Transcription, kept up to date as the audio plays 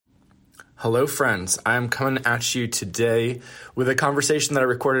Hello, friends. I'm coming at you today with a conversation that I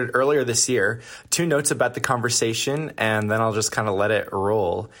recorded earlier this year. 2 notes about the conversation, and then I'll just kind of let it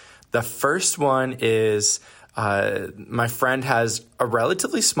roll. The first one is my friend has a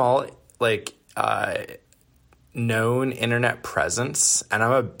relatively small, known internet presence, and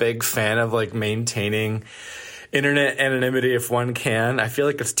I'm a big fan of maintaining internet anonymity if one can. I feel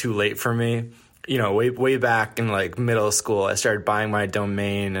like it's too late for me. You know, way back in middle school, I started buying my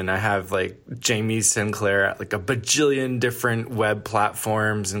domain, and I have Jamie Sinclair at a bajillion different web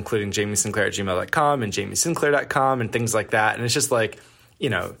platforms, including jamiesinclair@gmail.com and jamiesinclair.com and things like that. And it's just I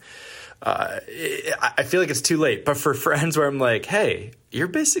feel like it's too late. But for friends where I'm like, hey, you're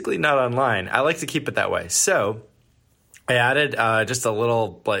basically not online, I like to keep it that way. So I added just a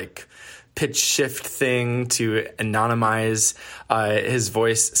little pitch shift thing to anonymize his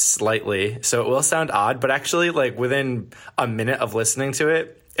voice slightly. So it will sound odd, but actually within a minute of listening to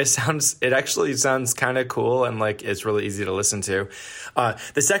it, it actually sounds kind of cool and it's really easy to listen to.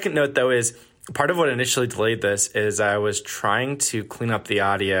 The second note though is part of what initially delayed this is I was trying to clean up the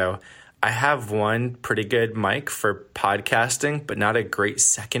audio. I have one pretty good mic for podcasting, but not a great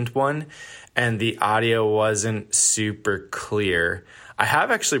second one. And the audio wasn't super clear. I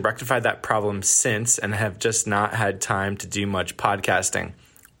have actually rectified that problem since and have just not had time to do much podcasting.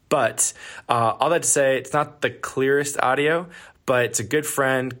 But all that to say, it's not the clearest audio, but it's a good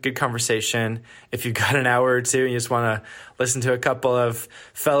friend, good conversation. If you've got an hour or two and you just want to listen to a couple of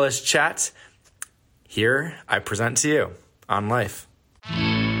fellas chat, here I present to you On Life.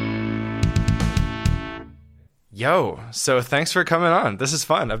 Yo, so thanks for coming on. This is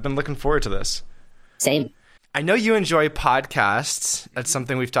fun. I've been looking forward to this. Same. I know you enjoy podcasts. That's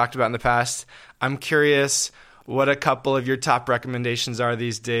something we've talked about in the past. I'm curious what a couple of your top recommendations are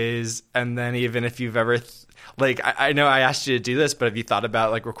these days. And then even if you've ever, I know I asked you to do this, but have you thought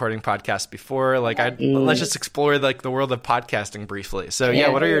about recording podcasts before? Let's just explore the world of podcasting briefly. So yeah,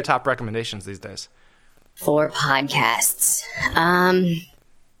 what are your top recommendations these days? For podcasts?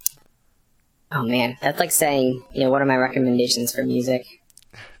 Oh man, that's like saying, what are my recommendations for music?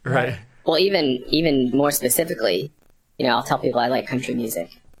 Right. Well, even more specifically, I'll tell people I like country music.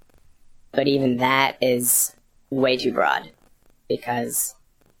 But even that is way too broad because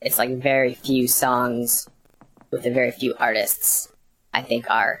it's very few songs with a very few artists I think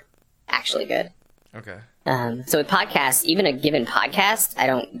are actually good. Okay. So with podcasts, even a given podcast,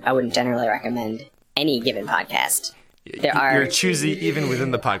 I wouldn't generally recommend any given podcast. You're choosy even within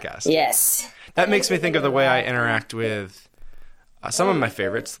the podcast. Yes. That makes me think of the way I interact with some of my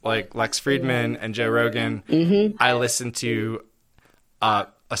favorites, like Lex Friedman and Joe Rogan. Mm-hmm. I listen to a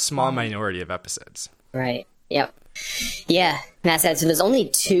small minority of episodes. Right. Yep. Yeah. That's it. So there's only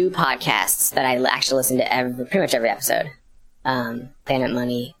 2 podcasts that I actually listen to pretty much every episode. Planet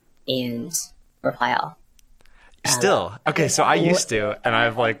Money and Reply All. Still. Okay, so I used to, and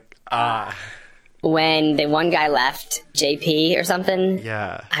I've when the one guy left, JP or something,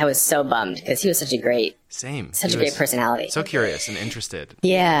 yeah, I was so bummed because he was such a great personality. So curious and interested.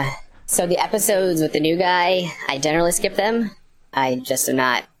 Yeah. So the episodes with the new guy, I generally skip them. I just am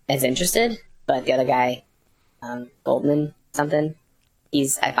not as interested. But the other guy, Goldman something,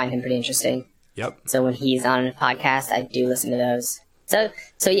 I find him pretty interesting. Yep. So when he's on a podcast, I do listen to those.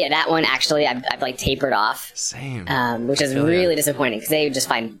 So yeah, that one actually I've tapered off. Same. Which is really disappointing because they just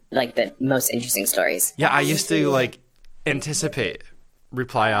find the most interesting stories. Yeah, I used to anticipate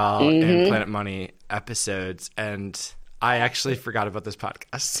Reply All and Planet Money episodes, and I actually forgot about this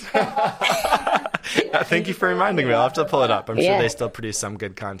podcast. Thank you for reminding me. I'll have to pull it up. I'm sure they still produce some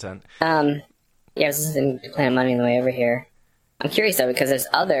good content. Yeah, I was listening to Planet Money on the way over here. I'm curious though because there's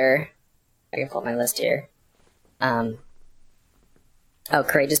other. I can pull up my list here.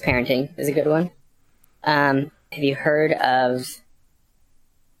 Courageous Parenting is a good one. Have you heard of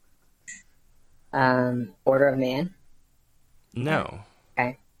Order of Man? No.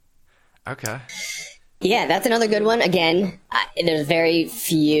 Okay. Yeah, that's another good one. Again, there's very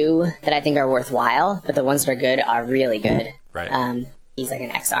few that I think are worthwhile, but the ones that are good are really good. Right. He's an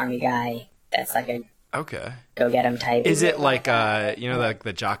ex-army guy that's a go get him type. Is it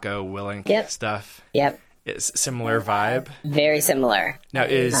the Jocko Willink stuff? Yep. It's similar vibe. Very similar. Now,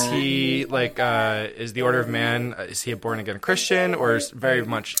 is he is the Order of Man? Is he a born again Christian, or is very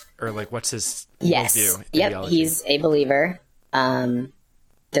much, or what's his view? Yep, ideology? He's a believer.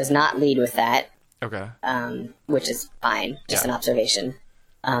 Does not lead with that. Okay. Which is fine. Just an observation.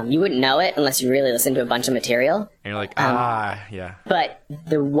 You wouldn't know it unless you really listen to a bunch of material. And you're yeah. But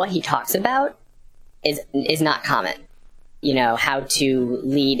what he talks about is not common. How to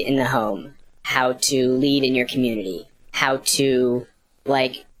lead in the home. How to lead in your community, how to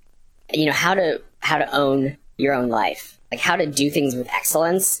how to own your own life, like how to do things with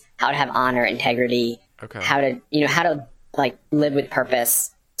excellence, how to have honor, integrity, how to like live with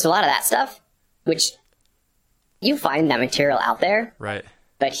purpose. So a lot of that stuff, which you find that material out there, right?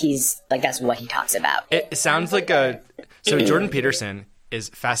 But he's like, that's what he talks about. It sounds like so Jordan Peterson is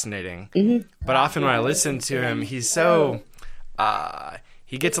fascinating, but often when I listen to him, he's so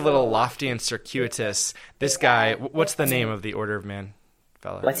he gets a little lofty and circuitous. This guy, what's the name of the Order of Man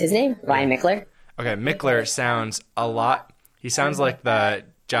fella? What's his name? Ryan Michler. Okay, Michler sounds a lot. He sounds like the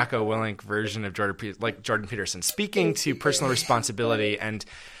Jocko Willink version of Jordan Peterson, speaking to personal responsibility, and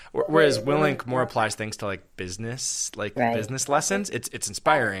whereas Willink more applies things to like business, business lessons. It's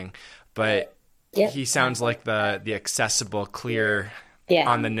inspiring, but he sounds like the accessible, clear,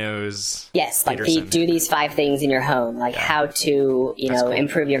 on the nose. Yes, Peterson. Like do these 5 things in your home, like how to cool.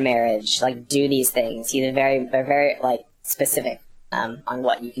 improve your marriage, like do these things. He's very very like specific on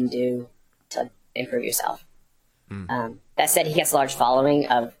what you can do to improve yourself. That said, he gets a large following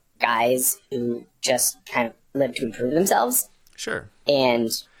of guys who just kind of live to improve themselves. Sure.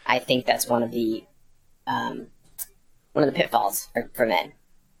 And I think that's one of the pitfalls for men,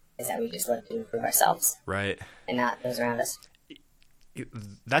 is that we just live to improve ourselves, right, and not those around us.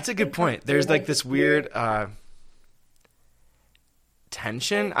 That's a good point. There's like this weird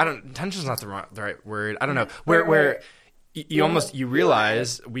tension. Tension's not the right word. I don't know. Where you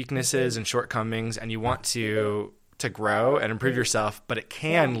realize weaknesses and shortcomings, and you want to grow and improve yourself, but it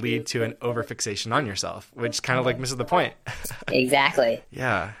can lead to an overfixation on yourself, which kind of like misses the point. Exactly.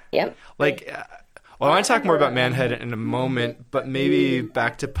 Yeah. Yep. Like, well, I want to talk more about manhood in a moment, but maybe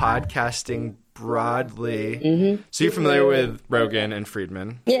back to podcasting broadly. So you're familiar with Rogan and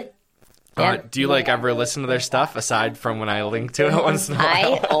Friedman? Yeah. Do you like ever listen to their stuff aside from when I link to it once in a while?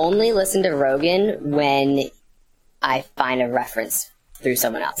 I only listen to Rogan when I find a reference through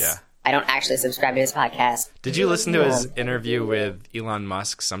someone else. Yeah. I don't actually subscribe to his podcast. Did you listen to his interview with Elon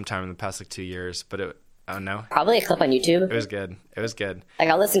Musk sometime in the past 2 years? But oh no, probably a clip on YouTube. It was good. Like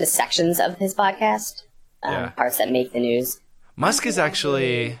I'll listen to sections of his podcast, parts that make the news. Musk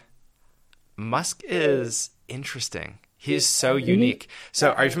is interesting. He's so unique.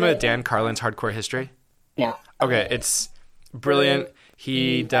 So are you familiar with Dan Carlin's Hardcore History? No. Okay, it's brilliant.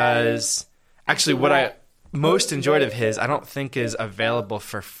 He does actually what I most enjoyed of his, I don't think is available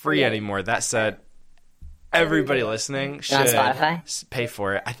for free anymore. That said, everybody listening should on Spotify? Pay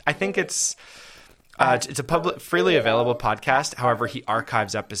for it. I think it's a freely available podcast. However, he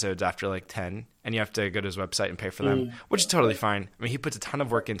archives episodes after like 10, and you have to go to his website and pay for them, which is totally fine. I mean, he puts a ton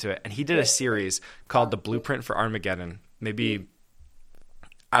of work into it, and he did a series called The Blueprint for Armageddon, maybe,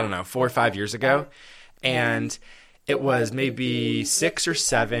 4 or 5 years ago, and it was maybe 6 or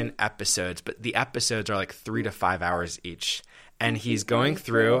 7 episodes, but the episodes are like 3 to 5 hours each. And he's going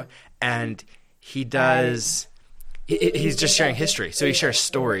through, and he's just sharing history. So he shares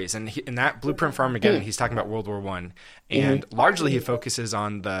stories. And in that Blueprint for Armageddon, he's talking about World War I. And largely he focuses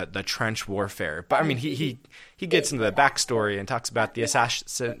on the trench warfare. But I mean, he gets into the backstory and talks about the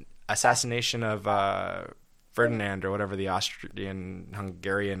assassination of Ferdinand or whatever, the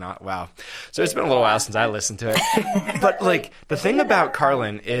Austrian-Hungarian, wow. So it's been a little while since I listened to it. But like the thing about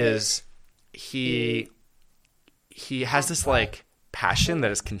Carlin is he has this like passion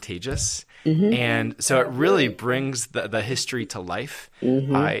that is contagious. And so it really brings the history to life.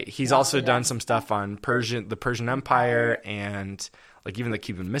 He's also done some stuff on the Persian Empire and like even the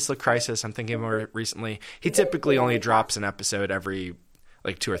Cuban Missile Crisis. I'm thinking more recently. He typically only drops an episode every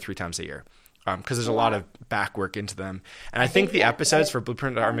like 2 or 3 times a year. Because there's a lot of back work into them. And I think the episodes for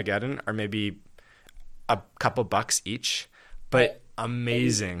Blueprint to Armageddon are maybe a couple bucks each, but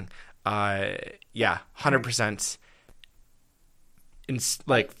amazing. 100%.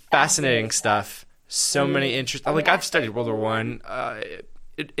 Like fascinating stuff. So many like I've studied World War I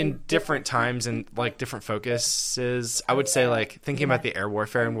in different times and like different focuses. I would say like thinking about the air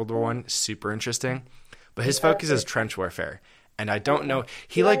warfare in World War I, super interesting. But his focus is trench warfare. And I don't know,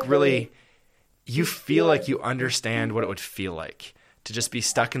 he like really... You feel like you understand what it would feel like to just be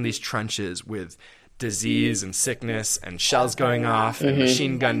stuck in these trenches with disease and sickness and shells going off and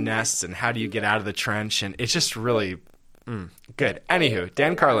machine gun nests and how do you get out of the trench, and it's just really good. Anywho,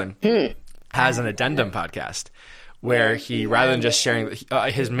 Dan Carlin has an addendum podcast where he, rather than just sharing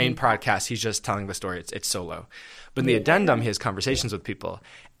his main podcast, he's just telling the story. It's solo. But in the addendum, he has conversations with people,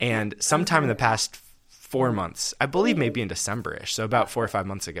 and sometime in the past 4 months, I believe maybe in December-ish, so about 4 or 5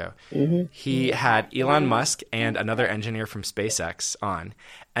 months ago, he had Elon Musk and another engineer from SpaceX on,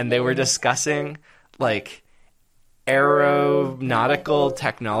 and they were discussing like aeronautical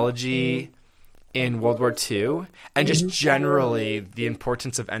technology in World War II, and just generally the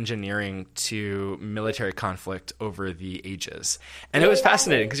importance of engineering to military conflict over the ages. And it was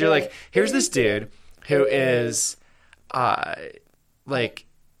fascinating because you're like, here's this dude who is like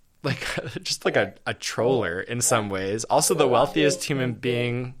just like a troller in some ways, also the wealthiest human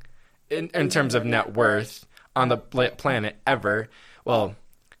being in terms of net worth on the planet ever. Well,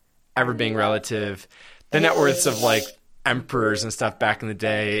 ever being relative. The net worths of like emperors and stuff back in the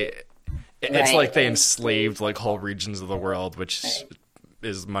day, it's like they enslaved like whole regions of the world, which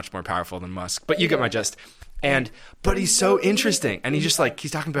is much more powerful than Musk. But you get my gist. But he's so interesting, and he's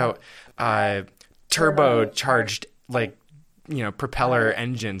talking about turbocharged like, you know, propeller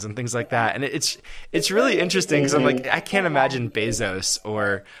engines and things like that. And it's really interesting because I'm like, I can't imagine Bezos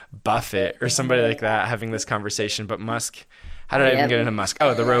or Buffett or somebody like that having this conversation. But Musk, how did I even get into Musk?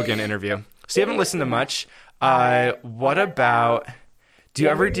 Oh, the Rogan interview. So you haven't listened to much. What about, do you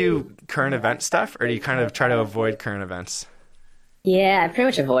ever do current event stuff, or do you kind of try to avoid current events? Yeah, I pretty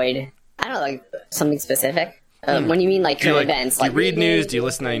much avoid. I don't like something specific. When you mean like current events, do you read news? Do you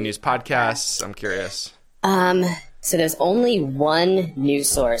listen to any news podcasts? I'm curious. So there's only one news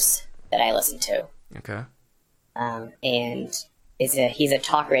source that I listen to. Okay. And he's a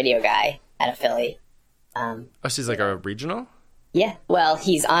talk radio guy out of Philly. So he's like a regional? Yeah. Well,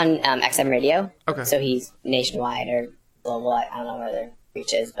 he's on XM radio. Okay. So he's nationwide or global. I don't know where their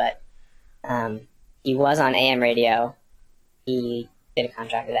reach is, but he was on AM radio. He did a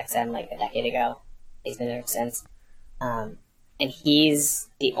contract with XM like a decade ago. He's been there since. And he's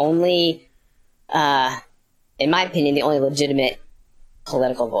the only, in my opinion, the only legitimate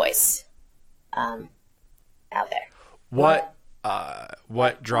political voice out there. What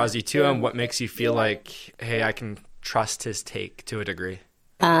draws you to him? What makes you feel like, hey, I can trust his take to a degree?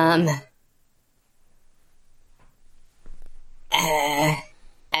 As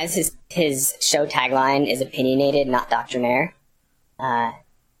his show tagline is opinionated, not doctrinaire.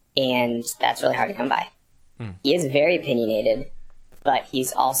 And that's really hard to come by. He is very opinionated, but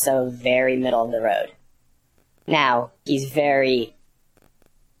he's also very middle of the road. Now, he's very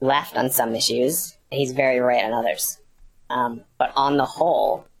left on some issues, and he's very right on others. But on the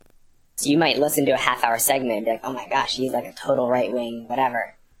whole, so you might listen to a half-hour segment and be like, oh my gosh, he's like a total right-wing,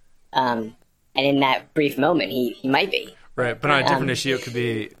 whatever. And in that brief moment, he might be. Right, but on a different issue, it could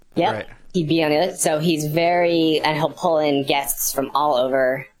be... Yeah, right. He'd be on the other. So he's and he'll pull in guests from all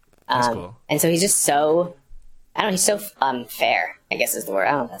over. That's cool. And so he's just so, I don't know, he's so fair, I guess is the word.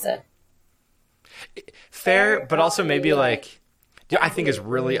 I don't know if that's fair, but also maybe like, I think is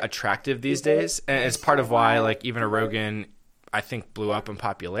really attractive these days. And it's part of why like even a Rogan, I think, blew up in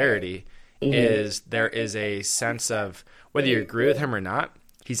popularity, is there is a sense of whether you agree with him or not,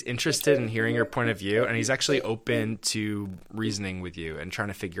 he's interested in hearing your point of view, and he's actually open to reasoning with you and trying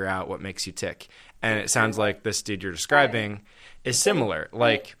to figure out what makes you tick. And it sounds like this dude you're describing is similar.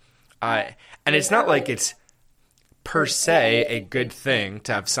 Like, and it's not like it's per se a good thing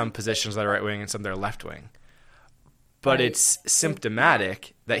to have some positions that are right wing and some that are left wing, but it's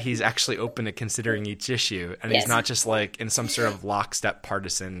symptomatic that he's actually open to considering each issue, and he's not just like in some sort of lockstep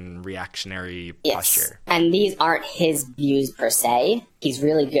partisan reactionary posture. And these aren't his views per se. He's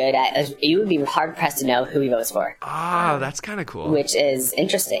really good at, you would be hard pressed to know who he votes for. Ah, that's kind of cool. Which is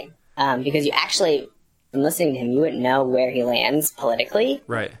interesting, because you actually, from listening to him, you wouldn't know where he lands politically.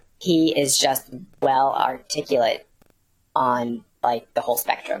 Right. He is just well articulate on like the whole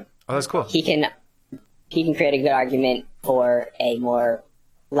spectrum. Oh, that's cool. He can create a good argument for a more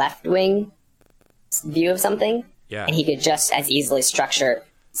left-wing view of something, and he could just as easily structure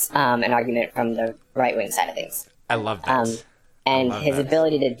an argument from the right-wing side of things. I love that. And his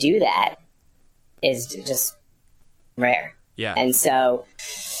ability to do that is just rare. Yeah. And so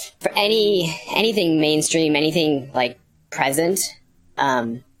for anything mainstream, anything like present,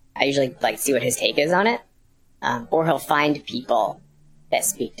 I usually like see what his take is on it, or he'll find people that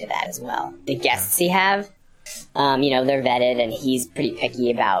speak to that as well. The guests he have, they're vetted, and he's pretty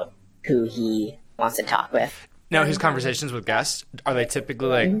picky about who he wants to talk with. Now, his conversations with guests, are they typically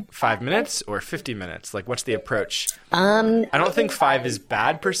like 5 minutes or 50 minutes? Like, what's the approach? I don't think 5 is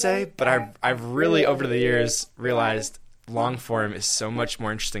bad per se, but I've really over the years realized long form is so much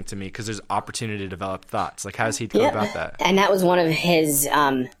more interesting to me because there's opportunity to develop thoughts. Like, how does he go about that? And that was one of his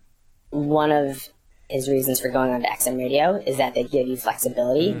reasons for going on to XM Radio is that they give you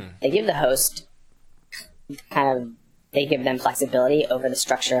flexibility. They give the host they give them flexibility over the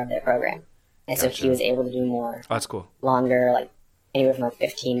structure of their program. And so he was able to do more. Oh, that's cool. Longer, like anywhere from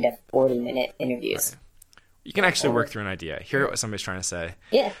 15 to 40-minute interviews. Right. You can actually work through an idea, hear what somebody's trying to say.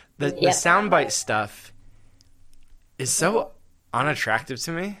 Yeah. The soundbite stuff is so unattractive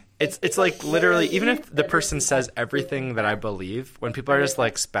to me. it's like literally, even if the person says everything that I believe, when people are just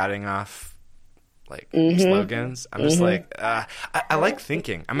like spouting off like slogans, I'm just like, I like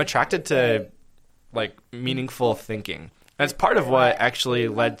thinking. I'm attracted to like meaningful thinking. That's part of what actually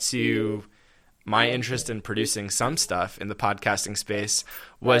led to my interest in producing some stuff in the podcasting space,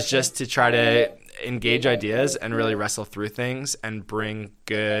 was just to try to engage ideas and really wrestle through things and bring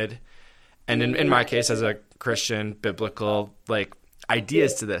good, and in my case as a Christian, biblical, like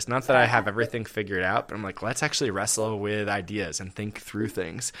ideas to this. Not that I have everything figured out, but I'm like, let's actually wrestle with ideas and think through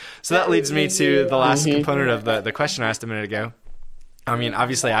things. So that leads me to the last component of the question I asked a minute ago. I mean,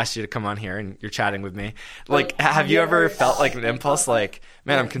 obviously I asked you to come on here and you're chatting with me. Like, have you ever felt like an impulse, like,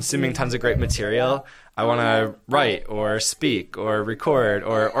 man, I'm consuming tons of great material. I want to write or speak or record,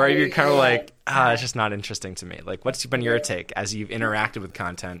 or are you kind of like, it's just not interesting to me? Like, what's been your take as you've interacted with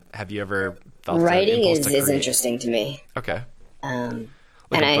content? Have you ever felt writing is interesting to me. Okay.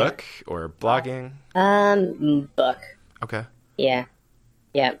 Like a book or blogging? Book. Okay. Yeah.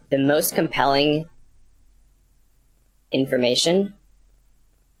 Yeah. The most compelling information,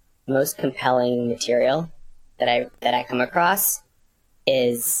 most compelling material that I come across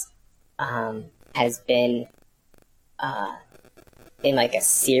is has been in like a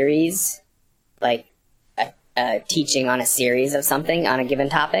series, like a teaching on a series of something on a given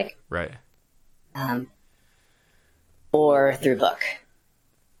topic. Right. Or through book.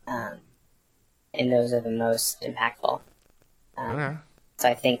 And those are the most impactful. Okay. So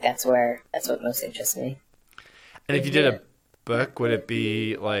I think that's what most interests me. And if you did a book, would it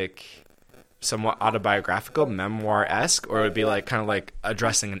be like somewhat autobiographical, memoir-esque, or would it be like kind of like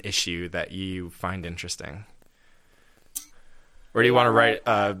addressing an issue that you find interesting? Or do you want to write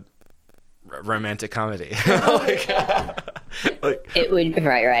a romantic comedy? like, it would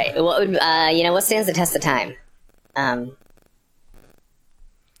right. What would what stands the test of time?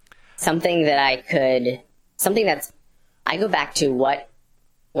 Something that's I go back to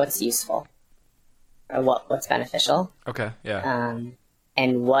what's useful or what's beneficial. Okay. Yeah.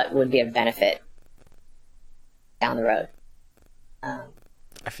 And what would be a benefit down the road. I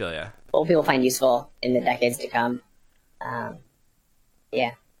feel yeah. What will people find useful in the decades to come?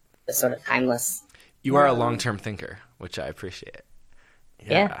 Yeah, the sort of timeless. You are a long-term thinker, which I appreciate.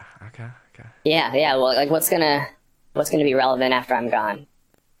 Yeah. Okay. Yeah. Well, like what's gonna be relevant after I'm gone,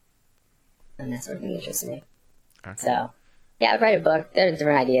 and that sort of thing interests me. Okay. So, yeah, I'd write a book. There are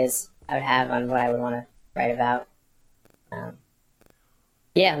different ideas I would have on what I would want to write about.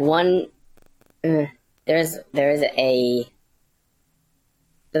 There's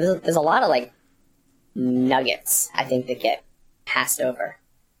a lot of like nuggets I think that get passed over.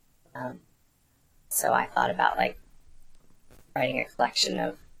 So I thought about like writing a collection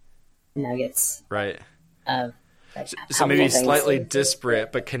of nuggets. Right. Of like, so maybe things. Slightly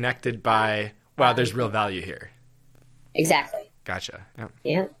disparate but connected by, wow, there's real value here. Exactly. Gotcha.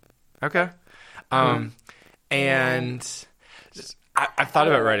 Yeah. Okay. And I've thought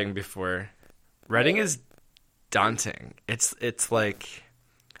about writing before. Writing is daunting. It's like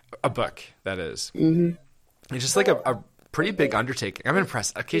a book, that is. Mm-hmm. It's just like a pretty big undertaking. I'm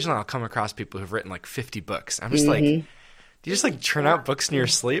impressed. Occasionally I'll come across people who've written like 50 books. I'm just like, do you just like churn out books in your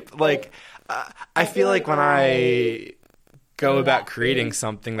sleep? Like, I feel like when I go about creating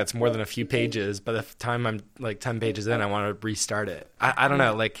something that's more than a few pages, by the time I'm like 10 pages in, I want to restart it. I don't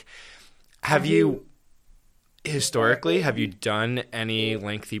know. Like, have you done any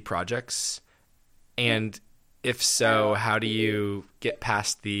lengthy projects? And if so, how do you get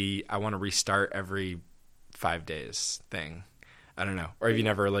past the I want to restart every 5 days thing? I don't know. Or have you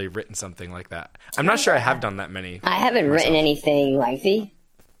never really written something like that? I'm not sure I have done that many. I haven't written anything lengthy.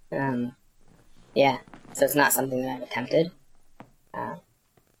 Yeah. So it's not something that I've attempted.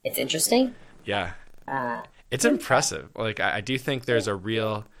 It's interesting. Yeah. It's impressive. Like, I do think there's a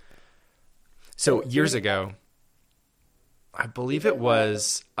real... So years ago, I believe it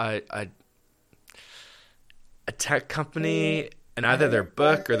was a tech company, and either their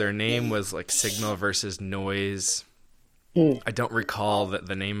book or their name was like Signal versus Noise. I don't recall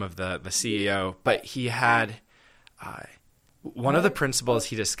the name of the CEO, but he had one of the principles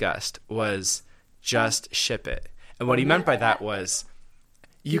he discussed was just ship it. And what he meant by that was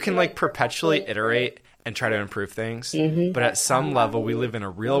you can like perpetually iterate and try to improve things, but at some level we live in a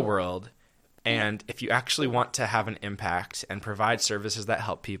real world, and if you actually want to have an impact and provide services that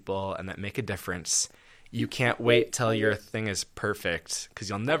help people and that make a difference, you can't wait till your thing is perfect because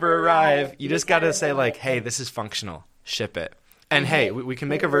you'll never arrive. You just got to say like, hey, this is functional. Ship it. And hey, we can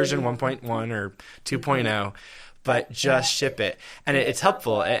make a version 1.1 or 2.0, but just ship it. And it's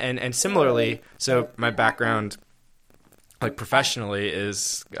helpful. And similarly, so my background, like professionally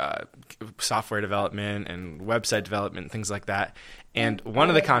is software development and website development, things like that. And one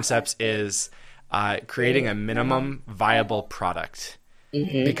of the concepts is creating a minimum viable product.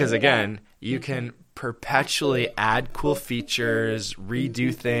 Because again, you can perpetually add cool features,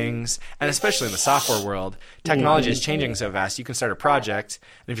 redo things, and especially in the software world, technology is changing so fast. You can start a project,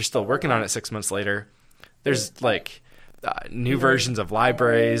 and if you're still working on it 6 months later, there's like new versions of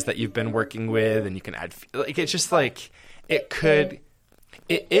libraries that you've been working with, and you can add. Like it's just like it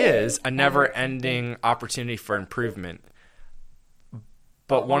is a never-ending opportunity for improvement.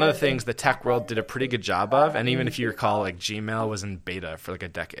 But one of the things the tech world did a pretty good job of, and even if you recall, like Gmail was in beta for like a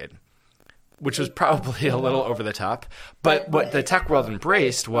decade, which was probably a little over the top. But what the tech world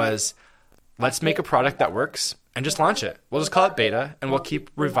embraced was, let's make a product that works and just launch it. We'll just call it beta, and we'll keep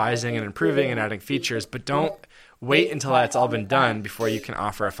revising and improving and adding features, but don't wait until that's all been done before you can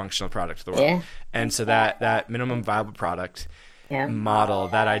offer a functional product to the world. Yeah. And so that minimum viable product model,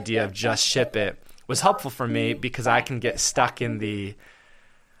 that idea of just ship it, was helpful for me because I can get stuck in the,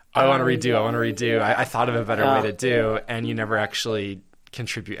 I want to redo. I thought of a better way to do, and you never actually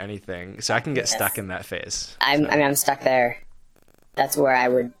contribute anything. So I can get stuck in that phase. I'm stuck there. That's where I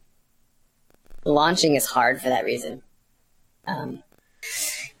would. Launching is hard for that reason.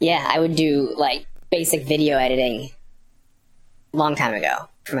 I would do like basic video editing long time ago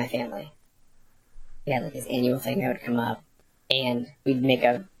for my family. We had like this annual thing that would come up, and we'd make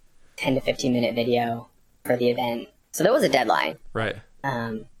a 10 to 15 minute video for the event. So there was a deadline. Right.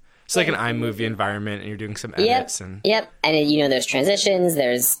 It's like an iMovie environment, and you're doing some edits. Yep. And there's transitions,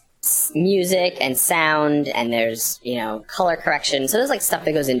 there's music and sound, and there's, color correction. So there's like stuff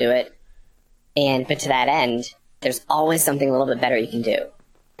that goes into it. But to that end, there's always something a little bit better you can do.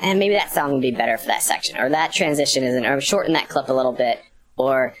 And maybe that sound would be better for that section, or that transition isn't, or shorten that clip a little bit,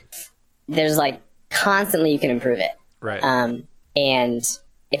 or there's like constantly you can improve it. Right. And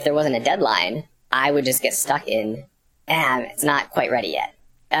if there wasn't a deadline, I would just get stuck in, it's not quite ready yet.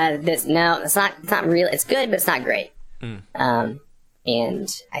 It's not real. It's good, but it's not great. And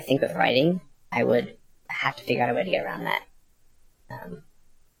I think with writing, I would have to figure out a way to get around that.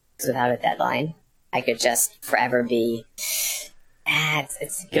 Because without a deadline, I could just forever be,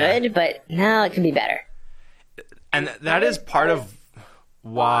 it's good, but no, it could be better. And that is part of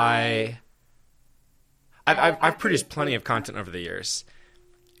why I've produced plenty of content over the years,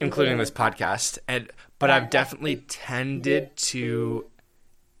 including this podcast, but I've definitely tended to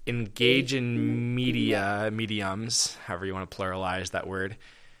engage in mediums, however you want to pluralize that word,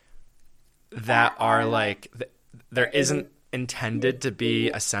 that are like, there isn't intended to be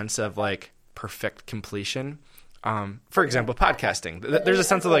a sense of like perfect completion. For example, podcasting. There's a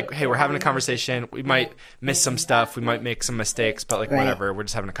sense of like, hey, we're having a conversation. We might miss some stuff. We might make some mistakes, but like whatever, we're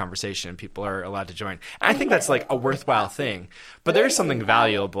just having a conversation. People are allowed to join. And I think that's like a worthwhile thing. But there's something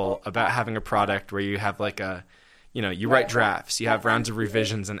valuable about having a product where you have like you write drafts, you have rounds of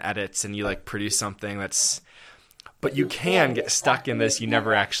revisions and edits, and you like produce something that's, but you can get stuck in this, you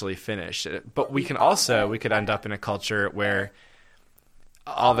never actually finish it. But we could end up in a culture where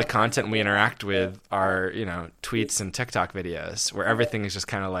all the content we interact with are, tweets and TikTok videos, where everything is just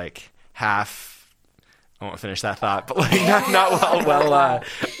kind of like half, I won't finish that thought, but like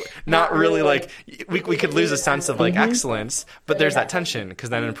not really like, we could lose a sense of like excellence, but there's that tension, because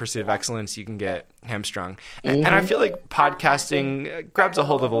then in pursuit of excellence, you can get hamstrung. And I feel like podcasting grabs a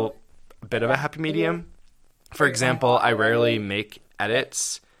hold of a bit of a happy medium. For example, I rarely make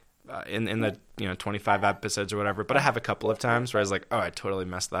edits in the 25 episodes or whatever, but I have a couple of times where I was like, oh, I totally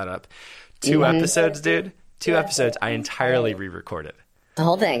messed that up. 2 episodes, dude. 2 episodes, I entirely re-recorded. The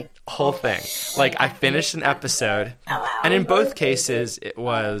whole thing. Like, I finished an episode, and in both cases,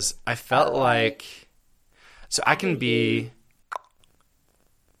 I felt like, so I can be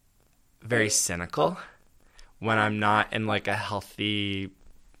very cynical when I'm not in like a healthy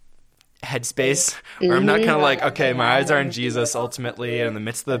headspace, where I'm not kind of like, okay, my eyes are on Jesus ultimately, and in the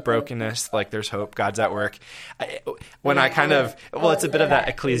midst of the brokenness, like there's hope, God's at work. When I kind of, it's a bit of that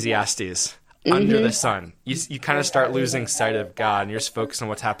Ecclesiastes. Under the sun, you kind of start losing sight of God, and you're just focused on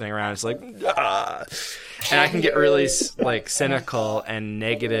what's happening around. It's like, and I can get really like cynical and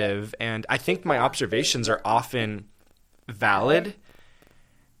negative. And I think my observations are often valid,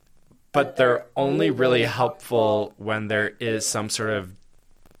 but they're only really helpful when there is some sort of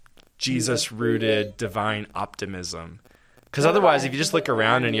Jesus-rooted divine optimism. Because otherwise, if you just look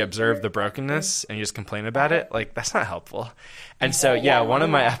around and you observe the brokenness and you just complain about it, like, that's not helpful. And so, one of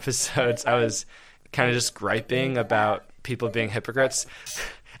my episodes, I was kind of just griping about people being hypocrites.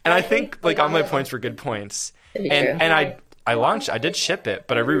 And I think, like, all my points were good points. And I I did ship it,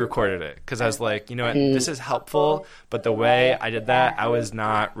 but I re-recorded it because I was like, you know what, this is helpful, but the way I did that, I was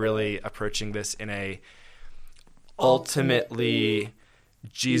not really approaching this in a ultimately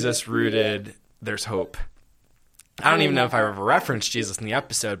Jesus-rooted, there's hope. I don't even know if I ever referenced Jesus in the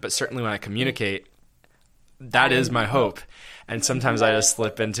episode, but certainly when I communicate, that is my hope. And sometimes I just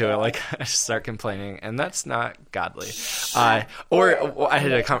slip into it, like I start complaining, and that's not godly. Or I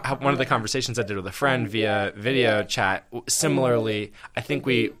had one of the conversations I did with a friend via video chat. Similarly, I think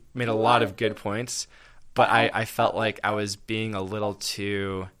we made a lot of good points, but I felt like I was being a little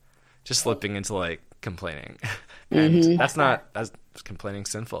too, just slipping into like complaining. And that's complaining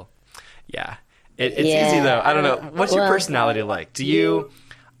sinful. Yeah. It's easy though. I don't know. What's your personality like? Do you,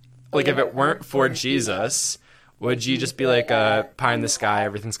 like, if it weren't for Jesus, would you just be like a pie in the sky,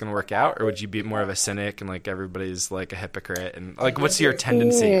 everything's going to work out? Or would you be more of a cynic and like everybody's like a hypocrite? And like, what's your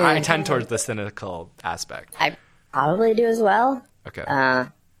tendency? I tend towards the cynical aspect. I probably do as well. Okay.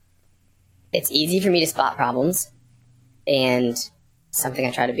 It's easy for me to spot problems, and something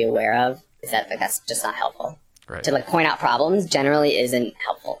I try to be aware of is that like, that's just not helpful. Right. To like point out problems generally isn't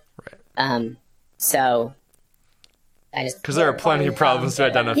helpful. Right. So I just, because there are plenty of problems to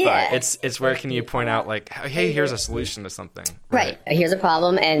identify. Yeah. It's where can you point out like, hey, here's a solution to something. Right. Here's a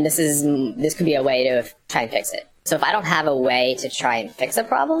problem, and this could be a way to try and fix it. So if I don't have a way to try and fix a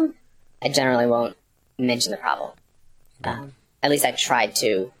problem, I generally won't mention the problem. At least I've tried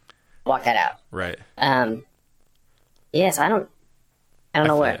to walk that out. Right. Yeah. So I don't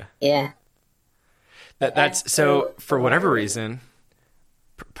know where. Yeah. That's so for whatever reason,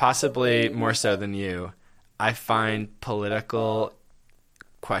 possibly more so than you, I find political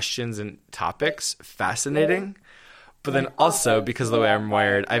questions and topics fascinating, but then also because of the way I'm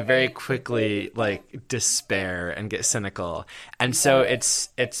wired, I very quickly like despair and get cynical. And so it's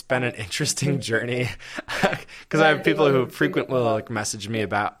been an interesting journey because I have people who frequently like message me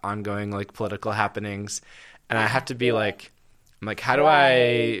about ongoing like political happenings, and I have to be like, I'm like, how do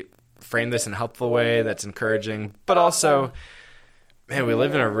I frame this in a helpful way that's encouraging, but also, man, we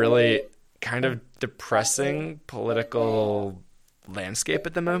live in a really kind of depressing political landscape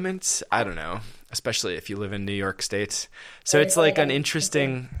at the moment. I don't know, especially if you live in New York State. So it's like an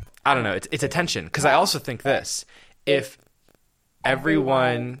interesting, I don't know, it's a tension. Because I also think this, if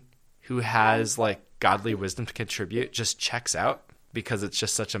everyone who has like godly wisdom to contribute just checks out because it's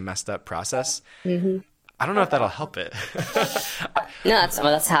just such a messed up process, I don't know if that'll help it. No,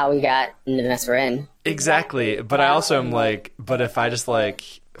 that's how we got into the mess we're in. Exactly. But I also am like, but if I just like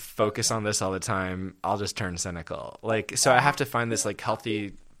focus on this all the time, I'll just turn cynical. Like, so I have to find this like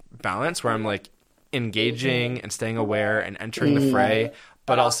healthy balance where I'm like engaging and staying aware and entering the fray,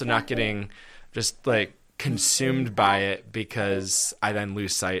 but also not getting just like consumed by it because I then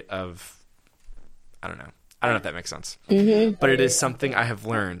lose sight of, I don't know if that makes sense. But it is something I have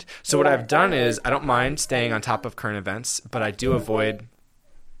learned. So what I've done is I don't mind staying on top of current events, but I do avoid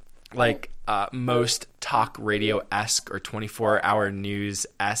like most talk radio-esque or 24-hour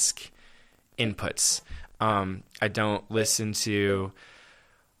news-esque inputs. I don't listen to,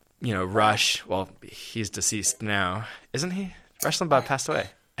 Rush. Well, he's deceased now. Isn't he? Rush Limbaugh passed away,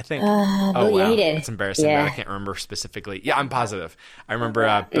 I think. Oh, wow. He did. It's embarrassing that I can't remember specifically. Yeah, I'm positive. I remember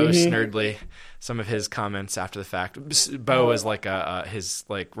Bo Snerdley, some of his comments after the fact. Bo was like his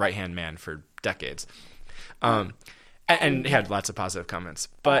like right-hand man for decades. And he had lots of positive comments.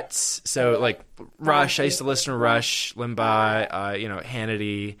 But so like Rush, I used to listen to Rush, Limbaugh,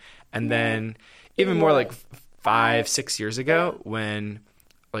 Hannity. And then even more like 5-6 years ago when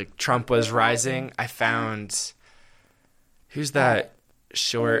like Trump was rising, I found, who's that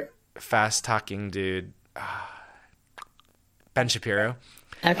short, fast talking dude? Ben Shapiro.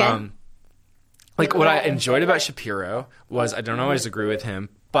 Okay. Like what I enjoyed about Shapiro was I don't always agree with him,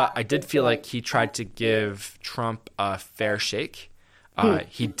 but I did feel like he tried to give Trump a fair shake.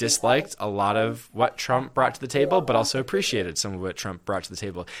 He disliked a lot of what Trump brought to the table, but also appreciated some of what Trump brought to the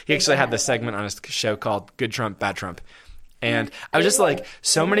table. He actually had this segment on his show called Good Trump, Bad Trump. And I was just like,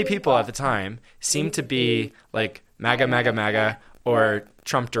 so many people at the time seemed to be like MAGA, MAGA, MAGA, or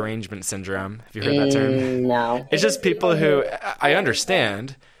Trump derangement syndrome. Have you heard that term? No. It's just people who, I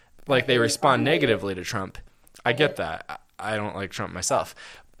understand, like they respond negatively to Trump. I get that. I don't like Trump myself.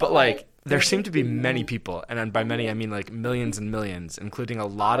 But like there seem to be many people, and by many I mean like millions and millions, including a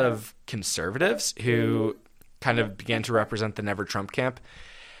lot of conservatives who kind of began to represent the Never Trump camp.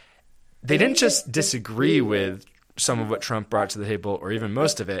 They didn't just disagree with some of what Trump brought to the table, or even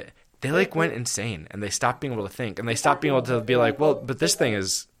most of it. They like went insane, and they stopped being able to think, and they stopped being able to be like, well, but this thing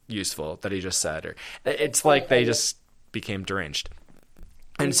is useful that he just said, or it's like they just became deranged.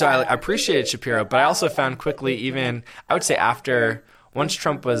 And so I appreciated Shapiro, but I also found quickly, even I would say once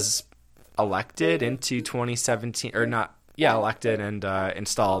Trump was elected into 2017, or not, elected and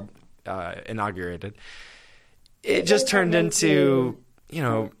inaugurated, it just turned into,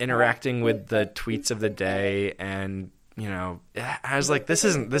 interacting with the tweets of the day. And, I was like, this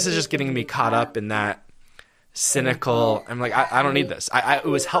is just getting me caught up in that cynical. I'm like, I don't need this. It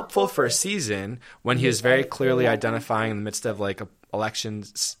was helpful for a season when he was very clearly identifying in the midst of like a election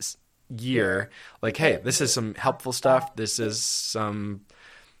year, like, hey, this is some helpful stuff. This is some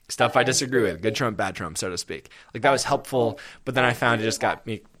stuff I disagree with. Good Trump, bad Trump, so to speak. Like, that was helpful. But then I found it just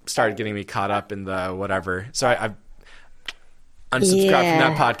started getting me caught up in the whatever. So I unsubscribed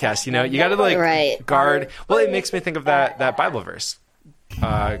from that podcast. You got to guard. Well, it makes me think of that Bible verse.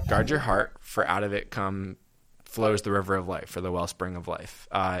 Guard your heart, for out of it flows the river of life, or the wellspring of life.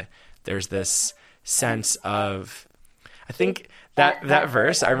 There's this sense of, I think that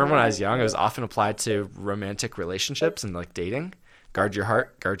verse, I remember when I was young, it was often applied to romantic relationships and like dating. Guard your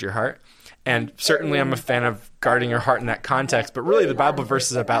heart, guard your heart. And certainly I'm a fan of guarding your heart in that context, but really the Bible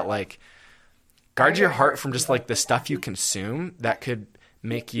verse is about like, guard your heart from just like the stuff you consume that could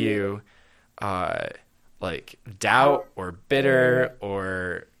make you like doubt or bitter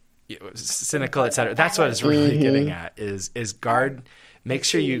or cynical, etc. That's what it's really getting at is guard, make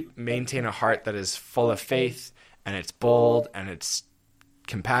sure you maintain a heart that is full of faith and it's bold and it's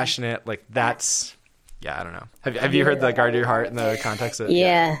compassionate. Like that's, I don't know. Have you heard the guard your heart in the context of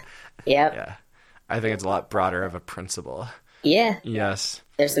Yep. Yeah. I think it's a lot broader of a principle. Yeah. Yes.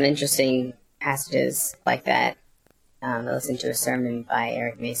 There's some interesting passages like that. I listened to a sermon by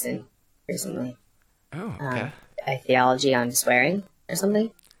Eric Mason recently. Oh, okay. A theology on swearing or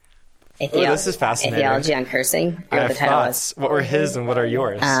something. This is fascinating. A theology on cursing. I have thoughts. What were his and what are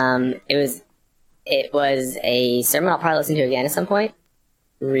yours? It was a sermon I'll probably listen to again at some point.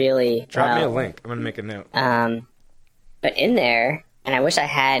 Really. Drop me a link. I'm going to make a note. But in there, and I wish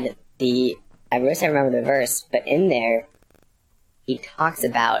I remember the verse, but in there, he talks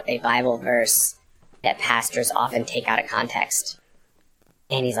about a Bible verse that pastors often take out of context.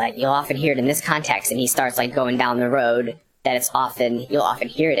 And he's like, you'll often hear it in this context, and he starts like going down the road that you'll often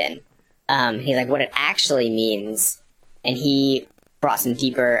hear it in. He's like, what it actually means, and he brought some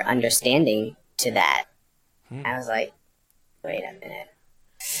deeper understanding to that. I was like, wait a minute.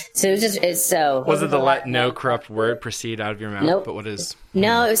 So was it the let no corrupt word proceed out of your mouth? Nope. But what is?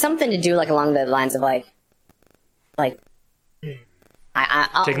 No, it was something to do like along the lines of like taking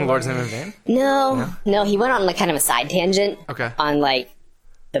the Lord's name in vain? No, he went on like kind of a side tangent. Okay. On like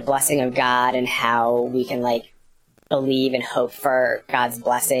the blessing of God and how we can like believe and hope for God's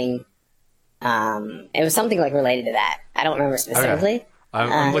blessing. It was something like related to that. I don't remember specifically.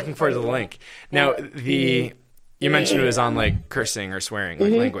 Okay. I'm looking forward to the link. Now, you mentioned it was on like cursing or swearing,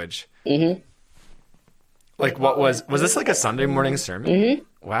 like language. Mm-hmm. Like, what was this like a Sunday morning sermon?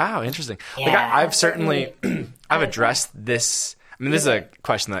 Mm-hmm. Wow, interesting. Yeah. Like, I've certainly, I've addressed this. I mean, this is a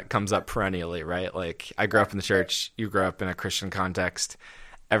question that comes up perennially, right? Like, I grew up in the church. You grew up in a Christian context.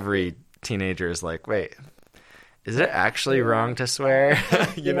 Every teenager is like, wait, is it actually wrong to swear?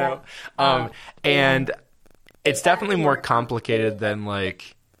 you know? And it's definitely more complicated than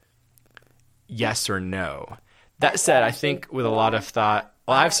like yes or no. That said, I think with a lot of thought,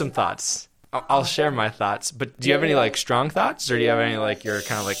 I have some thoughts. I'll share my thoughts, but do you have any like strong thoughts, or do you have any like you're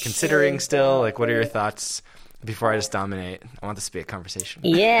kind of like considering still? Like, what are your thoughts before I just dominate? I want this to be a conversation.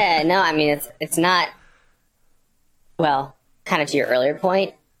 Yeah, no, I mean, it's not, well, kind of to your earlier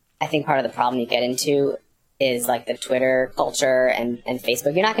point, I think part of the problem you get into is like the Twitter culture and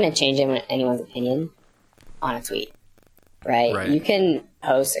Facebook. You're not going to change anyone's opinion on a tweet, right? You can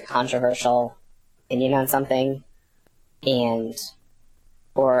post a controversial opinion on something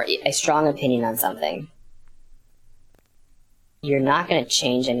or a strong opinion on something. You're not going to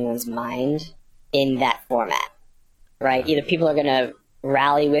change anyone's mind in that format, right? Either people are going to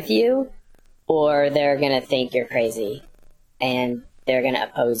rally with you or they're going to think you're crazy and they're going to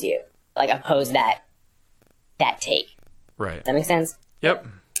oppose you, like oppose that take. Right. Does that make sense? Yep,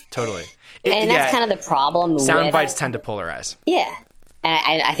 totally. And that's kind of the problem. Sound bites tend to polarize. Yeah.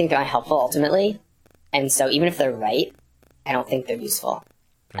 And I think they're unhelpful ultimately. And so even if they're right, I don't think they're useful.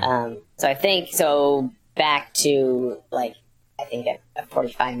 Right. So back to like, I think a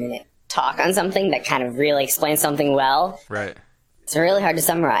 45-minute talk on something that kind of really explains something well. Right. It's really hard to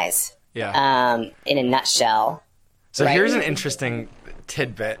summarize. Yeah. In a nutshell. So here's an interesting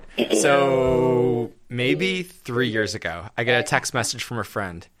tidbit. So maybe 3 years ago, I get a text message from a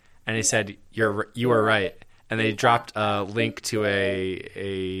friend, and he said, "You were right." And they dropped a link to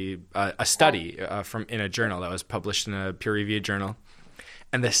a study in a journal that was published in a peer-reviewed journal.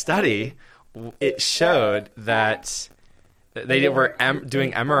 And the study, it showed that they were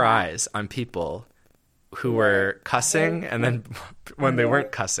doing MRIs on people who were cussing and then when they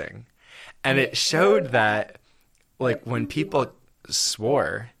weren't cussing. And it showed that, like, when people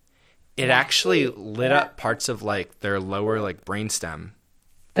swore, it actually lit up parts of, like, their lower, like, brainstem.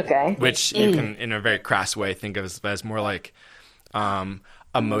 Okay. Which you can, in a very crass way, think of as more like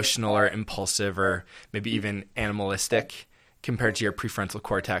emotional or impulsive or maybe even animalistic compared to your prefrontal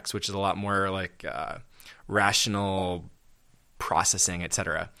cortex, which is a lot more like rational processing,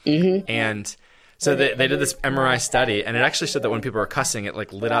 etc. And so they did this MRI study, and it actually showed that when people were cussing, it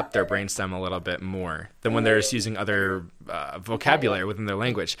like lit up their brainstem a little bit more than when they're just using other vocabulary within their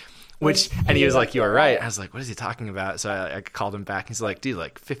language. And he was like, "You are right." I was like, "What is he talking about?" So I called him back. He's like, "Dude,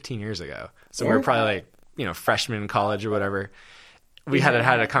 like 15 years ago." So we were probably like, freshmen in college or whatever. We had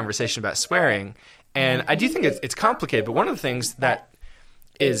a conversation about swearing, and I do think it's complicated. But one of the things that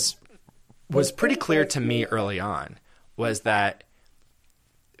was pretty clear to me early on was that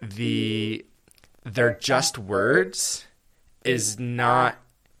they're just words is not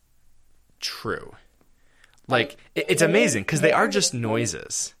true. Like, it's amazing because they are just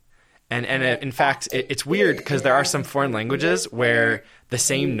noises. And in fact, it's weird because there are some foreign languages where the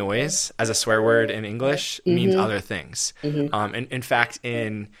same noise as a swear word in English means other things. In fact,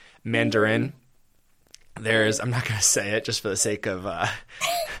 in Mandarin, I'm not going to say it just for the sake of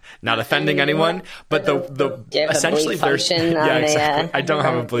not offending anyone, but essentially there's exactly. I don't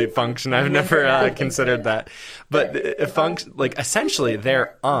have a bleep function. I've never considered that, but essentially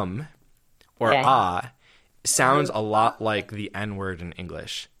their or ah sounds a lot like the N word in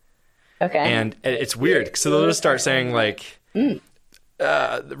English. Okay. And it's weird. So they'll just start saying like,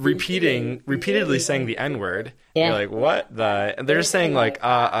 repeatedly saying the N word. Yeah. You're like, what the? And they're just saying like,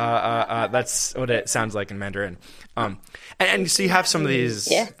 that's what it sounds like in Mandarin. And so you have some of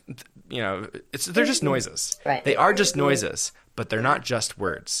these, they're just noises. Right. They are just noises, but they're not just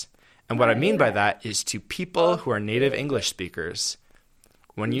words. And what I mean by that is to people who are native English speakers,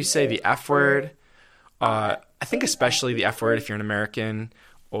 when you say the F word, I think especially the F word if you're an American,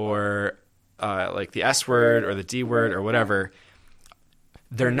 or like the S word or the D word or whatever,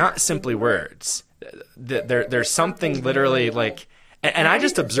 they're not simply words. There's something literally like, and I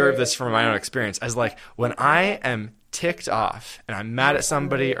just observe this from my own experience as like when I am ticked off and I'm mad at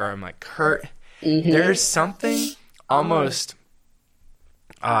somebody or I'm like hurt, there's something almost,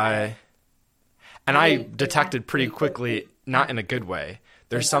 and I detected pretty quickly, not in a good way,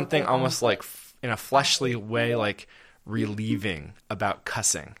 there's something almost like in a fleshly way, like relieving about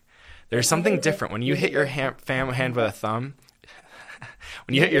cussing. There's something different when you hit your hand with a thumb.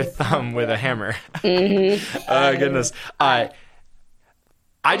 When you hit your thumb with a hammer, oh goodness, I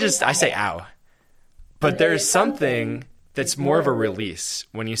say ow, but there's something that's more of a release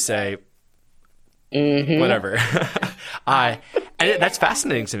when you say whatever. And that's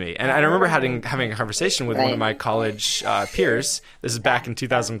fascinating to me. And I remember having a conversation with one of my college peers. This is back in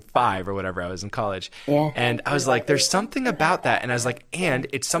 2005 or whatever. I was in college. Yeah. And I was like, there's something about that. And I was like, and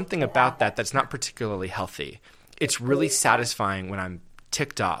it's something about that that's not particularly healthy. It's really satisfying when I'm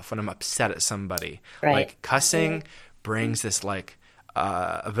ticked off, when I'm upset at somebody. Right. Like cussing brings this like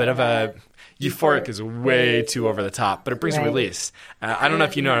a bit of a euphoric is way too over the top, but it brings a release. I don't know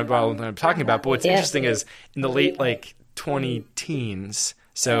if you know what I'm talking about, but what's interesting is in the late like 20 teens,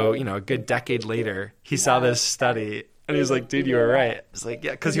 so a good decade later, he saw this study and he was like, dude, you were right. I was like,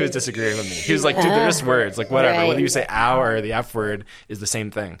 yeah, because he was disagreeing with me. He was like, dude, they're just words, like whatever. Right. Whether you say ow or the F word is the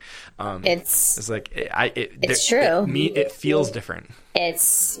same thing. It's like it's true. It feels different.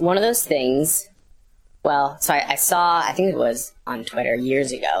 It's one of those things. Well, so I saw, I think it was on Twitter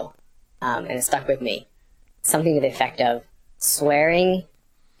years ago, and it stuck with me. Something to the effect of swearing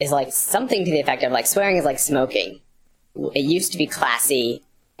is like swearing is like smoking. It used to be classy,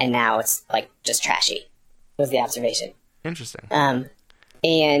 and now it's like just trashy. Was the observation. Interesting.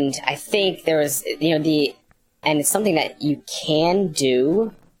 And I think there was, and it's something that you can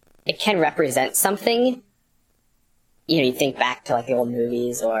do. It can represent something. You think back to like the old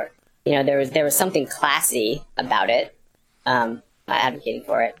movies, or there was something classy about it. Not advocating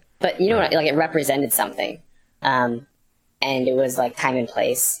for it, but what? Like it represented something, and it was like time and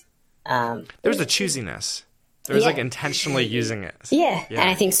place. There was a choosiness. There was like intentionally using it. Yeah, and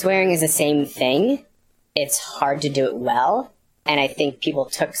I think swearing is the same thing. It's hard to do it well, and I think people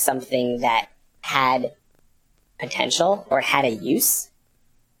took something that had potential or had a use,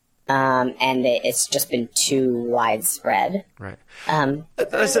 and it's just been too widespread. Right.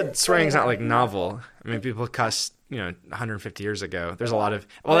 I said swearing's not like novel. I mean, people cuss 150 years ago. There's a lot of,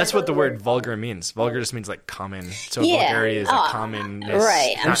 well, that's what the word vulgar means. Vulgar just means like common. So Yeah. vulgarity is a commonness.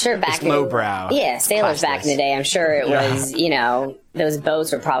 Right. I'm sure back it's lowbrow. Yeah, sailors back in the day, I'm sure it was, those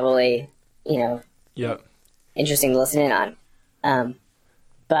boats were probably, Yep. interesting to listen in on.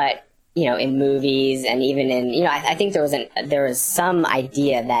 But, in movies and even in, I think there was some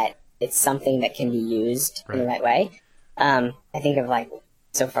idea that it's something that can be used in the right way. I think of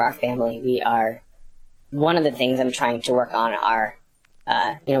so for our family, one of the things I'm trying to work on are,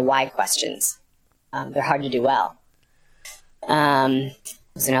 why questions. They're hard to do well.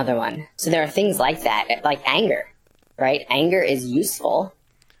 What's another one? So there are things like that, like anger, right? Anger is useful.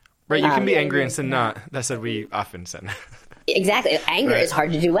 Right, you can be angry and sin not. That's what we often sin. Exactly. Anger is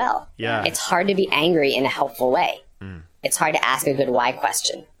hard to do well. Yeah. It's hard to be angry in a helpful way. It's hard to ask a good why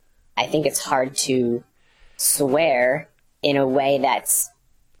question. I think it's hard to swear in a way that's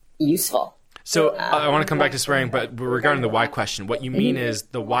useful. So I want to come back to swearing, but regarding the why question, what you mean is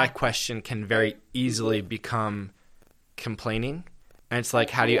the why question can very easily become complaining. And it's like,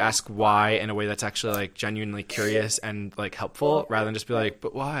 how do you ask why in a way that's actually like genuinely curious and like helpful rather than just be like,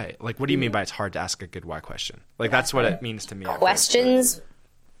 but why? Like, what do you mean by it's hard to ask a good why question? Like, that's what it means to me. Questions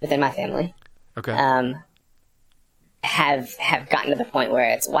within my family Okay. have gotten to the point where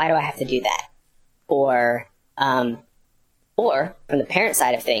it's, why do I have to do that? Or from the parent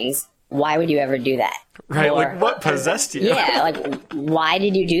side of things, why would you ever do that? Right, Or, like what possessed you? yeah, like why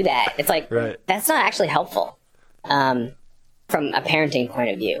did you do that? It's like, Right. That's not actually helpful from a parenting point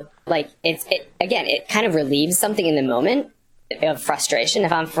of view. Like it kind of relieves something in the moment of frustration.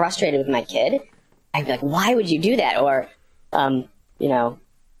 If I'm frustrated with my kid, I'd be like, why would you do that? Or,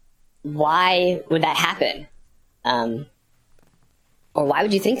 why would that happen? Or why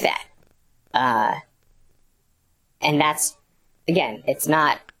would you think that? And that's, again, it's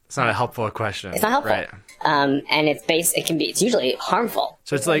not a helpful question. It's not helpful. Right. And it's usually harmful.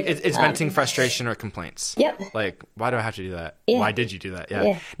 So it's like, it's venting frustration or complaints. Yep. Like, why do I have to do that? Yeah. Why did you do that? Yeah.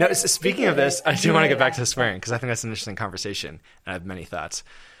 Yeah. Now, speaking of this, I do want to get back to swearing because I think that's an interesting conversation and I have many thoughts.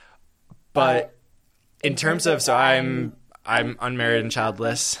 But in terms of, so I'm unmarried and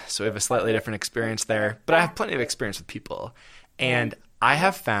childless, so we have a slightly different experience there, but I have plenty of experience with people. And I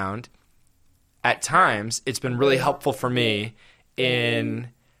have found at times it's been really helpful for me in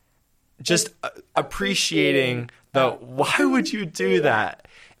just appreciating the why would you do that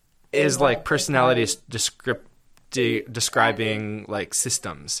is like personality describing like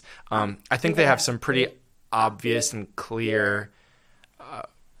systems. I think they have some pretty obvious and clear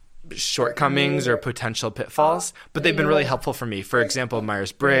shortcomings or potential pitfalls, but they've been really helpful for me. For example,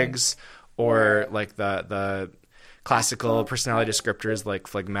 Myers-Briggs or like the classical personality descriptors like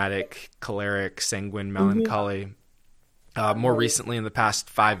phlegmatic, choleric, sanguine, melancholy. More recently, in the past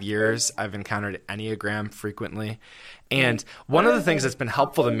 5 years, I've encountered Enneagram frequently. And one of the things that's been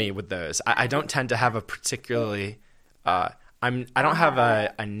helpful to me with those, I don't tend to have a particularly, I don't have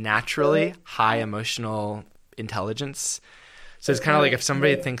a naturally high emotional intelligence. So it's kind of like if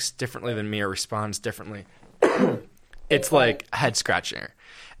somebody thinks differently than me or responds differently, it's like a head scratcher.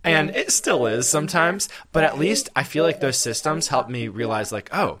 And it still is sometimes, but at least I feel like those systems help me realize like,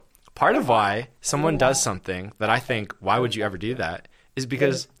 oh, part of why someone does something that I think, why would you ever do that, is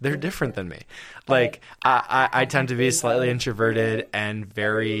because they're different than me. Like, I tend to be slightly introverted and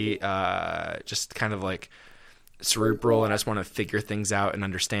very just kind of like cerebral, and I just want to figure things out and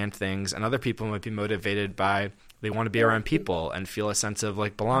understand things. And other people might be motivated by, they want to be around people and feel a sense of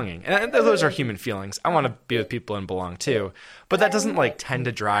like belonging. And those are human feelings. I want to be with people and belong too. But that doesn't like tend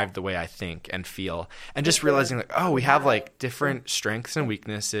to drive the way I think and feel. And just realizing like, oh, we have like different strengths and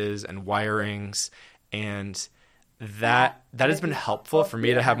weaknesses and wirings. And that has been helpful for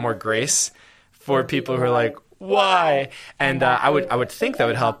me to have more grace for people who are like, why? And I would think that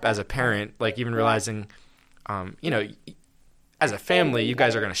would help as a parent, like even realizing, as a family, you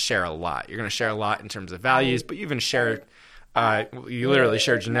guys are going to share a lot. You're going to share a lot in terms of values, but you even share, you literally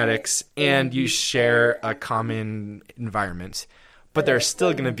share genetics and you share a common environment, but there's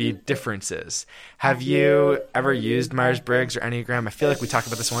still going to be differences. Have you ever used Myers-Briggs or Enneagram? I feel like we talked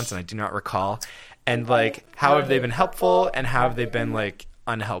about this once and I do not recall. And like, how have they been helpful and how have they been like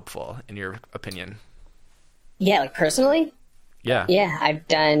unhelpful in your opinion? Yeah, like personally? Yeah. Yeah, I've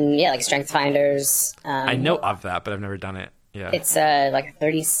done, like Strength Finders. I know of that, but I've never done it. Yeah. It's like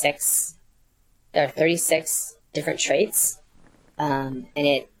 36, there are 36 different traits, and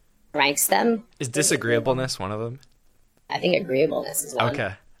it ranks them. Is disagreeableness one of them? I think agreeableness is one.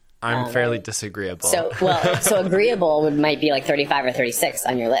 Okay. I'm fairly disagreeable. So agreeable might be like 35 or 36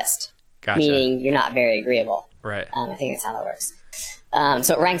 on your list. Gotcha. Meaning you're not very agreeable. Right. I think that's how that works.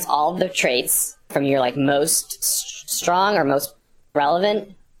 So it ranks all of the traits from your like most strong or most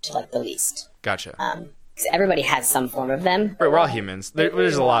relevant to like the least. Gotcha. 'Cause everybody has some form of them. Right, we're all humans.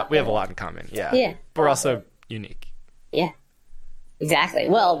 There's a lot. We have a lot in common. Yeah. Yeah. But we're also unique. Yeah. Exactly.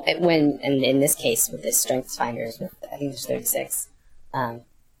 Well, and in this case with the strengths finders, with I think there's 36.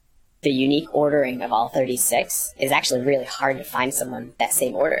 The unique ordering of all 36 is actually really hard to find someone with that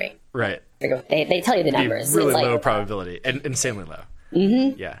same ordering. Right. They tell you the numbers. Really It's like, low probability and insanely low.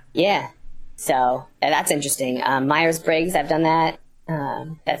 Mm-hmm. Yeah. Yeah. So that's interesting. Myers-Briggs, I've done that.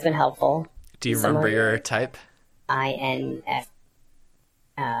 That's been helpful. Do you remember your type? INF,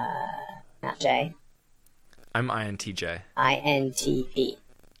 not J. I'm INTJ. INTP.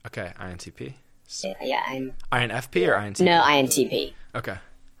 Okay, INTP. Yeah, I'm. INFP or INTP? No, INTP. Okay.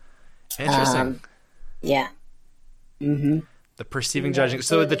 Interesting. Yeah. The perceiving, judging.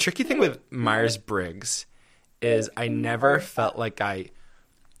 So the tricky thing with Myers-Briggs is I never felt like I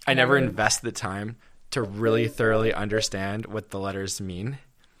never invested the time to really thoroughly understand what the letters mean.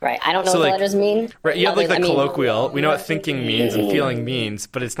 Right. I don't know So, what like, the letters mean. Right, you have like the I mean, colloquial. We know what thinking means and feeling means,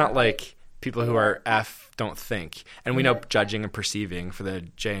 but it's not like people who are F don't think. And we know judging and perceiving for the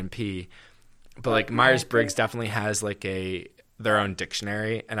J and P. But like Myers-Briggs definitely has like their own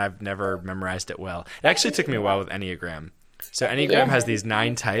dictionary, and I've never memorized it well. It actually took me a while with Enneagram. So Enneagram has these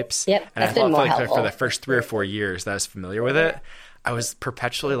 9 types, Yep, and I that's been felt more like for helpful. the first 3 or 4 years that I was familiar with it, I was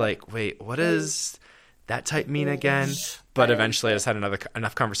perpetually like, wait, what does that type mean again? But eventually I just had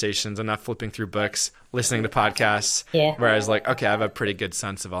enough conversations, enough flipping through books, listening to podcasts, Yeah. where I was like, okay, I have a pretty good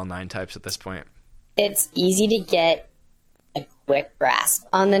sense of all 9 types at this point. It's easy to get a quick grasp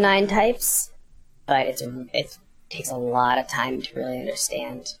on the 9 types, but it takes a lot of time to really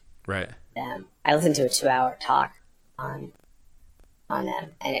understand Right. them. I listened to a 2-hour talk on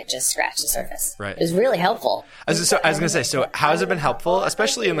them, and it just scratched the surface. Right. It was really helpful. I was going to say, so how has it been helpful,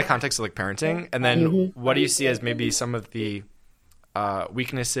 especially in the context of like parenting? And then what do you see as maybe some of the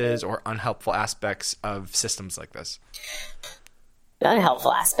weaknesses or unhelpful aspects of systems like this? The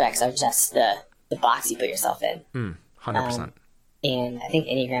unhelpful aspects are just the box you put yourself in. 100%. And I think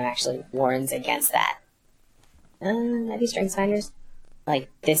Enneagram actually warns against that. Maybe Strengths Finders. Like,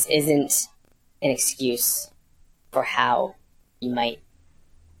 this isn't an excuse for how you might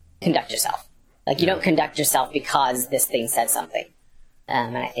conduct yourself. Like, you don't conduct yourself because this thing said something.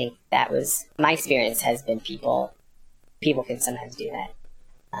 And I think that was my experience has been people can sometimes do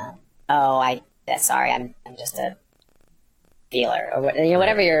that. Sorry, I'm just a feeler, or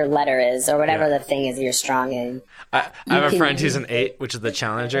whatever your letter is, or whatever the thing is you're strong in. I have a friend who's an 8, which is the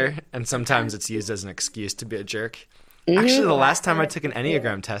challenger, and sometimes it's used as an excuse to be a jerk. Actually, the last time I took an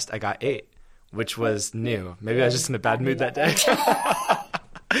Enneagram test, I got 8, which was new. Maybe I was just in a bad mood that day.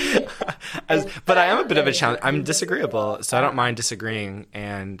 But I am a bit of a challenge. I'm disagreeable, so I don't mind disagreeing.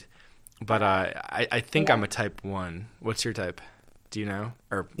 But I think I'm a type 1. What's your type? Do you know?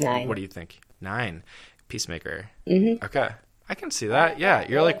 Or 9. What do you think? 9. Peacemaker. Mm-hmm. Okay. I can see that. Yeah,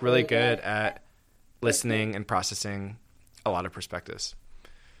 you're like really good at listening and processing a lot of perspectives.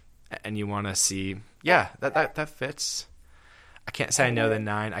 And you want to see, yeah, that fits. I can't say I know the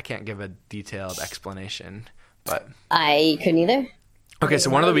 9. I can't give a detailed explanation, but I couldn't either. okay. So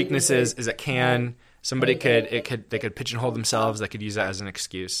one of the weaknesses is that somebody could pigeonhole themselves. They could use that as an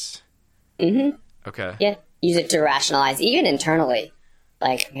excuse. Mm-hmm. Okay. Yeah, use it to rationalize, even internally.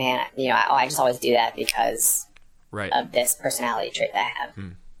 Like, man, I just always do that because Right. of this personality trait that I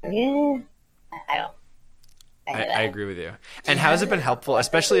have. Yeah, I don't. I agree with you. And how has it been helpful,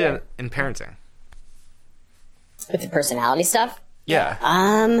 especially in parenting? With the personality stuff. Yeah.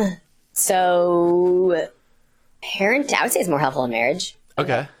 So I would say it's more helpful in marriage.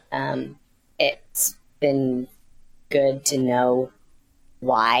 Okay. It's been good to know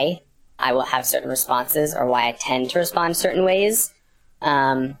why I will have certain responses or why I tend to respond certain ways,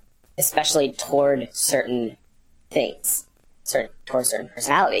 especially toward certain things, toward certain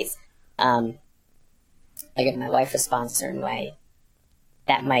personalities. Like if my wife responds a certain way,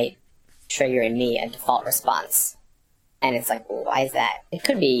 that might trigger in me a default response. And it's like, well, why is that? It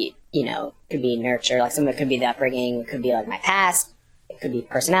could be, could be nurture, like some of it could be the upbringing, it could be like my past, it could be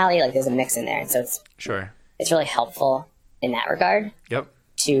personality, like there's a mix in there. And so it's really helpful in that regard. Yep.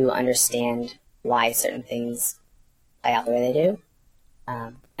 To understand why certain things play out the way they do.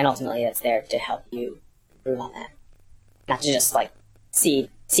 And ultimately that's there to help you improve on that. Not to just like see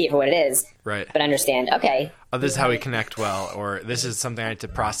it for what it is, Right. but understand, okay. Oh, this is how we connect well, or this is something I had to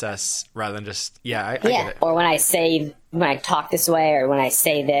process rather than just, I get it. Or when I talk this way, or when I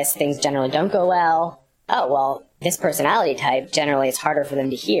say this, things generally don't go well. Oh, well, this personality type, generally it's harder for them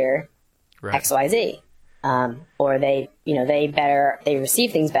to hear Right. X, Y, Z. or they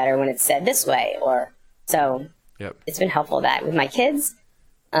receive things better when it's said this way, or so. Yep. It's been helpful that with my kids.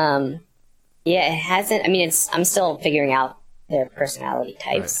 It hasn't. I mean, I'm still figuring out their personality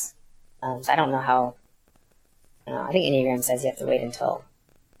types. Right. So I don't know how. I think Enneagram says you have to wait until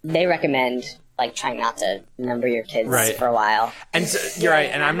they recommend like trying not to number your kids for a while. And so, you're right.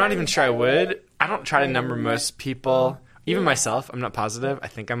 And I'm not even sure I would. I don't try to number most people. Even myself, I'm not positive. I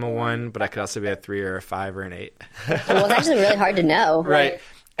think I'm a 1, but I could also be a 3 or a 5 or an 8. Well, it's actually really hard to know. Right.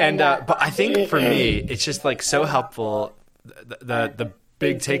 And but I think for me, it's just like so helpful. The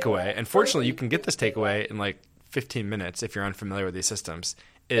big takeaway, and fortunately, you can get this takeaway in like 15 minutes if you're unfamiliar with these systems.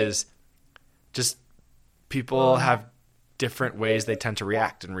 Is just people have different ways they tend to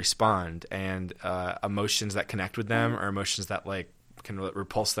react and respond, and emotions that connect with them, or emotions that like can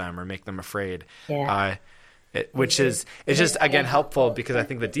repulse them or make them afraid. Yeah. Which is, it's just, again, helpful because I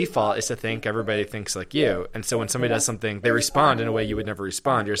think the default is to think everybody thinks like you. And so when somebody does something, they respond in a way you would never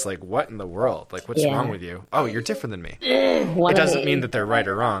respond. You're just like, what in the world? Like, what's wrong with you? Oh, you're different than me. It doesn't mean that they're right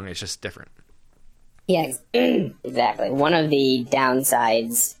or wrong. It's just different. Yeah, exactly. One of the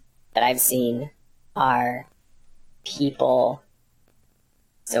downsides that I've seen are people,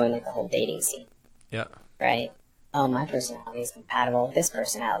 so in like the whole dating scene. Yeah. Right? Oh, my personality is compatible with this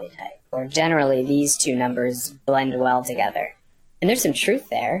personality type. Or generally, these two numbers blend well together. And there's some truth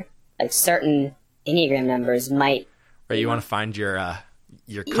there. Like certain Enneagram numbers might... Right, you want to find your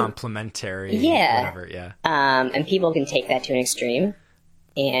complementary whatever, yeah. And people can take that to an extreme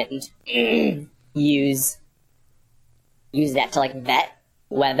and use that to like vet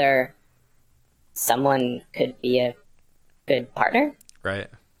whether someone could be a good partner. Right.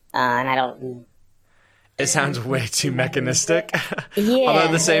 And I don't... It sounds way too mechanistic. Yeah. Although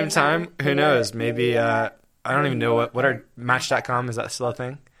at the same time, who knows? Maybe, I don't even know what are Match.com, is that still a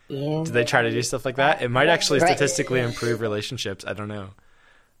thing? Yeah. Do they try to do stuff like that? It might actually statistically improve relationships. I don't know.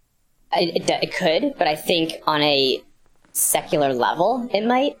 It could, but I think on a secular level, it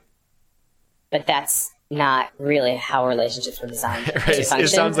might. But that's not really how relationships were designed to function. It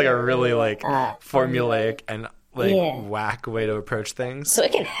sounds like a really formulaic and whack way to approach things. So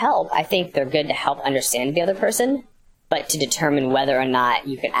it can help. I think they're good to help understand the other person, but to determine whether or not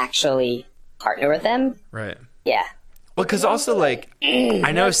you can actually partner with them. Right. Yeah. Well, because also, like,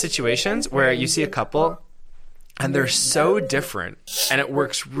 I know situations where you see a couple and they're so different and it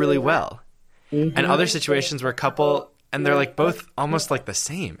works really well. Mm-hmm. And other situations where a couple and they're like both almost like the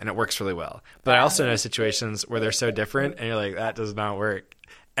same and it works really well. But I also know situations where they're so different and you're like, that does not work.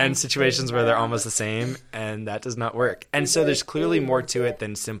 And situations where they're almost the same and that does not work. And so there's clearly more to it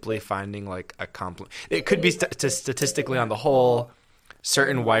than simply finding like a complement. It could be statistically on the whole,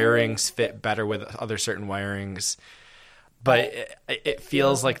 certain wirings fit better with other certain wirings. But it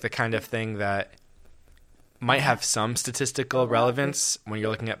feels like the kind of thing that might have some statistical relevance when you're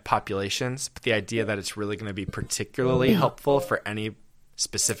looking at populations. But the idea that it's really going to be particularly helpful for any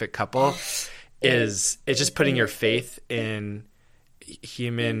specific couple is it's just putting your faith in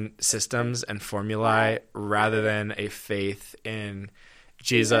human systems and formulae rather than a faith in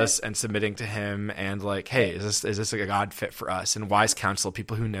Jesus and submitting to him and like, hey, is this like a God fit for us? And wise counsel,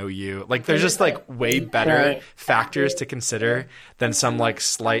 people who know you. Like there's just like way better factors to consider than some like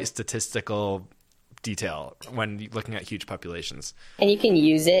slight statistical detail when looking at huge populations. And you can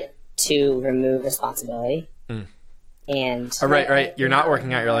use it to remove responsibility. And right. You're not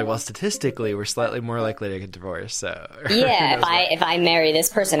working out. You're like, well, statistically, we're slightly more likely to get divorced. So yeah, if I marry this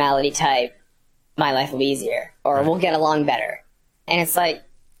personality type, my life will be easier, or we'll get along better. And it's like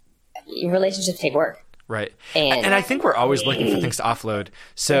relationships take work, right? And I think we're always looking for things to offload.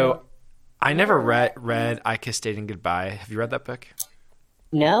 So I never read I Kissed Dating Goodbye. Have you read that book?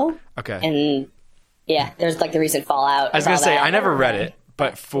 No. Okay. And yeah, there's like the recent fallout. I was gonna say I never read it.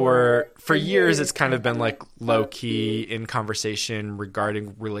 But for years, it's kind of been like low key in conversation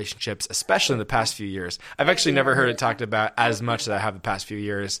regarding relationships, especially in the past few years. I've actually never heard it talked about as much as I have the past few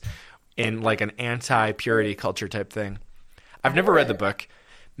years in like an anti-purity culture type thing. I've never read the book.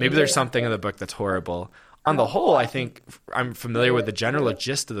 Maybe there's something in the book that's horrible. On the whole, I think I'm familiar with the general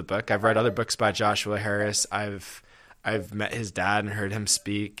gist of the book. I've read other books by Joshua Harris. I've met his dad and heard him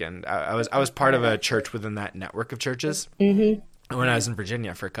speak, and I was part of a church within that network of churches. Mm-hmm. When I was in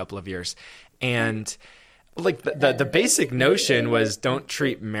Virginia for a couple of years. And like the basic notion was don't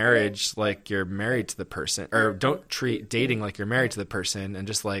treat marriage like you're married to the person, or don't treat dating like you're married to the person, and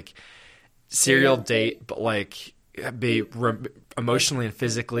just like serial date, but like be emotionally and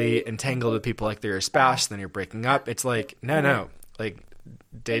physically entangled with people like they're your spouse, then you're breaking up. It's like, no, like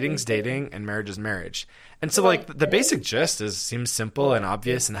dating's dating and marriage is marriage. And so like the basic gist seems simple and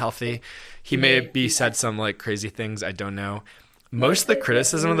obvious and healthy. He may said some like crazy things, I don't know. Most of the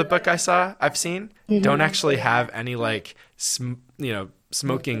criticism of the book I've seen don't actually have any like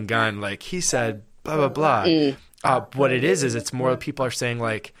smoking gun, like he said blah blah blah. What it is it's more people are saying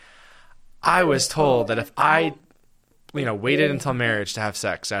like, I was told that if I waited until marriage to have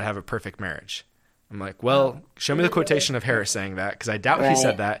sex, I'd have a perfect marriage. I'm like, well, show me the quotation of Harris saying that, because I doubt he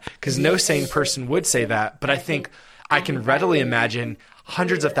said that, because no sane person would say that. But I think I can readily imagine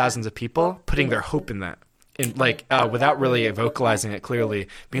hundreds of thousands of people putting their hope in that, without really vocalizing it clearly,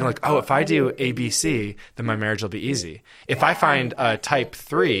 being like, oh, if I do ABC, then my marriage will be easy. If I find a type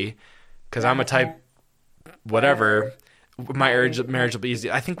 3, because I'm a type whatever, my marriage will be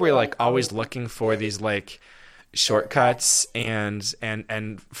easy. I think we're like always looking for these like shortcuts and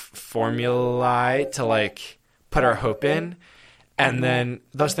formulae to like put our hope in, and then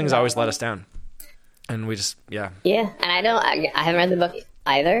those things always let us down, and we just and I haven't read the book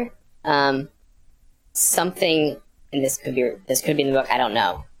either. Something, and this could be in the book, I don't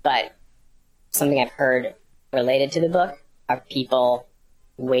know, but something I've heard related to the book are people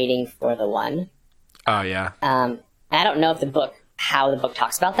waiting for the one. Oh yeah. I don't know if how the book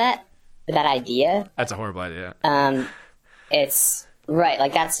talks about that. That idea. That's a horrible idea. It's right.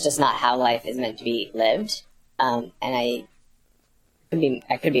 Like that's just not how life is meant to be lived. And I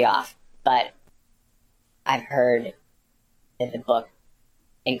could be off, but I've heard that the book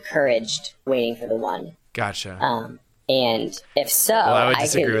encouraged waiting for the one. Gotcha. And if so, well, I would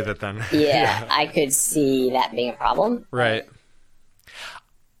disagree with it then. Yeah, I could see that being a problem. Right.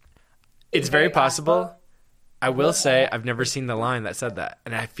 It's very possible. I will say I've never seen the line that said that,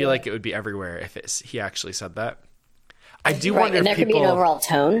 and I feel like it would be everywhere if he actually said that. I do wonder if there could be an overall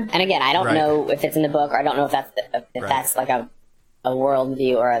tone. And again, I don't know if it's in the book, or I don't know if that's like a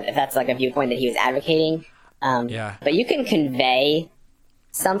worldview, or if that's like a viewpoint that he was advocating. But you can convey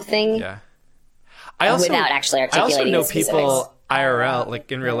something without actually articulating. I also know people IRL,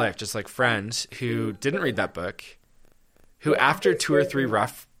 like in real life, just like friends who didn't read that book, who after 2 or 3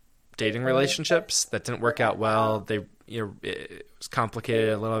 rough dating relationships that didn't work out well, it was complicated,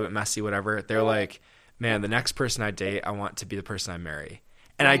 a little bit messy, whatever, they're like, man, the next person I date, I want to be the person I marry.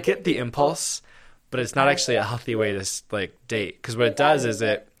 And I get the impulse, but it's not actually a healthy way to like date, because what it does is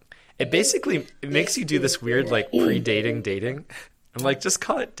it basically makes you do this weird like pre-dating dating. I'm like, just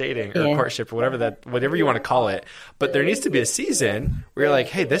call it dating or courtship or whatever you want to call it. But there needs to be a season where you're like,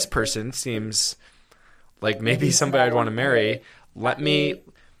 hey, this person seems like maybe somebody I'd want to marry. Let me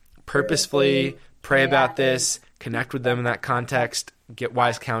purposefully pray about this, connect with them in that context, get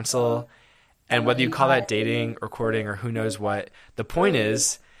wise counsel. And whether you call that dating or courting or who knows what, the point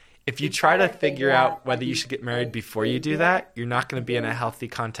is, if you try to figure out whether you should get married before you do that, you're not going to be in a healthy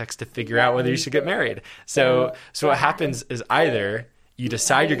context to figure out whether you should get married. So what happens is either you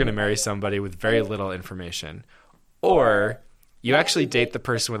decide you're going to marry somebody with very little information, or you actually date the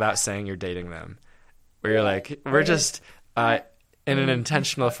person without saying you're dating them, where you're like, we're just in an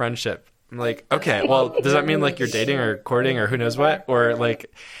intentional friendship. I'm like, okay, well, does that mean like you're dating or courting or who knows what? Or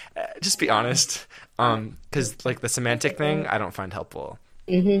like, just be honest. Because like the semantic thing, I don't find helpful.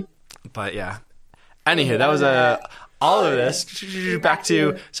 Mm-hmm. But yeah. Anywho, that was all of this. Back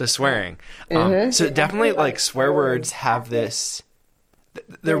to swearing. So definitely like swear words have this.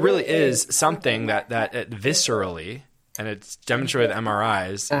 There really is something that viscerally, and it's demonstrated with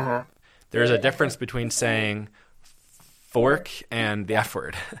MRIs. There's a difference between saying fork and the F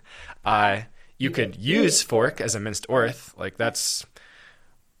word. You could use fork as a minced orth, like that's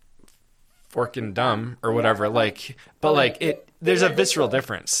fork and dumb or whatever. Like, but like there's a visceral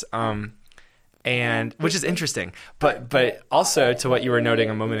difference, and which is interesting. But also to what you were noting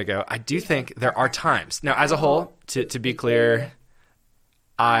a moment ago, I do think there are times now. As a whole, to be clear,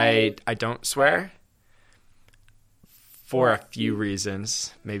 I don't swear. For a few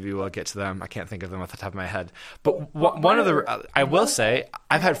reasons. Maybe we'll get to them. I can't think of them off the top of my head. But one of the, I will say,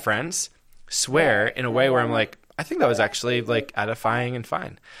 I've had friends swear in a way where I'm like, I think that was actually like edifying and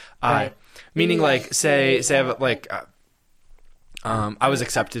fine. Right. Meaning like, say I was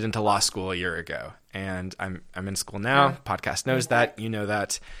accepted into law school a year ago, and I'm in school now. Podcast knows that. You know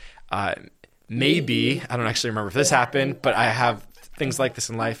that. Maybe, I don't actually remember if this happened, but I have things like this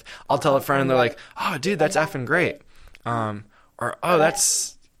in life. I'll tell a friend and they're like, oh, dude, that's effing great. Or, oh,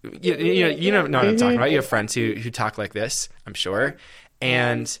 that's, you know what I'm talking about. You have friends who talk like this, I'm sure.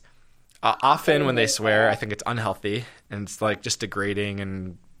 And often when they swear, I think it's unhealthy and it's like just degrading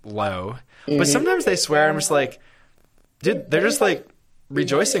and low. But sometimes they swear, I'm just like, dude, they're just like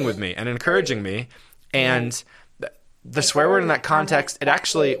rejoicing with me and encouraging me. And the swear word in that context, it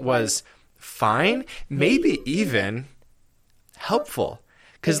actually was fine, maybe even helpful.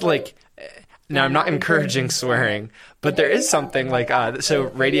 Because, like, now I'm not encouraging swearing, but there is something like, so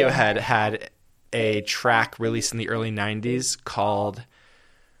Radiohead had a track released in the early 90s called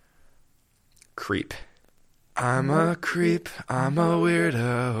Creep. I'm a creep, I'm a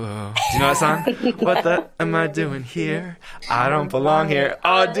weirdo. Do you know that song? What the am I doing here? I don't belong here.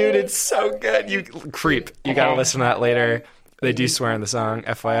 Oh, dude, it's so good. You Creep. You gotta listen to that later. They do swear in the song,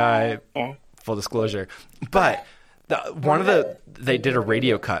 FYI, full disclosure. But they did a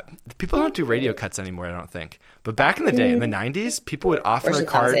radio cut. People don't do radio cuts anymore, I don't think. But back in the day, in the 90s, people would often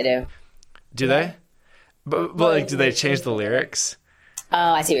record. They do. Do they? But like, do they change the lyrics? Oh,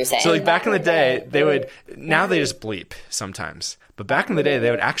 I see what you're saying. So, like, back in the day, now they just bleep sometimes. But back in the day,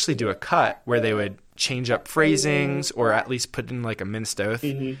 they would actually do a cut where they would change up phrasings or at least put in, like, a minced oath.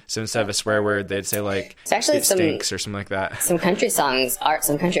 Mm-hmm. So instead of a swear word, they'd say, like, it stinks or something like that. Some country some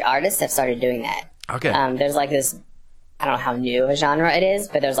country artists have started doing that. Okay. There's, like, this, I don't know how new of a genre it is,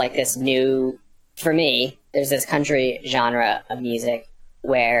 but there's, like, this new, for me, there's this country genre of music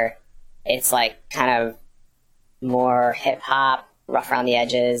where it's, like, kind of more hip-hop, rough around the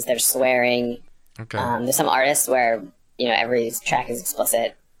edges. There's swearing. Okay. There's some artists where, you know, every track is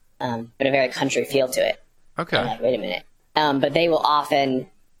explicit, but a very country feel to it. Okay. Like, wait a minute. But they will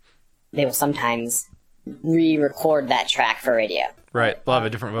sometimes re-record that track for radio. Right. They'll have a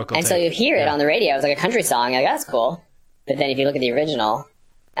different vocal And take. so you hear it on the radio. It's like a country song. You're like, that's cool. But then if you look at the original,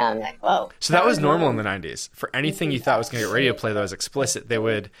 like, whoa. So that was normal in the 90s. For anything you thought was going to get radio play that was explicit, they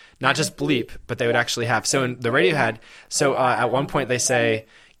would not just bleep, but they would actually have... So in the Radiohead, at one point they say,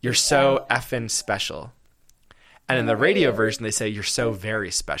 you're so effing special. And in the radio version, they say, you're so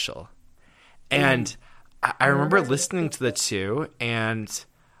very special. And I remember listening to the two, and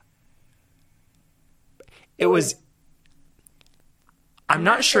it was... I'm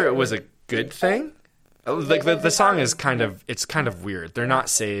not sure it was a good thing. Like the song is kind of weird. They're not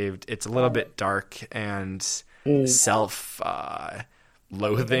saved. It's a little bit dark and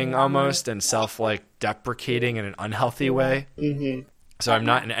self-loathing almost, and deprecating in an unhealthy way. Mm-hmm. So I'm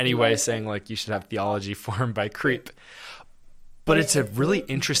not in any way saying like you should have theology formed by Creep, but it's a really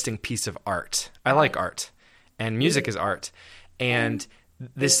interesting piece of art. I like art, and music is art, and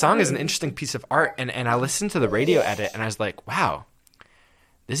this song is an interesting piece of art. And I listened to the radio edit, and I was like, wow,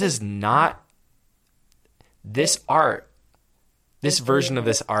 this is not. This version of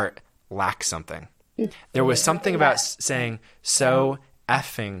this art lacks something. There was something about saying so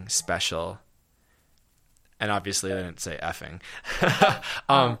effing special. And obviously they didn't say effing.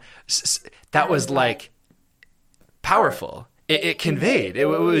 That was like powerful. It conveyed. It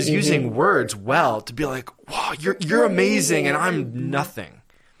was using words well to be like, wow, you're amazing and I'm nothing.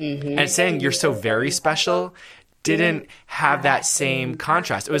 Mm-hmm. And saying you're so very special didn't have that same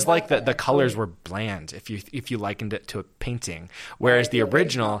contrast. It was like the colors were bland if you likened it to a painting, whereas the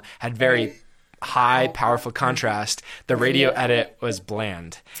original had very high, powerful contrast. The radio edit was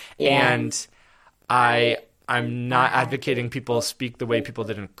bland. Yeah. And I'm not advocating people speak the way people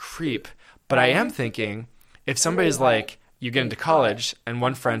did in Creep, but I am thinking if somebody's like, you get into college and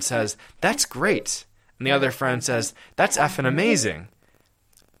one friend says, that's great, and the other friend says, that's effing amazing,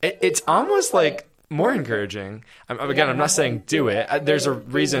 it's almost like more encouraging. Again, I'm not saying do it. There's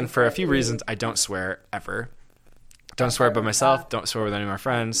for a few reasons I don't swear ever. Don't swear by myself. Don't swear with any of my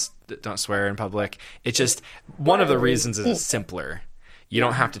friends. Don't swear in public. It's just one of the reasons is it's simpler. You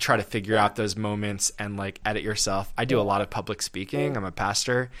don't have to try to figure out those moments and like edit yourself. I do a lot of public speaking. I'm a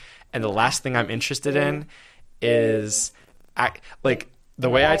pastor. And the last thing I'm interested in is the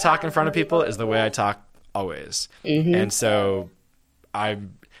way I talk in front of people is the way I talk always. Mm-hmm. And so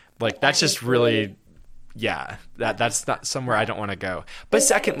I'm like, that's just really... Yeah, that's not somewhere I don't want to go. But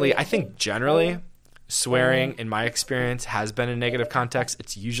secondly, I think generally swearing, in my experience, has been in negative context.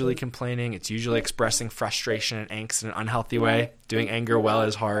 It's usually complaining. It's usually expressing frustration and angst in an unhealthy way. Doing anger well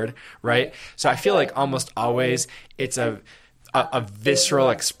is hard, right? So I feel like almost always it's a visceral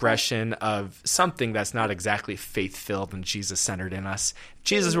expression of something that's not exactly faith-filled and Jesus-centered in us. If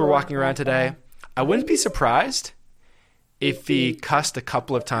Jesus were walking around today, I wouldn't be surprised if he cussed a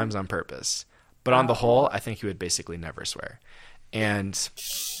couple of times on purpose. But on the whole, I think he would basically never swear. And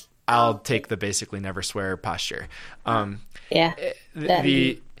I'll take the basically never swear posture. Yeah.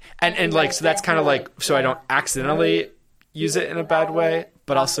 So that's kind of like, so I don't accidentally use it in a bad way,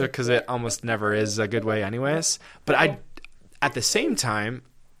 but also because it almost never is a good way anyways. But at the same time,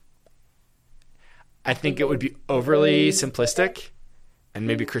 I think it would be overly simplistic, and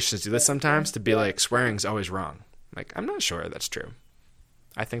maybe Christians do this sometimes, to be like, swearing's always wrong. Like, I'm not sure that's true.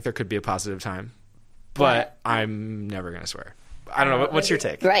 I think there could be a positive time. but I'm never going to swear. I don't know. What's your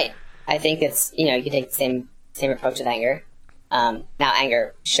take? Right. I think it's, you can take the same approach with anger. Now,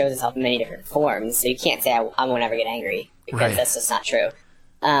 anger shows itself in many different forms, so you can't say I won't ever get angry, because that's just not true.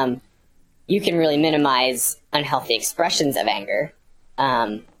 You can really minimize unhealthy expressions of anger.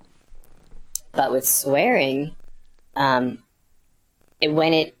 But with swearing, again,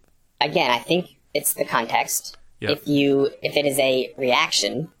 I think it's the context. Yep. If it is a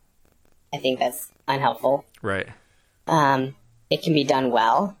reaction, I think that's unhelpful. Right. It can be done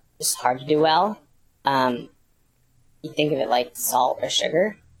well. It's hard to do well. You think of it like salt or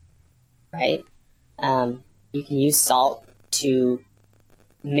sugar, right? You can use salt to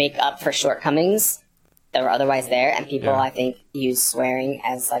make up for shortcomings that were otherwise there, and people, I think, use swearing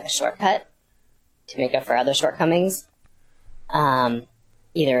as like a shortcut to make up for other shortcomings, either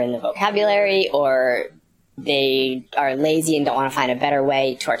in the vocabulary, or they are lazy and don't want to find a better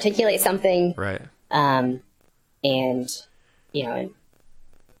way to articulate something. Right. And,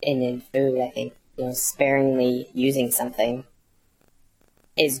 in food, I think, sparingly using something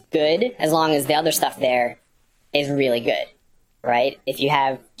is good, as long as the other stuff there is really good, right? If you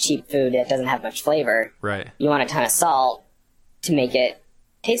have cheap food that doesn't have much flavor, right, you want a ton of salt to make it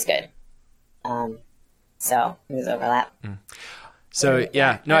taste good. So there's overlap. So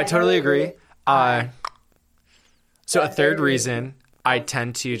yeah, no, I totally agree. So a third reason I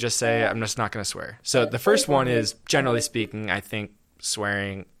tend to just say I'm just not going to swear. So the first one is, generally speaking, I think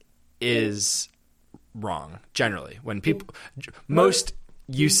swearing is wrong. Generally, when most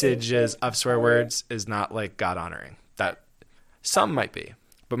usages of swear words is not like God honoring. That some might be,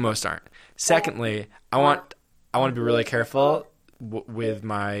 but most aren't. Secondly, I want to be really careful with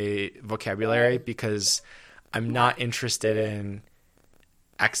my vocabulary, because I'm not interested in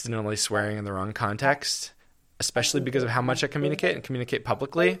accidentally swearing in the wrong context, especially because of how much I communicate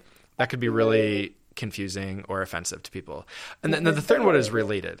publicly. That could be really confusing or offensive to people. And then the third one is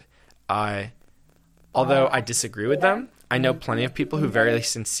related. Although I disagree with them, I know plenty of people who very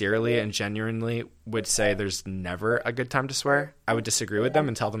sincerely and genuinely would say there's never a good time to swear. I would disagree with them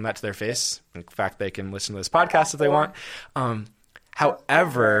and tell them that to their face. In fact, they can listen to this podcast if they want.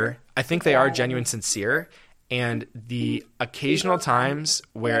 However, I think they are genuine, sincere, and the occasional times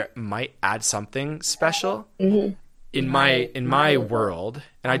where it might add something special in my world,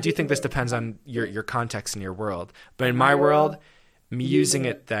 and I do think this depends on your context in your world, but in my world, me using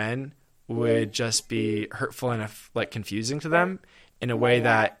it then would just be hurtful and like confusing to them in a way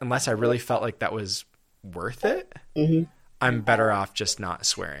that, unless I really felt like that was worth it, I'm better off just not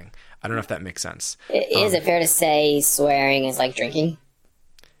swearing. I don't know if that makes sense. Is it fair to say swearing is like drinking?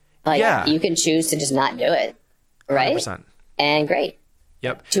 Like, you can choose to just not do it, right? 100%. And great.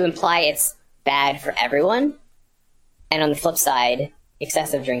 Yep. To imply it's bad for everyone, and on the flip side,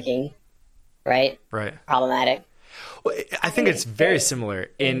 excessive drinking, right? Right. Problematic. Well, I think it's very similar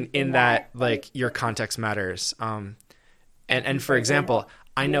in that, like, your context matters. And for example,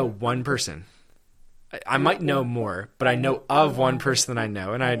 I know one person. I might know more, but I know of one person that I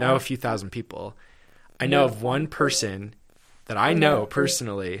know, and I know a few thousand people. I know of one person that I know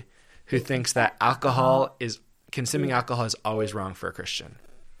personally who thinks that consuming alcohol is always wrong for a Christian.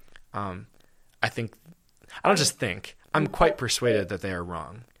 I don't just think, I'm quite persuaded that they are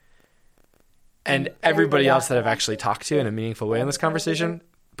wrong. And everybody else that I've actually talked to in a meaningful way in this conversation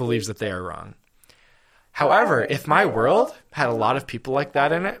believes that they are wrong. However, if my world had a lot of people like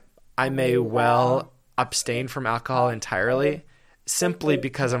that in it, I may well abstain from alcohol entirely, simply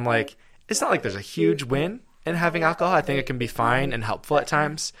because I'm like, it's not like there's a huge win in having alcohol. I think it can be fine and helpful at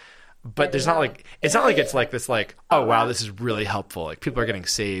times, but it's not like it's like this, like, oh wow, this is really helpful. Like, people are getting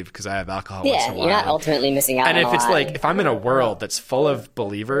saved because I have alcohol. once in a while. You're not ultimately missing out. And on if a it's lot. like, if I'm in a world that's full of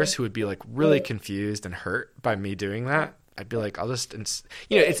believers who would be like really confused and hurt by me doing that, I'd be like, I'll just,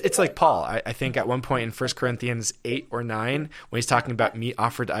 it's like Paul. I think at one point in 1 Corinthians 8 or 9, when he's talking about meat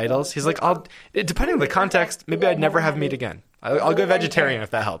offered to idols, he's like, depending on the context, maybe I'd never have meat again. I'll go vegetarian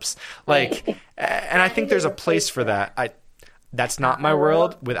if that helps. Like, and I think there's a place for that. That's not my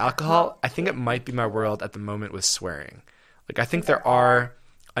world with alcohol. I think it might be my world at the moment with swearing. Like, I think there are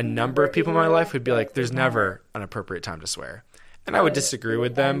a number of people in my life who'd be like, there's never an appropriate time to swear. And I would disagree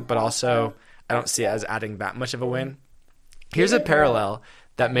with them, but also I don't see it as adding that much of a win. Here's a parallel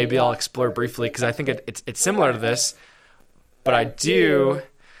that maybe I'll explore briefly, because I think it's similar to this, but I'm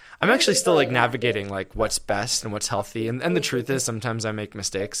actually still like navigating like what's best and what's healthy. And the truth is, sometimes I make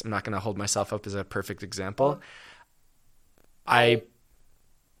mistakes. I'm not going to hold myself up as a perfect example. One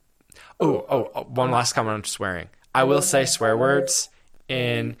last comment on swearing. I will say swear words,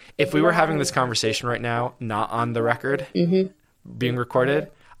 and if we were having this conversation right now, not on the record, being recorded,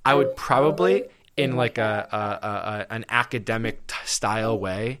 I would probably, in like an academic style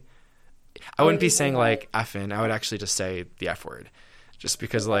way, I wouldn't be saying like effing. I would actually just say the F word, just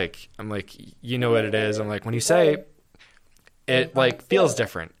because like I'm like, you know what it is. I'm like, when you say it, like feels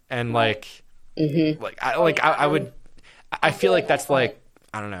different, and like I feel like that's like,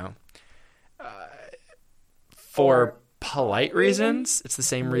 I don't know, for polite reasons. It's the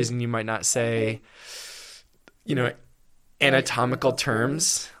same reason you might not say, you know, anatomical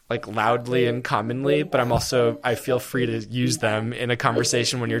terms like loudly and commonly, but I feel free to use them in a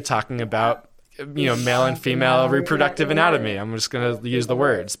conversation when you're talking about, you know, male and female reproductive anatomy. I'm just going to use the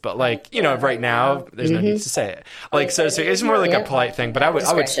words, but like, you know, right now there's no need to say it. Like, so it's more like a polite thing, but I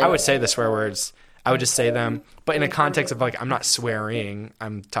would say the swear words. I would just say them, but in a context of like, I'm not swearing,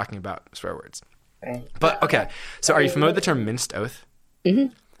 I'm talking about swear words. Right. But okay. So are you familiar with the term minced oath?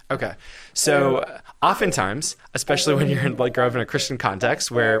 Mm-hmm. Okay. So oftentimes, especially when you're like grow up in a Christian context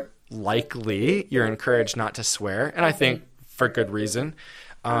where likely you're encouraged not to swear, and I think for good reason,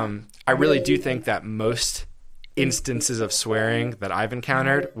 I really do think that most instances of swearing that I've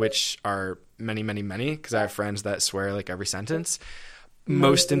encountered, which are many, many, many, because I have friends that swear like every sentence,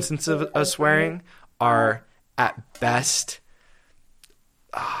 most instances of swearing are at best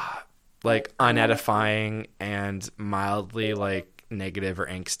like unedifying and mildly like negative or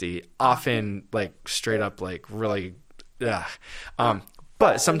angsty, often like straight up like really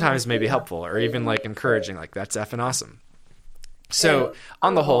but sometimes maybe helpful or even like encouraging, like that's effing awesome. So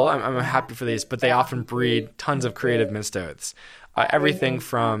on the whole, I'm happy for these, but they often breed tons of creative minced oaths. Everything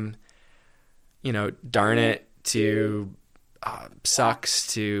from, you know, darn it to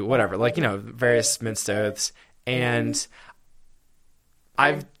sucks to whatever, like, you know, various minced oaths. And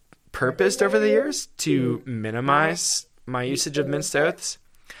I've purposed over the years to minimize my usage of minced oaths,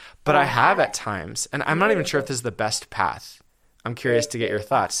 but I have at times, and I'm not even sure if this is the best path. I'm curious to get your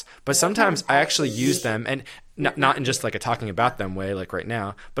thoughts, but sometimes I actually use them, and not in just like a talking about them way, like right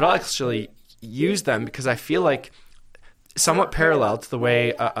now, but I'll actually use them because I feel like somewhat parallel to the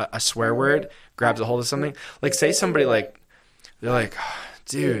way a swear word grabs a hold of something. Like say somebody like, they're like, oh,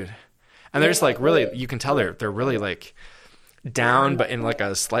 dude, and they're just like really, you can tell they're really like down, but in like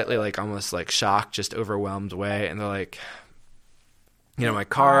a slightly like almost like shocked, just overwhelmed way. And they're like, you know, my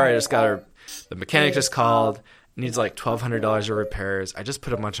car, I just got the mechanic just called, needs like $1,200 of repairs. I just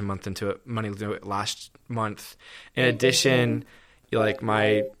put a bunch of money into it last month. In addition, like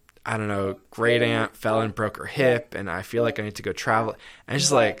my, I don't know, great aunt fell and broke her hip, and I feel like I need to go travel. And it's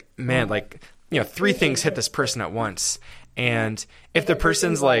just like, man, like, you know, 3 things hit this person at once. And if the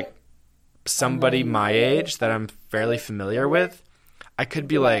person's like somebody my age that I'm fairly familiar with, I could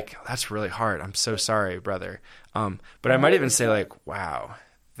be like, that's really hard. I'm so sorry, brother. But I might even say like, wow,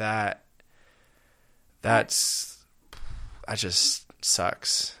 that just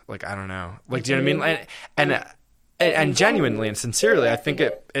sucks. Like, I don't know. Like, do you know what I mean? And genuinely and sincerely, I think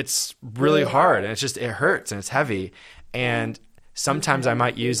it's really hard, and it hurts and it's heavy. And sometimes I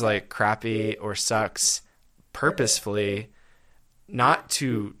might use like crappy or sucks purposefully, not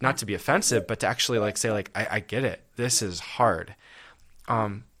to be offensive, but to actually like say like, I get it. This is hard.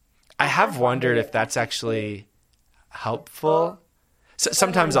 I have wondered if that's actually helpful. So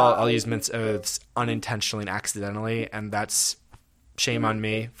sometimes I'll use minced oaths unintentionally and accidentally, and that's shame on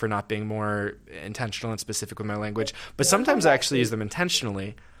me for not being more intentional and specific with my language. But sometimes I actually use them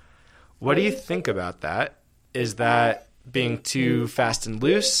intentionally. What do you think about that? Is that being too fast and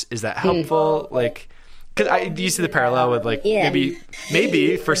loose? Is that helpful? Like, because do you see the parallel with like,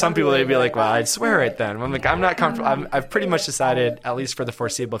 maybe for some people they'd be like, well, I'd swear it then. I'm like, I'm not comfortable. I've pretty much decided, at least for the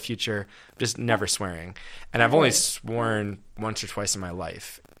foreseeable future, just never swearing. And I've only sworn once or twice in my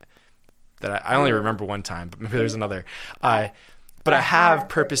life. That I only remember one time, but maybe there's another. But I have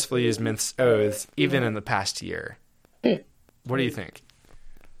purposefully used minced oaths even in the past year. What do you think?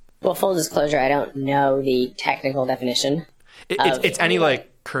 Well, full disclosure, I don't know the technical definition. It's any like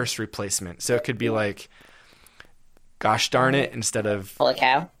curse replacement. So it could be like, gosh darn it, instead of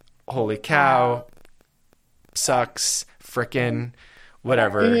holy cow, sucks, frickin',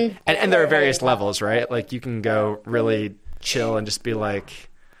 whatever. Mm-hmm. And there are various levels, right? Like you can go really chill and just be like,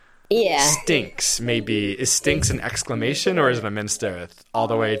 stinks, maybe. Is stinks an exclamation, or is it a minced oath? All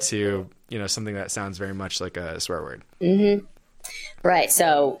the way to, you know, something that sounds very much like a swear word. Mm-hmm. Right.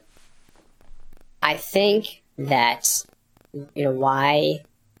 So I think that, you know, why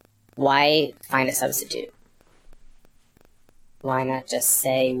find a substitute? Why not just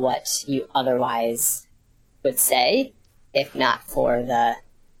say what you otherwise would say, if not for the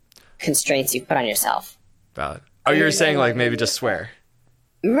constraints you put on yourself? Valid. Oh, you're saying like maybe just swear.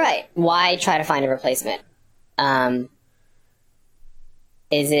 Right. Why try to find a replacement?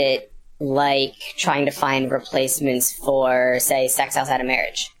 Is it like trying to find replacements for, say, sex outside of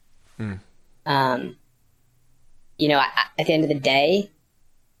marriage. You know, at the end of the day,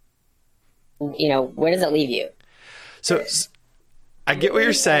 you know, where does it leave you? So I get what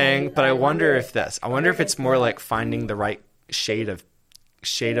you're saying, but I wonder if it's more like finding the right shade of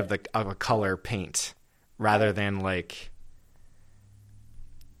a color paint rather than like,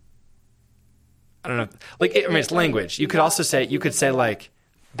 I don't know, like, I mean, it's language. You could say like,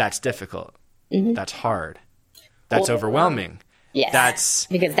 that's difficult. That's hard. That's overwhelming. Yes.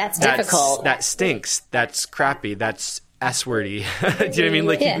 Because that's difficult. That stinks. That's crappy. That's S-wordy. Do you know what I mean?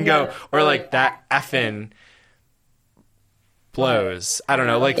 Like, you can go, or like, that effing blows. I don't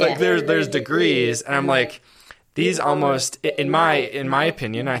know. Like there's degrees, and I'm like, these almost, in my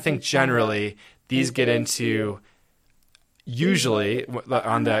opinion, I think generally these get into, usually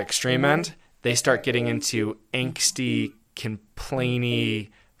on the extreme end, they start getting into angsty, complainy,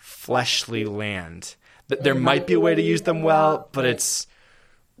 fleshly land. There might be a way to use them well, but it's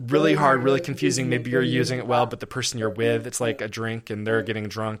really hard, really confusing. Maybe you're using it well, but the person you're with, it's like a drink and they're getting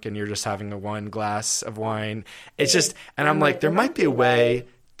drunk and you're just having one glass of wine. It's just, and I'm like, there might be a way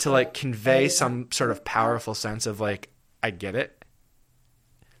to like convey some sort of powerful sense of like, I get it.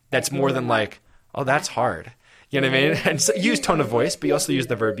 That's more than like, oh, that's hard. You know what I mean? And so use tone of voice, but you also use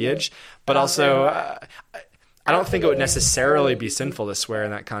the verbiage. But also, I don't think it would necessarily be sinful to swear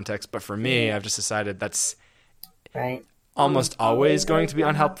in that context. But for me, I've just decided that's right. Almost always going to be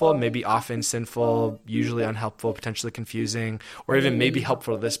unhelpful, maybe often sinful, usually unhelpful, potentially confusing, or even maybe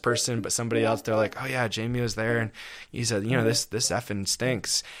helpful to this person, but somebody else, they're like, oh yeah, Jamie was there and he said, you know, this effing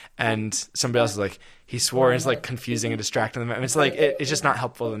stinks. And somebody else is like, he swore, and it's like confusing and distracting them. And it's like, it's just not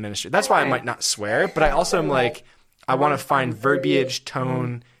helpful to the ministry. That's why I might not swear, but I also am like, I want to find verbiage,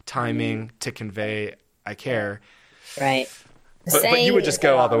 tone, timing to convey I care. Right. But you would just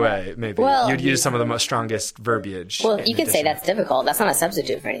go all the way, maybe. Well, you'd use some of the most strongest verbiage. Well, you could say that's difficult. That's not a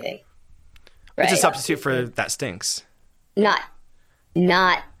substitute for anything. Right? It's a substitute for that stinks. Not. I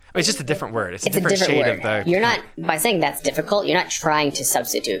mean, it's just a different word. It's a different shade word. Of the... You're not, by saying that's difficult, you're not trying to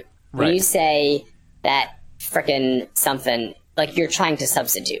substitute. Right. When you say that frickin' something, like you're trying to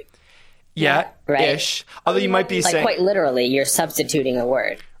substitute. Yeah, right? Ish. Although you might be like saying... quite literally, you're substituting a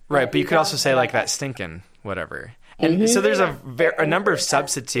word. Right, but you could also say like that stinkin', whatever. And so there's a number of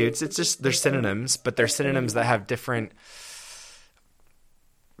substitutes. It's just, they're synonyms, but they're synonyms that have different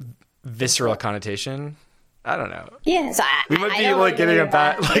visceral connotation. I don't know. Yeah, so we might be like getting a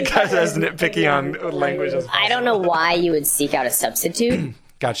bad, like as nitpicking on language. I don't know why you would seek out a substitute.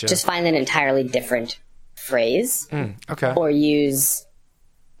 Gotcha. Just find an entirely different phrase. Okay. Or use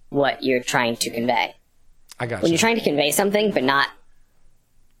what you're trying to convey. I gotcha. When you're trying to convey something, but not,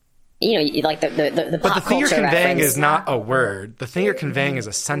 you know, like the but pop the thing you're culture conveying reference. is not a word. The thing you're conveying is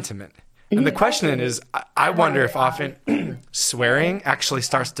a sentiment. And the question is, I wonder if often swearing actually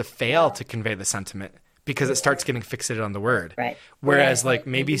starts to fail to convey the sentiment because it starts getting fixated on the word. Right. Whereas like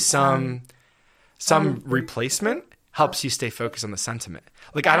maybe some replacement helps you stay focused on the sentiment.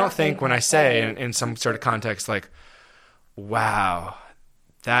 Like I don't think when I say in some sort of context like, wow,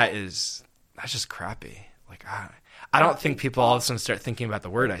 that's just crappy. Like I don't think people all of a sudden start thinking about the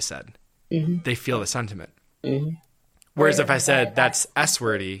word I said. They feel the sentiment. Whereas if I said that's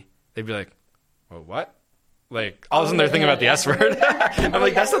S-wordy, they'd be like, well, what? Like all of a sudden they're thinking about the S word. I'm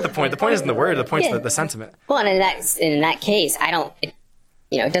like, that's not the point. The point isn't the word. The point's the sentiment. Well, and in that case,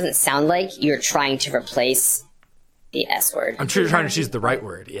 it doesn't sound like you're trying to replace the S word. I'm trying to choose the right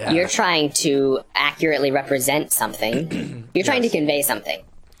word. Yeah. You're trying to accurately represent something. You're trying to convey something.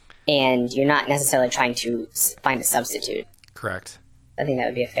 And you're not necessarily trying to find a substitute. Correct. I think that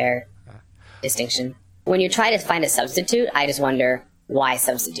would be a fair distinction. When you try to find a substitute, I just wonder, why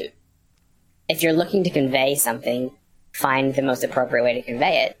substitute? If you're looking to convey something, find the most appropriate way to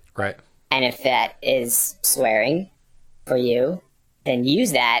convey it. Right. And if that is swearing for you, then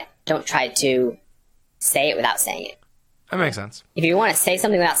use that. Don't try to say it without saying it. That makes sense. If you want to say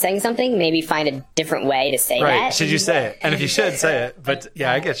something without saying something, maybe find a different way to say that. Right. Should you say it? And if you should, say it. But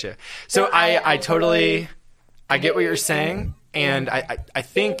yeah, I get you. So I get what you're saying. And I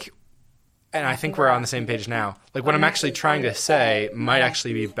think we're on the same page now. Like what I'm actually trying to say might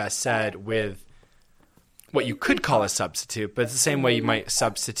actually be best said with what you could call a substitute, but it's the same way you might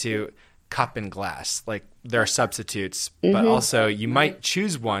substitute cup and glass. Like there are substitutes, but also you might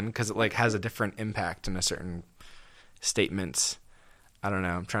choose one because it like has a different impact in a certain statement. I don't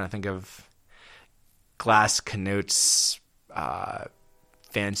know. I'm trying to think of glass connotes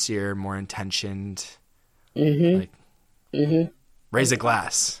fancier, more intentioned. Raise a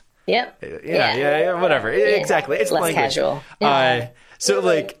glass. Yep. Yeah, whatever. Yeah. Exactly. It's less language. casual. Yeah. So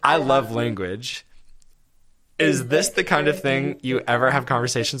like, I love language. Is this the kind of thing you ever have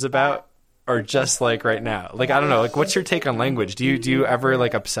conversations about? Or just like right now? Like, I don't know, like what's your take on language? Do you ever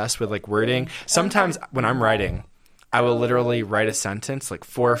like obsess with like wording? Sometimes when I'm writing, I will literally write a sentence like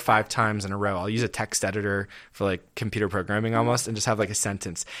 4 or 5 times in a row. I'll use a text editor for like computer programming almost and just have like a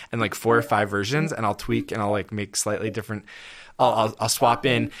sentence and like 4 or 5 versions, and I'll tweak and I'll like make slightly different. I'll swap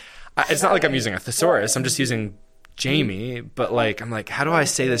in. It's not like I'm using a thesaurus. I'm just using Jamie, but like I'm like, how do I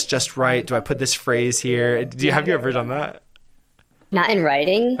say this just right? Do I put this phrase here? Have you ever done that? Not in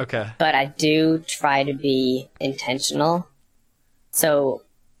writing. Okay. But I do try to be intentional. So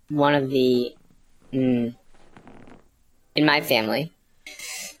one of the in my family,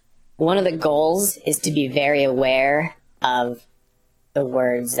 one of the goals is to be very aware of the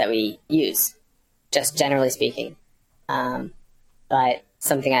words that we use, just generally speaking. But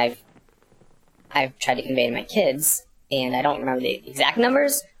something I've tried to convey to my kids, and I don't remember the exact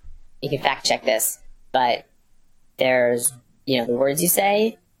numbers. You can fact check this, but there's, the words you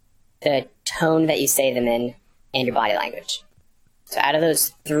say, the tone that you say them in, and your body language. So out of those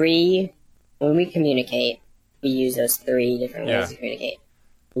 3, when we communicate, we use those 3 different ways to communicate.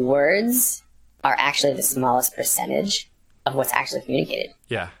 Words are actually the smallest percentage of what's actually communicated.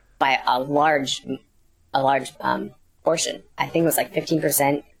 Yeah. By a large portion. I think it was like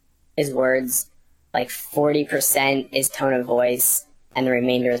 15% is words, like 40% is tone of voice, and the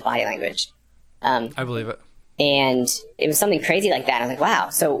remainder is body language. I believe it. And it was something crazy like that. I was like, wow,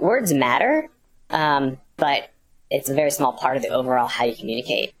 so words matter, but it's a very small part of the overall how you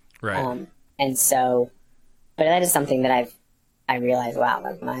communicate. Right. And so, but that is something that I realized, wow,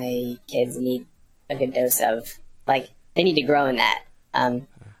 like my kids need a good dose of, like, they need to grow in that.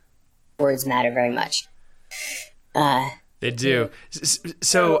 Words matter very much. They do.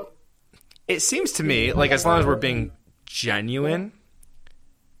 So it seems to me like as long as we're being genuine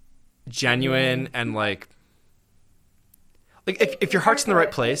and like if your heart's in the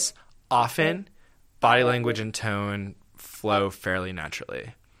right place, often body language and tone flow fairly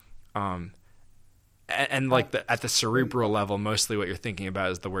naturally. And like at the cerebral level, mostly what you're thinking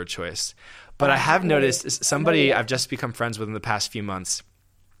about is the word choice. But I have noticed somebody I've just become friends with in the past few months,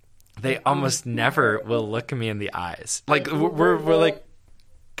 they almost never will look me in the eyes. Like we're like,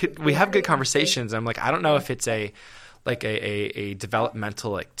 we have good conversations. I'm like, I don't know if it's a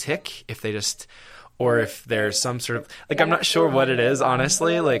developmental like tick, if they just, or if there's some sort of like, I'm not sure what it is,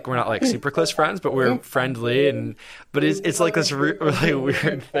 honestly. Like we're not like super close friends, but we're friendly, but it's like this really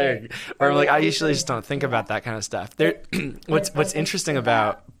weird thing where I'm like, I usually just don't think about that kind of stuff. What's interesting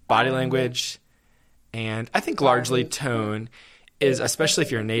about body language, and I think largely tone, is especially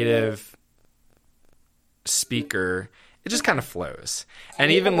if you're a native speaker, it just kind of flows.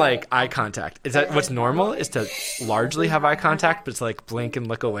 And even like eye contact, is that what's normal is to largely have eye contact, but it's like blink and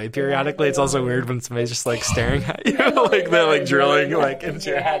look away periodically. It's also weird when somebody's just like staring at you, like they're like drilling like into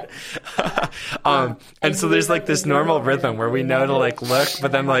your head. And so there's like this normal rhythm where we know to like look,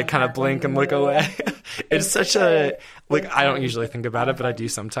 but then like kind of blink and look away. It's such a, like, I don't usually think about it, but I do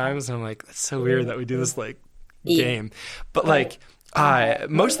sometimes. And I'm like, that's so weird that we do this like game. But like,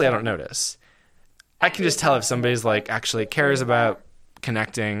 mostly I don't notice. I can just tell if somebody's like actually cares about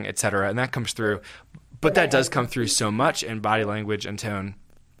connecting, etc., and that comes through. But that does come through so much in body language and tone.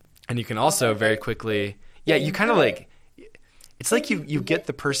 And you can also very quickly, you kind of like, it's like you get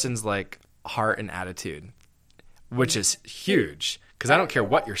the person's like heart and attitude, which is huge, because I don't care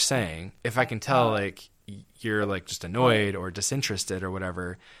what you're saying. If I can tell like you're like just annoyed or disinterested or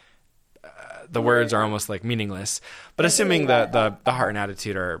whatever, the words are almost like meaningless. But assuming that the heart and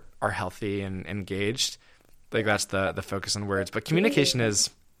attitude are healthy and engaged, like that's the focus on words. But communication is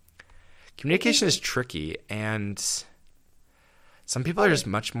tricky, and some people are just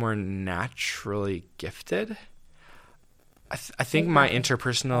much more naturally gifted. I think my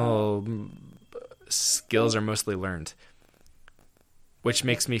interpersonal skills are mostly learned, which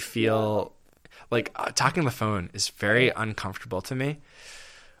makes me feel like talking on the phone is very uncomfortable to me.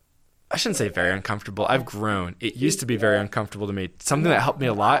 I shouldn't say very uncomfortable. I've grown. It used to be very uncomfortable to me. Something that helped me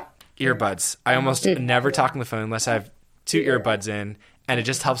a lot, earbuds. I almost never talk on the phone unless I have 2 earbuds in, and it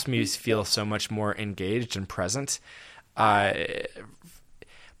just helps me feel so much more engaged and present. But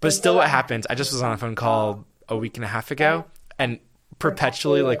still what happens, I just was on a phone call a week and a half ago, and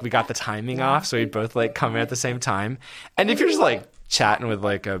perpetually like we got the timing off, so we both like come in at the same time. And if you're just like chatting with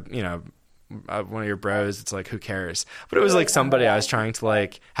like a, one of your bros, it's like, who cares? But it was like somebody I was trying to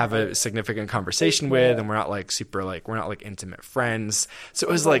like have a significant conversation with, and we're not like we're not like intimate friends. So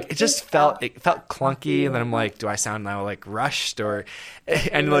it was like, it felt clunky. And then I'm like, do I sound now like rushed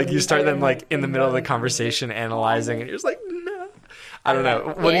and like you start then like in the middle of the conversation analyzing, and you're just like, no, I don't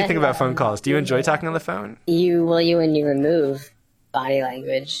know. What do you think about phone calls? Do you enjoy talking on the phone? When you remove body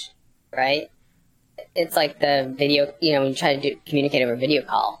language, right? It's like the video, when you try to communicate over video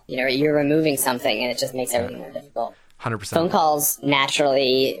call, you're removing something and it just makes everything more difficult. 100%. Phone calls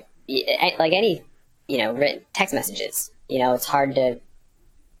naturally, like any, written text messages, it's hard to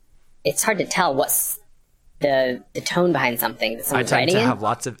tell what's the tone behind something that someone's writing in. I tend to have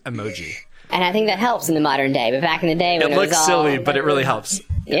lots of emoji. And I think that helps in the modern day. But back in the day when it looks silly, but it really helps.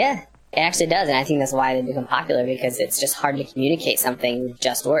 Yeah, it actually does. And I think that's why they become popular, because it's just hard to communicate something with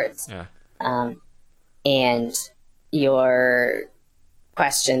just words. Yeah. And your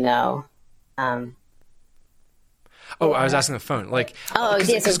question, though. I was asking the phone. Like,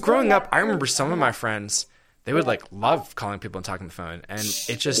 because so growing up, I remember some of my friends, they would like love calling people and talking on the phone. And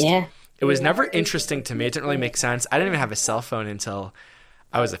it just, it was never interesting to me. It didn't really make sense. I didn't even have a cell phone until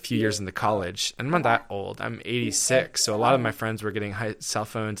I was a few years into college. And I'm not that old. I'm 86. So a lot of my friends were getting cell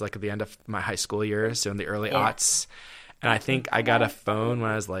phones like at the end of my high school years, so in the early aughts. And I think I got a phone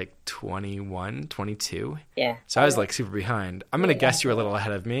when I was like 21, 22. Yeah. So I was like super behind. I'm going to guess you were a little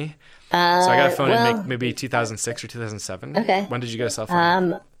ahead of me. So I got a phone in maybe 2006 or 2007. Okay. When did you get a cell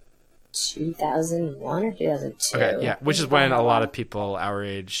phone? 2001 or 2002. Okay, yeah. Which is when a lot of people our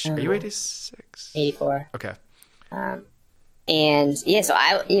age... Are you 86? 84. Okay. And yeah, so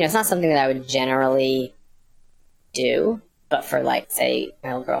it's not something that I would generally do, but for like, say,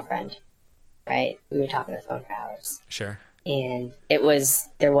 my old girlfriend, right? We were talking on the phone for hours. Sure. And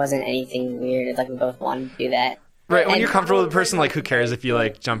there wasn't anything weird. It's like we both wanted to do that. Right. When you're comfortable with the person, like, who cares if you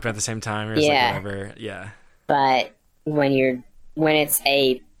like jump in at the same time or like whatever. Yeah. But when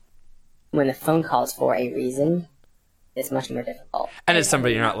the phone call is for a reason, it's much more difficult. And it's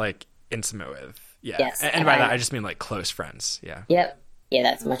somebody you're not like intimate with. Yeah. Yes. And by that, I just mean like close friends. Yeah. Yep. Yeah,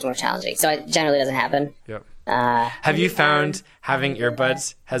 that's much more challenging. So it generally doesn't happen. Yep. Have you found having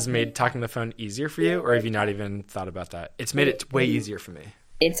earbuds has made talking on the phone easier for you, or have you not even thought about that? It's made it way easier for me.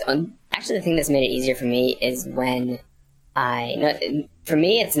 It's actually the thing that's made it easier for me is when for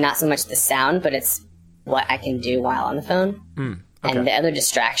me, it's not so much the sound, but it's what I can do while on the phone. Okay. And the other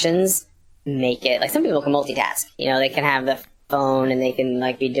distractions make it, like, some people can multitask. They can have the phone and they can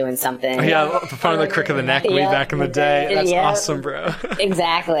like be doing something. Oh, yeah, the phone on the crook of the neck way back in the day. That's awesome, bro.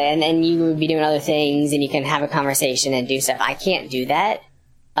 Exactly. And then you would be doing other things and you can have a conversation and do stuff. I can't do that.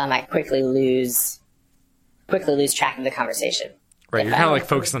 I quickly lose track of the conversation. Right, you're kind of like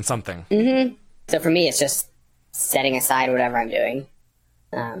focused on something. Mm-hmm. So for me, it's just setting aside whatever I'm doing.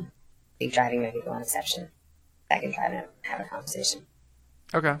 Big driving maybe one exception. I can try to have a conversation.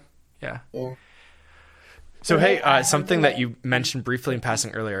 Okay. Yeah. So, hey, something that you mentioned briefly in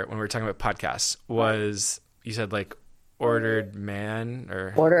passing earlier when we were talking about podcasts was, you said like Order of Man.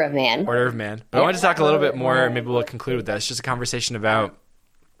 Order of Man. But I wanted to talk a little bit more, maybe we'll conclude with that. It's just a conversation about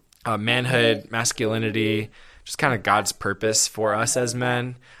manhood, masculinity, just kind of God's purpose for us as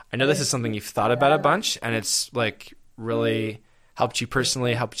men. I know this is something you've thought about a bunch, and it's like really helped you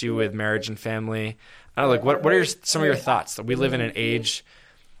personally, helped you with marriage and family. I don't know, like what are some of your thoughts? That we live in an age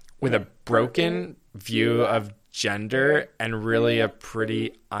with a broken view of gender and really a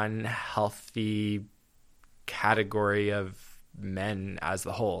pretty unhealthy category of men as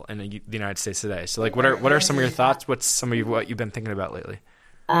the whole in the United States today. So like, what are some of your thoughts? What's some of what you've been thinking about lately?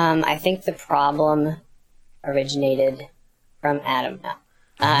 I think the problem originated from Adam. No.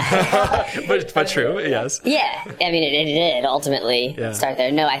 but true, yes. Yeah, I mean it did ultimately start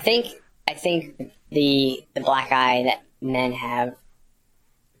there. No, I think the black eye that men have,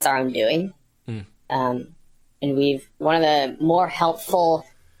 it's our own doing. And one of the more helpful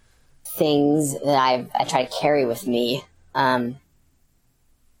things that I try to carry with me, a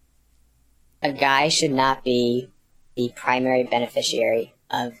guy should not be the primary beneficiary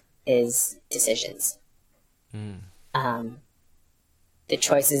of his decisions. The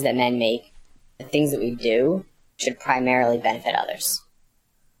choices that men make, the things that we do, should primarily benefit others.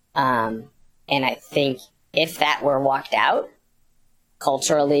 And I think if that were walked out,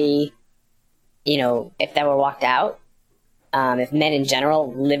 culturally, if that were walked out, if men in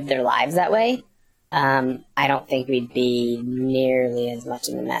general lived their lives that way, I don't think we'd be nearly as much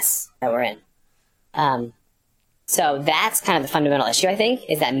in the mess that we're in. So that's kind of the fundamental issue, I think,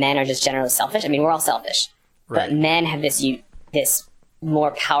 is that men are just generally selfish. I mean, we're all selfish. Right. But men have this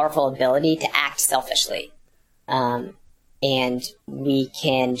more powerful ability to act selfishly. And we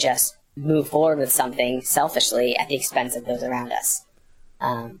can just move forward with something selfishly at the expense of those around us.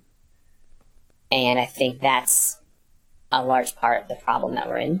 And I think that's a large part of the problem that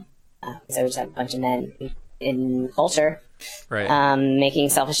we're in. So we just have a bunch of men in culture Right. making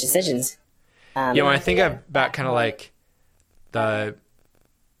selfish decisions. When I think about kind of like the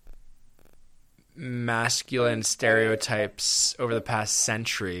masculine stereotypes over the past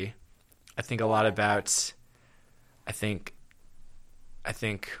century, I think a lot about, I think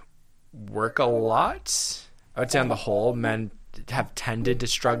work a lot. I would say on the whole, men have tended to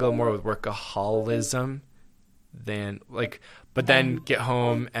struggle more with workaholism than like, but then get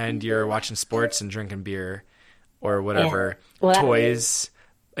home and you're watching sports and drinking beer or whatever, toys,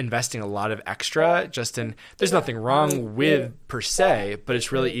 investing a lot of extra just in, there's nothing wrong with per se, but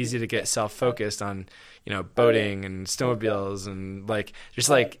it's really easy to get self-focused on, boating and snowmobiles and like, just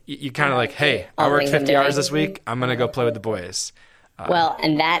like, you kind of like, hey, I worked 50 hours this week. I'm going to go play with the boys.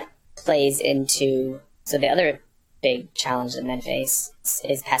 And that plays into, so the other big challenge that men face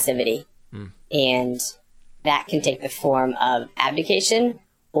is passivity. And that can take the form of abdication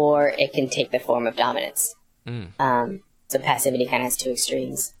or it can take the form of dominance. So passivity kind of has two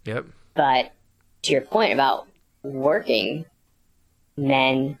extremes. Yep. But to your point about working,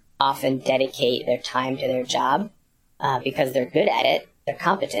 men often dedicate their time to their job because they're good at it, they're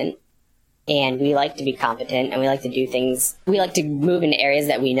competent, and we like to be competent and we like to do things, we like to move into areas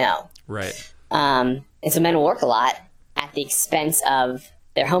that we know. Right. And so men will work a lot at the expense of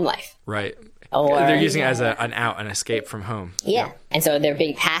their home life. Right. Or they're using it as an out, an escape from home. Yeah. And so they're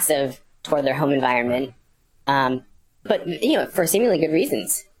being passive toward their home environment. But, for seemingly good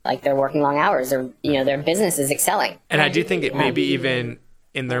reasons. Like they're working long hours or, their business is excelling. And I do think it maybe even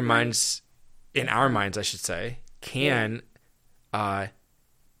in their minds, in our minds, I should say, can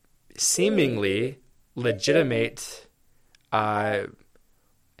seemingly legitimate, hey,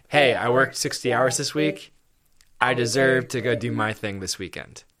 I worked 60 hours this week. I deserve to go do my thing this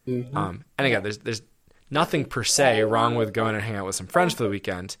weekend. And again, there's nothing per se wrong with going and hang out with some friends for the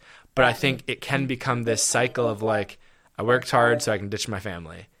weekend, but I think it can become this cycle of like, I worked hard so I can ditch my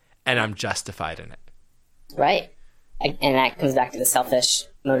family, and I'm justified in it. Right. And that comes back to the selfish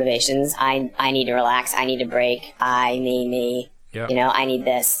motivations. I need to relax. I need to break. I need me. Yep. I need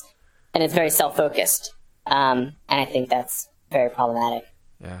this. And it's very self-focused. And I think that's very problematic.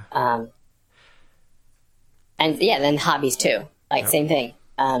 Yeah. Then hobbies too. Like, same thing.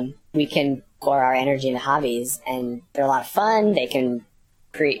 We can pour our energy into hobbies, and they're a lot of fun. They can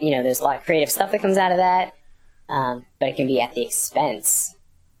create, there's a lot of creative stuff that comes out of that. But it can be at the expense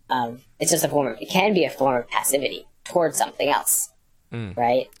of, it can be a form of passivity towards something else.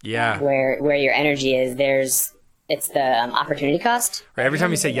 Right? Yeah. Where your energy is, it's the opportunity cost. Right. Every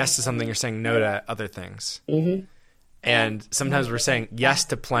time you say yes to something, you're saying no to other things. Mm-hmm. And sometimes we're saying yes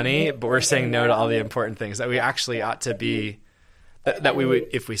to plenty, but we're saying no to all the important things that we actually ought to be, that we would,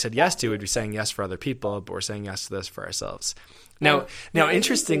 if we said yes to, we'd be saying yes for other people, but we're saying yes to this for ourselves. Now,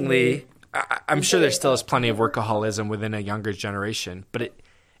 interestingly, I'm sure there still is plenty of workaholism within a younger generation, but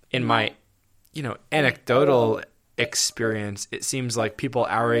in my, anecdotal experience, it seems like people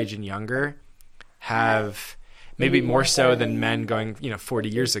our age and younger have maybe more so than men going, 40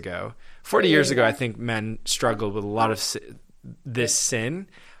 years ago. 40 years ago, I think men struggled with a lot of this sin,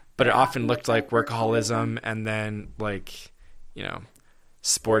 but it often looked like workaholism and then like,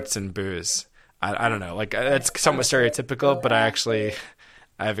 sports and booze. I don't know. Like, that's somewhat stereotypical, but I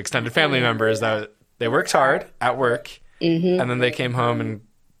have extended family members that they worked hard at work, and then they came home and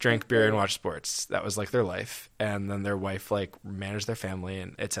drank beer and watched sports. That was like their life. And then their wife like managed their family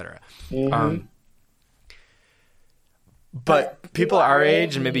and et cetera. But people our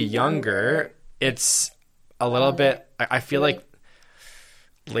age and maybe younger, it's a little bit, I feel like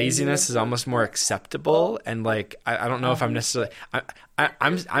laziness is almost more acceptable. And like, I don't know if I'm necessarily,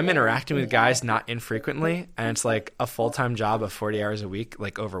 I'm interacting with guys not infrequently, and it's like a full-time job of 40 hours a week,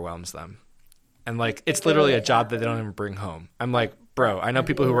 like overwhelms them. And like, it's literally a job that they don't even bring home. I'm like, bro, I know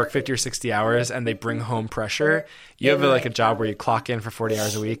people who work 50 or 60 hours and they bring home pressure. You have like a job where you clock in for 40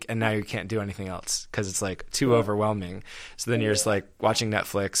 hours a week and now you can't do anything else because it's like too overwhelming. So then you're just like watching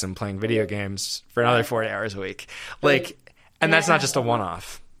Netflix and playing video games for another 40 hours a week. Like, and that's not just a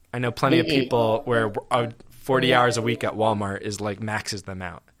one-off. I know plenty of people where 40 hours a week at Walmart is like maxes them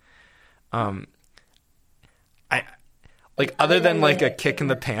out. Like, other than like a kick in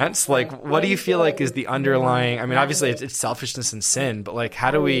the pants, like, what do you feel like is the underlying, I mean, obviously it's selfishness and sin, but like,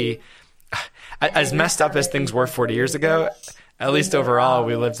 how do we, as messed up as things were 40 years ago, at least overall,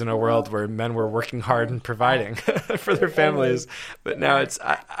 we lived in a world where men were working hard and providing for their families. But now it's,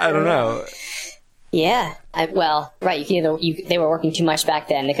 I don't know. Yeah. Well, right. They were working too much back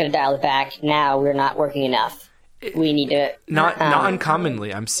then. They could have dialed it back. Now we're not working enough. We need to. Not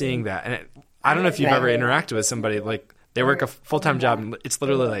uncommonly, I'm seeing that. And I don't know if you've ever interacted with somebody, like they work a full-time job and it's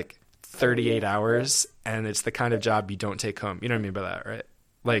literally like 38 hours and it's the kind of job you don't take home. You know what I mean by that, right?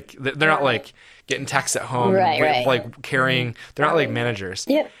 Like they're not like getting texts at home, right. like carrying, they're not like managers.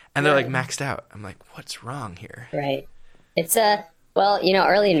 Yep. And they're like maxed out. I'm like, what's wrong here? Right. It's well,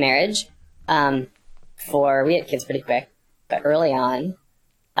 early in marriage, we had kids pretty quick, but early on,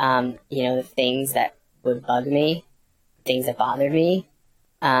 the things that would bug me, things that bothered me,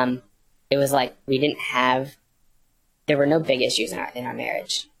 it was like there were no big issues in our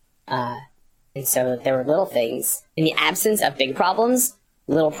marriage. And so there were little things. In the absence of big problems,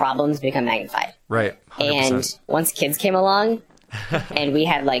 little problems become magnified. Right. 100%. And once kids came along and we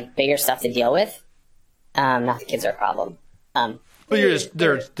had like bigger stuff to deal with, not the kids are a problem. But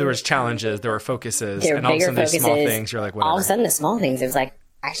there was challenges, there were focuses, and all of a sudden there's small things. You're like, whatever. All of a sudden, the small things. It was like,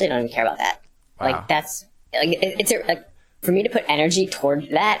 I actually don't even care about that. Wow. Like that's like like for me to put energy toward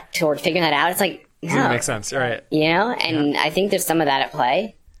figuring that out. It's like no, doesn't make sense, right? And I think there's some of that at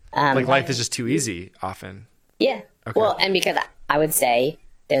play. Like life is just too easy often. Yeah. Okay. Well, and because I would say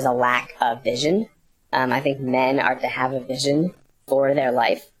there's a lack of vision. I think men are to have a vision for their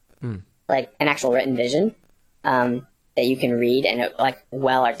life, like an actual written vision. That you can read and it like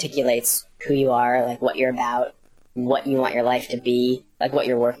well articulates who you are, like what you're about, what you want your life to be, like what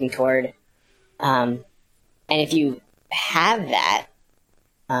you're working toward. And if you have that,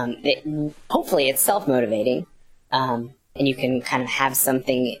 hopefully it's self-motivating, and you can kind of have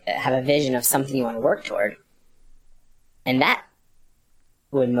a vision of something you want to work toward. And that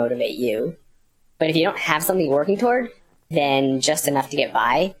would motivate you. But if you don't have something you're working toward, then just enough to get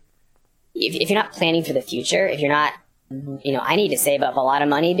by. If you're not planning for the future, if you're not, I need to save up a lot of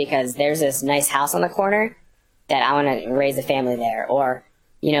money because there's this nice house on the corner that I want to raise a family there. Or,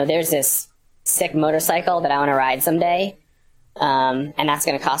 there's this sick motorcycle that I want to ride someday. And that's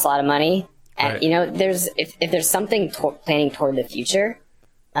going to cost a lot of money. And, right. If there's something planning toward the future,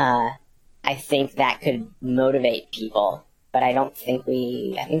 I think that could motivate people. But I think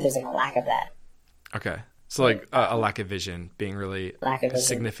there's like a lack of that. Okay. So like a lack of vision being really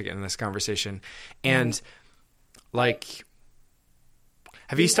significant in this conversation. And like,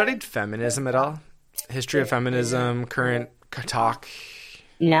 have you studied feminism at all? History of feminism, current talk?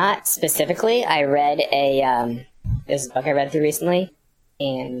 Not specifically. I read there's a book I read through recently,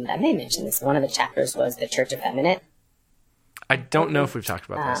 and I may mention this. One of the chapters was The Church Effeminate. I don't know if we've talked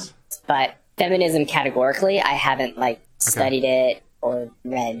about this. But feminism categorically, I haven't studied it or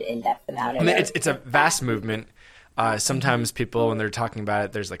read in depth about it. I mean, it's a vast movement. Sometimes people, when they're talking about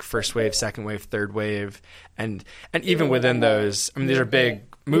it, there's like first wave, second wave, third wave, and even within those, I mean, these are big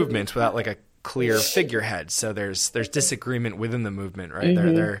movements without like a clear figurehead. So there's disagreement within the movement, right?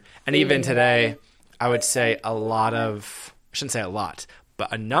 Mm-hmm. And even today, I would say I shouldn't say a lot,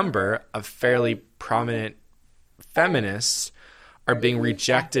 but a number of fairly prominent feminists are being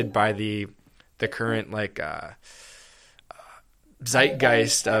rejected by the current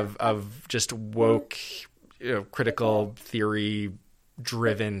zeitgeist of just woke, critical theory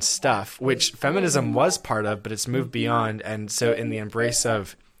driven stuff, which feminism was part of, but it's moved beyond. And so in the embrace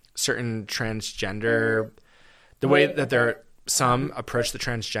of certain transgender, the way that some approach the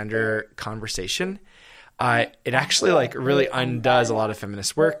transgender conversation, it actually really undoes a lot of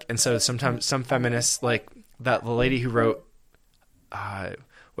feminist work. And so sometimes some feminists, like the lady who wrote,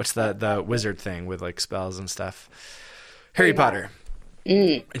 what's the wizard thing with spells and stuff? Harry Potter.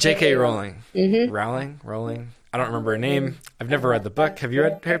 J.K. Rowling. Mm-hmm. Rowling. I don't remember her name. I've never read the book. Have you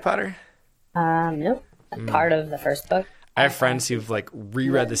read Harry Potter? Nope. Part of the first book. I have friends who've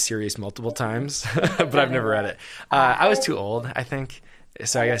reread the series multiple times, but I've never read it. I was too old, I think.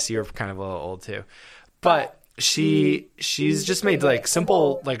 So I guess you're kind of a little old too. But she's just made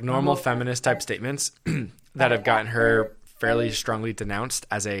simple, normal feminist type statements that have gotten her fairly strongly denounced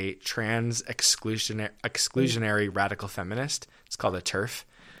as a trans exclusionary radical feminist. It's called a TERF.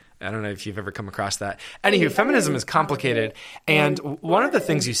 I don't know if you've ever come across that. Anywho, feminism is complicated. And one of the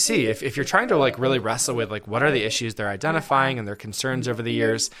things you see, if you're trying to really wrestle with what are the issues they're identifying and their concerns over the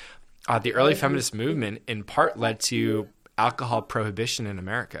years, the early feminist movement in part led to alcohol prohibition in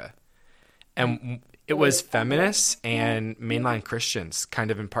America. And it was feminists and mainline Christians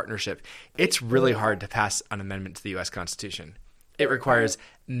kind of in partnership. It's really hard to pass an amendment to the U.S. Constitution. It requires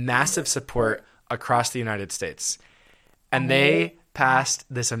massive support across the United States. And they passed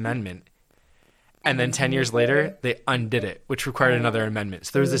this amendment. And then 10 years later, they undid it, which required another amendment.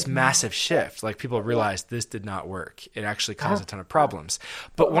 So there was this massive shift. Like, people realized this did not work. It actually caused a ton of problems.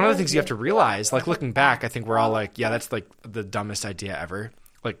 But one of the things you have to realize, like, looking back, I think we're all like, yeah, that's like the dumbest idea ever.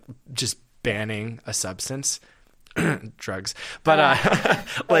 Like, just banning a substance, drugs. But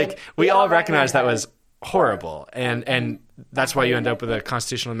like, we all recognize that was horrible. And that's why you end up with a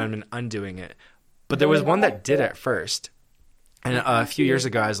constitutional amendment undoing it. But there was one that did it first. And a few years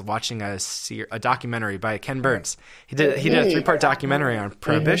ago, I was watching a documentary by Ken Burns. He did a 3-part documentary on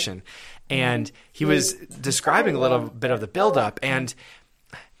prohibition, and he was describing a little bit of the buildup. And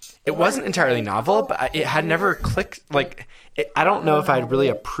it wasn't entirely novel, but it had never clicked. Like, I don't know if I'd really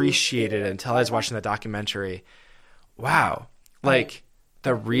appreciated it until I was watching the documentary. Wow, like,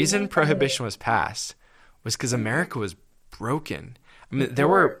 the reason prohibition was passed was because America was broken. I mean, there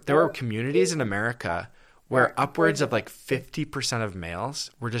were communities in America where upwards of like 50% of males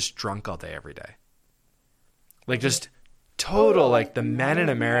were just drunk all day, every day. Like, just total, like, the men in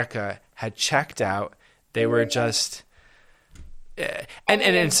America had checked out. They were just, and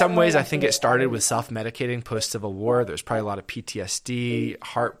in some ways, I think it started with self-medicating post-Civil War. There's probably a lot of PTSD,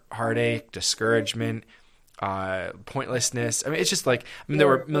 heartache, discouragement, pointlessness. I mean, it's just like, there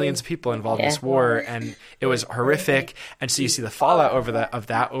were millions of people involved in this war, and it was horrific. And so you see the fallout over the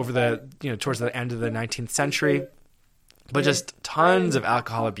towards the end of the 19th century, but just tons of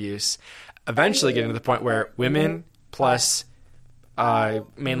alcohol abuse, eventually getting to the point where women plus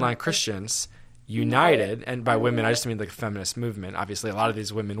mainline Christians united, and by women, I just mean like the feminist movement. Obviously, a lot of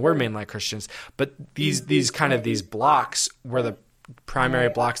these women were mainline Christians, but these blocks were the primary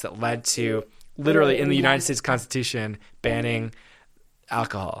blocks that led to, literally, in the United States Constitution, banning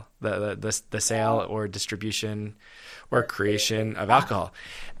alcohol, the sale or distribution or creation of alcohol.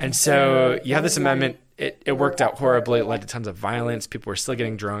 And so you have this amendment. It worked out horribly. It led to tons of violence. People were still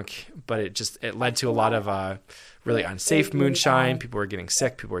getting drunk, but it led to a lot of really unsafe moonshine. People were getting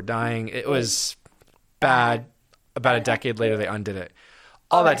sick. People were dying. It was bad. About a decade later, they undid it.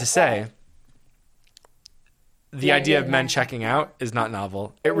 All that to say, the idea of men checking out is not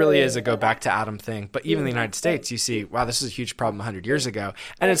novel. It really is a go back to Adam thing. But even in the United States, you see, wow, this is a huge problem 100 years ago.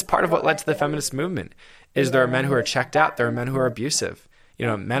 And it's part of what led to the feminist movement, is there are men who are checked out. There are men who are abusive.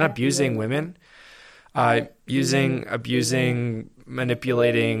 Men abusing women, abusing,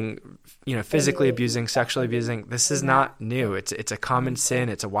 manipulating, physically abusing, sexually abusing. This is not new. It's a common sin.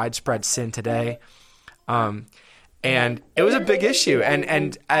 It's a widespread sin today. And it was a big issue.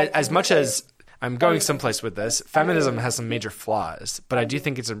 And as much as I'm going someplace with this, feminism has some major flaws, but I do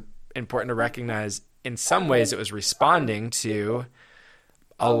think it's important to recognize, in some ways, it was responding to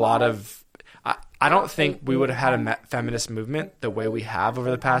a lot of, I don't think we would have had a feminist movement the way we have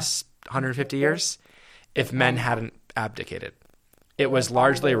over the past 150 years if men hadn't abdicated. It was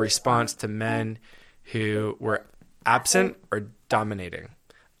largely a response to men who were absent or dominating,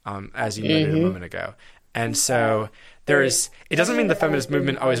 as you noted a moment ago. And so it doesn't mean the feminist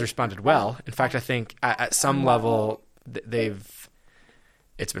movement always responded well. In fact, I think at some level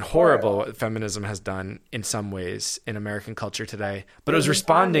it's been horrible what feminism has done in some ways in American culture today. But it was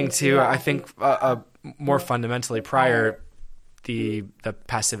responding to, I think, more fundamentally prior, the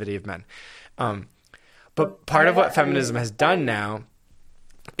passivity of men. But part of what feminism has done now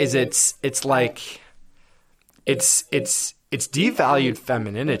is it's devalued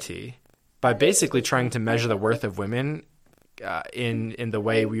femininity by basically trying to measure the worth of women in the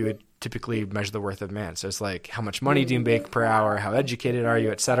way we would typically measure the worth of man. So it's like, how much money do you make per hour? How educated are you,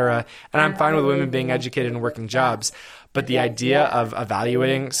 et cetera? And I'm fine with women being educated and working jobs, but the idea of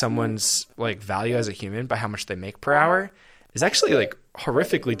evaluating someone's like value as a human by how much they make per hour is actually like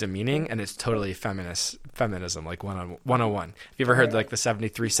horrifically demeaning, and it's totally feminism, like 101. Have you ever heard like the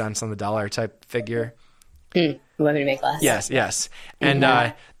 73 cents on the dollar type figure? Women make less. Yes.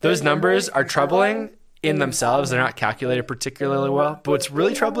 And those numbers are troubling in themselves. They're not calculated particularly well. But what's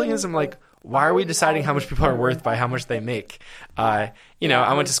really troubling is I'm like, why are we deciding how much people are worth by how much they make? I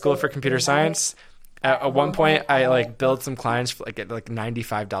went to school for computer science. At one point, I like billed some clients for at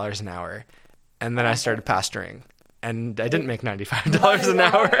 $95 an hour. And then I started pastoring. And I didn't make $95 an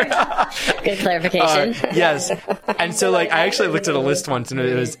hour. Good clarification. Yes. And so I actually looked at a list once and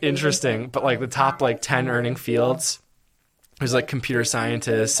it was interesting, but the top 10 earning fields was computer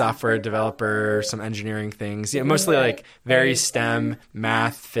scientist, software developer, some engineering things, mostly very STEM,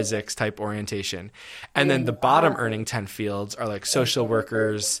 math, physics type orientation. And then the bottom earning 10 fields are social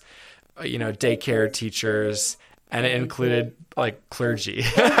workers, daycare teachers, and it included clergy.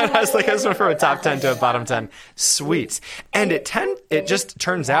 I was I just went from a top 10 to a bottom 10. Sweet. And it just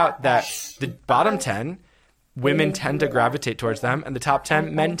turns out that the bottom 10 women tend to gravitate towards them, and the top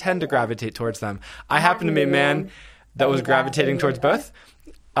 10, men tend to gravitate towards them. I happen to be a man that was gravitating towards both,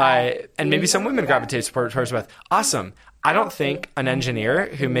 and maybe some women gravitate towards both. Awesome. I don't think an engineer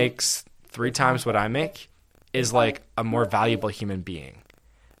who makes 3 times what I make is like a more valuable human being.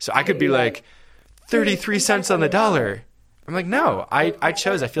 So I could be like 33 cents on the dollar. I'm like, no, I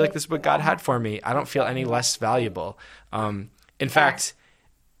chose. I feel like this is what God had for me. I don't feel any less valuable. In fact,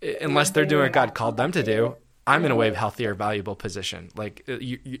 unless they're doing what God called them to do, I'm in a way healthier, valuable position. Like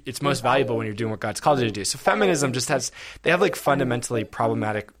it's most valuable when you're doing what God's called you to do. So feminism just they have like fundamentally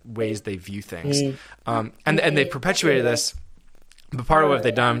problematic ways they view things. And they perpetuated this. But part of what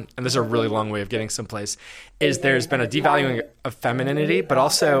they've done, and this is a really long way of getting someplace, is there's been a devaluing of femininity, but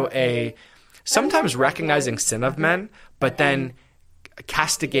also a sometimes recognizing sin of men, but then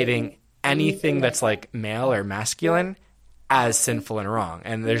castigating anything that's like male or masculine as sinful and wrong.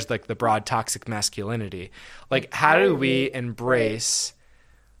 And there's like the broad toxic masculinity. Like, how do we embrace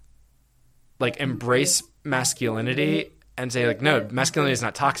masculinity and say like, no, masculinity is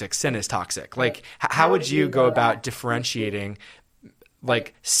not toxic, sin is toxic? Like, how would you go about differentiating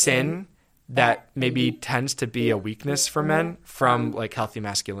like sin that maybe tends to be a weakness for men from like healthy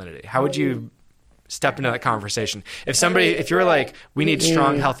masculinity? How would you step into that conversation? If you're like, we need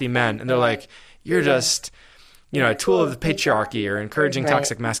strong, healthy men, and they're like, you're just, a tool of the patriarchy or encouraging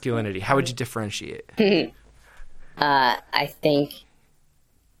toxic masculinity, how would you differentiate? I think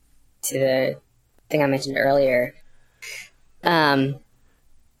to the thing I mentioned earlier, I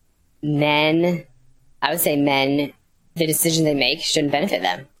would say men, the decisions they make shouldn't benefit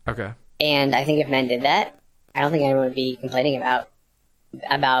them. Okay. And I think if men did that, I don't think anyone would be complaining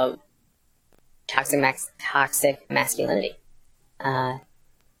about toxic masculinity. I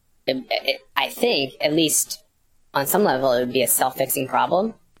think, at least on some level, it would be a self-fixing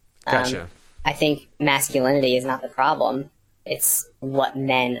problem. Gotcha. I think masculinity is not the problem. It's what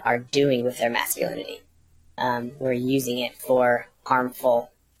men are doing with their masculinity. We're using it for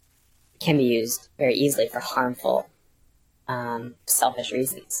can be used very easily for harmful, selfish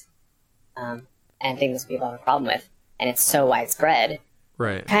reasons. And I think this people have a problem with. And it's so widespread.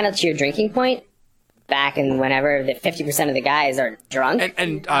 Right. Kind of to your drinking point, back in whenever the 50% of the guys are drunk.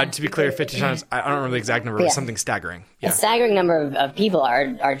 And to be clear, 50 times, I don't remember the exact number, but something staggering. Yeah. A staggering number of people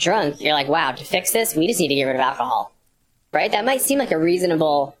are drunk. You're like, wow, to fix this, we just need to get rid of alcohol. Right? That might seem like a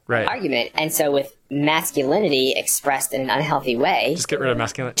reasonable argument. And so with masculinity expressed in an unhealthy way, just get rid of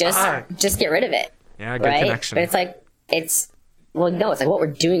masculinity. Just get rid of it. Yeah, good connection. But it's like what we're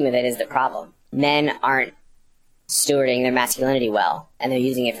doing with it is the problem. Men aren't stewarding their masculinity well, and they're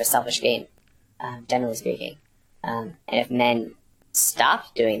using it for selfish gain, generally speaking. And if men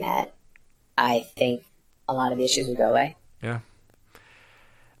stopped doing that, I think a lot of the issues would go away. Yeah.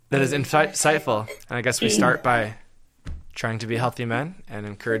 That is insightful. And I guess we start by trying to be healthy men and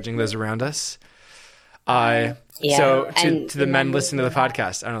encouraging those around us. So to the men listening to the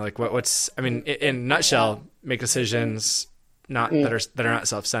podcast, I don't know, like in a nutshell, make decisions that are not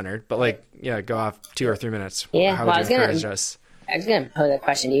self-centered, but go off 2 or 3 minutes. Yeah. How would you encourage us? I was going to pose a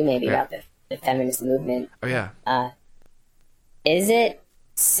question to you maybe about the feminist movement. Oh yeah. Is it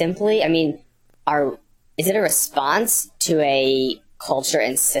simply, is it a response to a culture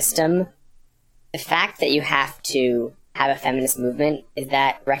and system? The fact that you have to have a feminist movement, is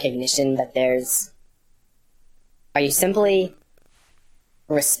that recognition that are you simply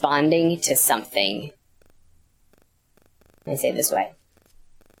responding to something? Let me say it this way.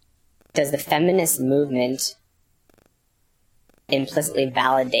 Does the feminist movement implicitly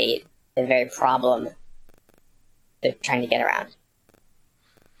validate the very problem they're trying to get around?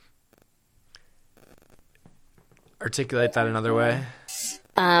 Articulate that another way.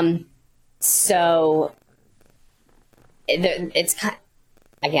 So it's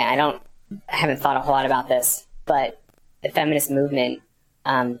again, I haven't thought a whole lot about this, but the feminist movement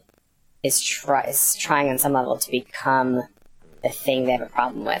is trying on some level to become the thing they have a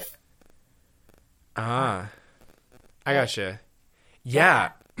problem with. I gotcha.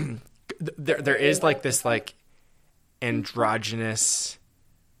 Yeah. There is like this like androgynous,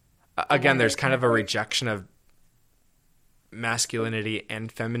 again, there's kind of a rejection of masculinity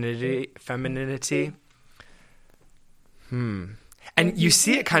and femininity. And you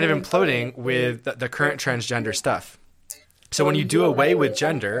see it kind of imploding with the current transgender stuff. So when you do away with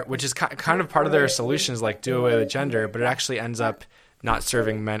gender, which is kind of part of their solutions, like do away with gender, but it actually ends up not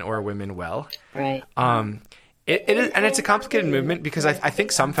serving men or women well. Right. It is, and it's a complicated movement because I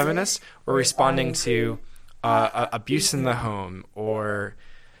think some feminists were responding to abuse in the home or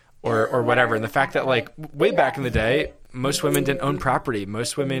whatever. And the fact that like way back in the day, most women didn't own property.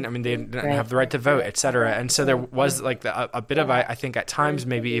 Most women, I mean, they didn't have the right to vote, et cetera. And so there was like a bit of, I think at times,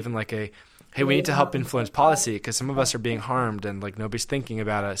 maybe even like a, hey, we need to help influence policy because some of us are being harmed and like nobody's thinking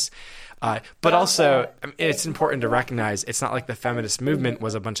about us. But also, I mean, it's important to recognize it's not like the feminist movement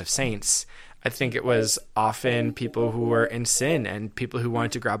was a bunch of saints. I think it was often people who were in sin and people who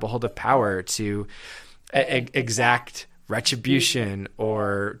wanted to grab a hold of power to exact retribution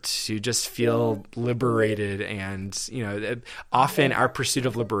or to just feel liberated. And, you know, often our pursuit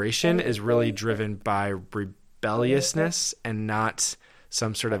of liberation is really driven by rebelliousness and not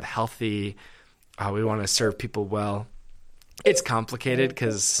some sort of healthy, we want to serve people well. It's complicated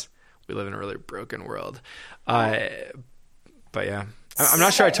because we live in a really broken world. But yeah, I'm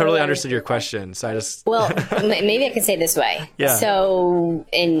not sure I totally understood your question. So I just, well, maybe I could say it this way. Yeah. So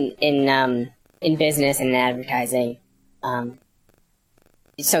in business and in advertising,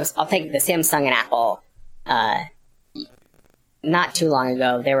 so I'll take the Samsung and Apple. Not too long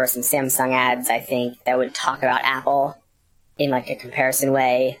ago, there were some Samsung ads, I think, that would talk about Apple in like a comparison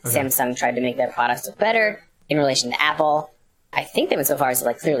way. Okay. Samsung tried to make their products look better in relation to Apple. I think they went so far as to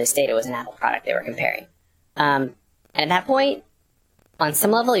like clearly state it was an Apple product they were comparing. And at that point, on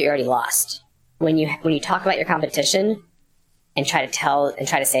some level, you're already lost. When you talk about your competition and try to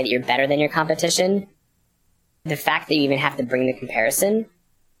say that you're better than your competition, the fact that you even have to bring the comparison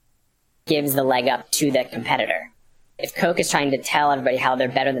gives the leg up to the competitor. If Coke is trying to tell everybody how they're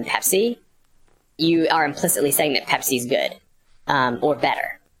better than Pepsi, you are implicitly saying that Pepsi's good, or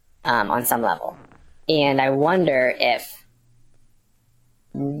better, on some level. And I wonder if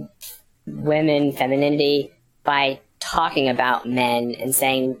women, femininity, by talking about men and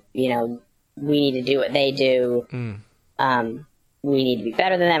saying, you know, we need to do what they do, we need to be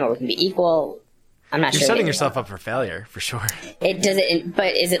better than them, or we can be equal. I'm not sure. You're setting yourself up for failure, for sure.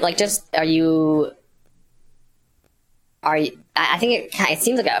 But is it like just, I think it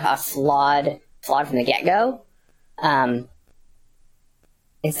seems like a flawed from the get-go.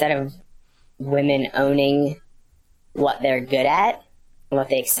 Instead of women owning what they're good at and what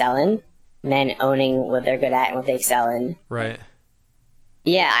they excel in, men owning what they're good at and what they excel in. Right.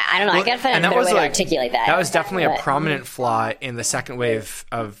 Yeah, I don't know. Well, I gotta find a better way to articulate that. That was definitely a prominent flaw in the second wave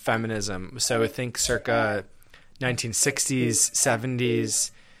of feminism. So I think circa 1960s,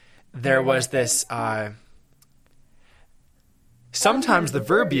 70s, there was this... sometimes the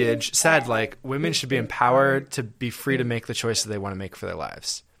verbiage said, like, women should be empowered to be free to make the choices they want to make for their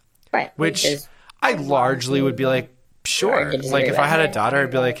lives. Right. Which I largely would be like, sure. Like, if I had a daughter,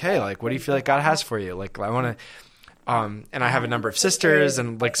 I'd be like, hey, like, what do you feel like God has for you? Like, I want to... and I have a number of sisters,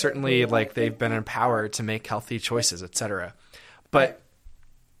 and like certainly like they've been empowered to make healthy choices, etc. But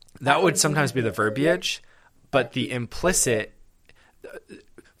that would sometimes be the verbiage, but the implicit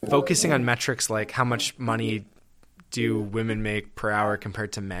focusing on metrics like how much money do women make per hour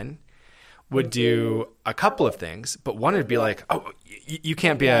compared to men would do a couple of things. But one would be like, oh, you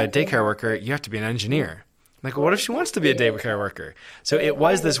can't be a daycare worker, you have to be an engineer. Like, well, what if she wants to be a daycare worker? So it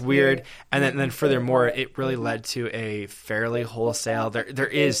was this weird, and then furthermore, it really led to a fairly wholesale. There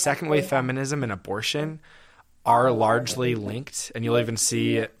is second wave feminism and abortion are largely linked, and you'll even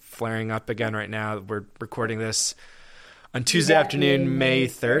see it flaring up again right now. We're recording this on Tuesday afternoon, May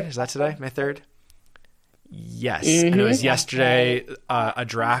 3rd. Is that today? May 3rd? Yes. Mm-hmm. And it was yesterday, a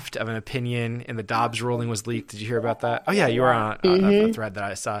draft of an opinion in the Dobbs ruling was leaked. Did you hear about that? Oh, yeah, you were on a thread that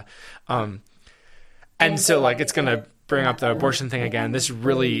I saw. And so, like, it's going to bring up the abortion thing again. This is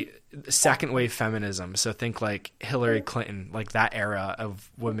really second wave feminism. So think like Hillary Clinton, like that era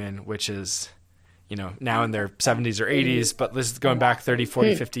of women, which is, you know, now in their 70s or 80s, but this is going back 30,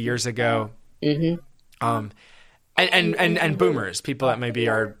 40, 50 years ago. Mm-hmm. And boomers, people that maybe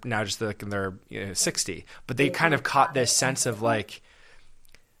are now just like in their 60, but they kind of caught this sense of like,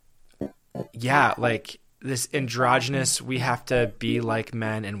 yeah, like, this androgynous, we have to be like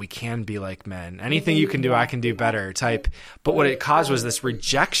men and we can be like men. Anything you can do, I can do better type. But what it caused was this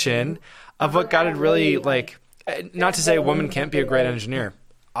rejection of what God had really, like, not to say a woman can't be a great engineer.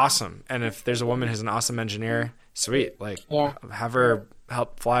 Awesome. And if there's a woman who's an awesome engineer, sweet. Like, have her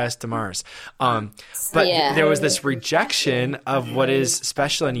help fly us to Mars. But there was this rejection of what is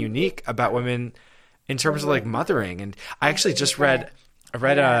special and unique about women in terms of like mothering. And I actually just read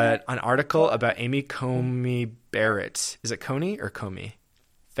an article about Amy Coney Barrett. Is it Coney or Comey?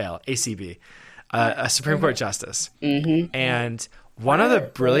 Fail. ACB. A Supreme Court justice. Mm-hmm. And one of the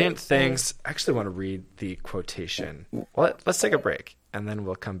brilliant things... I actually want to read the quotation. Well, let's take a break, and then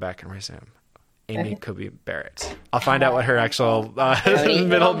we'll come back and resume. Amy Coney Barrett. I'll find out what her actual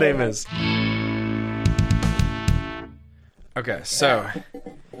middle name is. Okay, so...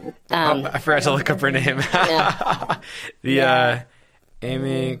 I forgot to look up her name. Yeah.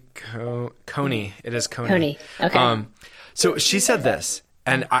 Amy Coney. It is Coney. Coney. Okay. So she said this,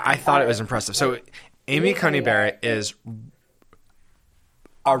 and I thought it was impressive. So Amy Coney Barrett is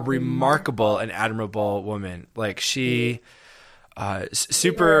a remarkable and admirable woman. Like she,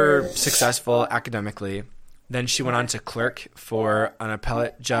 super successful academically. Then she went on to clerk for an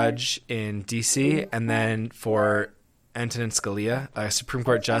appellate judge in D.C. and then for Antonin Scalia, a Supreme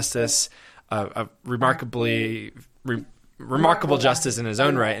Court justice, a remarkable justice in his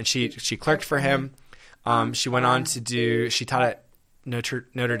own right. And she clerked for him. She went on to she taught at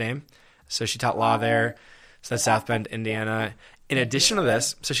Notre Dame. So she taught law there. So that's South Bend, Indiana. In addition to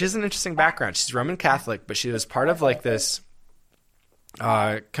this, so she has an interesting background. She's Roman Catholic, but she was part of like this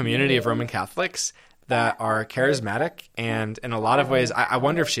community of Roman Catholics that are charismatic. And in a lot of ways, I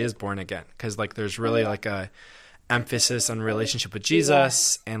wonder if she is born again, because like there's really like a emphasis on relationship with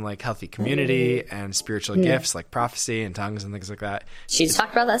Jesus and like healthy community and spiritual gifts like prophecy and tongues and things like that. She's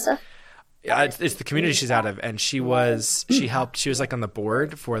talked about that stuff? Yeah, it's the community she's out of, and she was like on the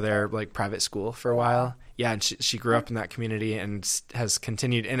board for their like private school for a while. Yeah, and she grew up in that community and has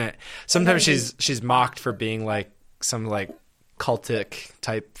continued in it. Sometimes she's mocked for being like some like cultic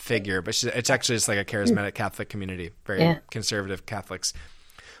type figure, but it's actually just like a charismatic Catholic community, very conservative Catholics.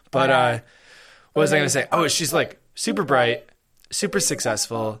 But what was I going to say? Oh, she's like super bright, super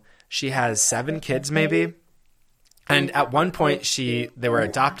successful. She has 7 kids maybe. And at one point they were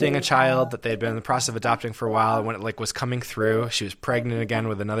adopting a child that they had been in the process of adopting for a while. And when it like was coming through, she was pregnant again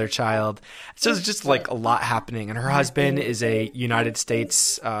with another child. So it's just like a lot happening. And her husband is a United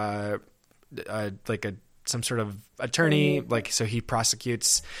States, some sort of attorney, like, so he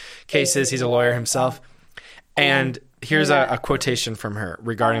prosecutes cases. He's a lawyer himself. And here's a quotation from her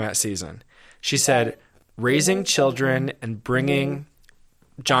regarding that season. She said, "Raising children and bringing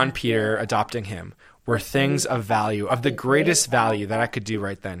John Peter, adopting him, were things of value, of the greatest value that I could do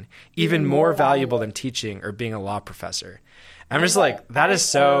right then, even more valuable than teaching or being a law professor." And I'm just like, that is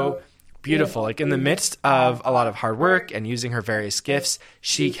so beautiful. Like in the midst of a lot of hard work and using her various gifts,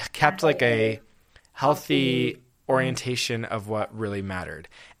 she kept like a healthy orientation of what really mattered.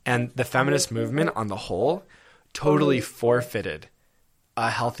 And the feminist movement on the whole totally forfeited a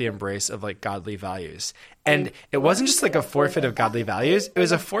healthy embrace of like godly values. And it wasn't just like a forfeit of godly values. It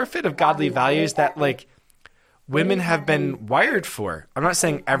was a forfeit of godly values that like women have been wired for. I'm not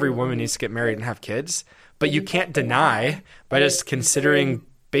saying every woman needs to get married and have kids, but you can't deny by just considering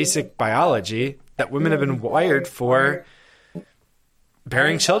basic biology that women have been wired for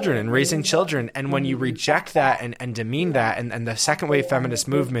bearing children and raising children. And when you reject that and demean that, and the second wave feminist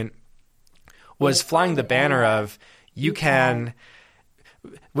movement was flying the banner of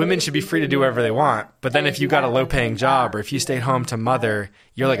women should be free to do whatever they want, but then if you got a low-paying job or if you stayed home to mother,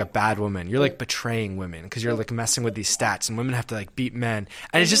 you're like a bad woman. You're like betraying women because you're like messing with these stats, and women have to like beat men.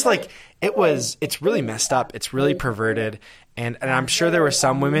 And it's just like it's really messed up. It's really perverted, and I'm sure there were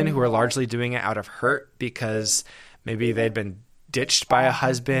some women who were largely doing it out of hurt because maybe they'd been ditched by a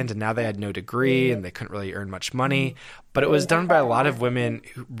husband and now they had no degree and they couldn't really earn much money. But it was done by a lot of women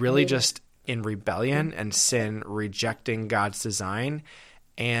who really just in rebellion and sin, rejecting God's design.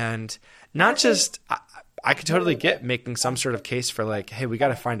 And not just, I could totally get making some sort of case for like, hey, we got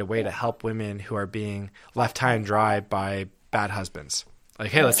to find a way to help women who are being left high and dry by bad husbands.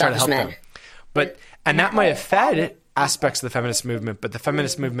 Like, hey, let's try to help them. And that might have fed aspects of the feminist movement, but the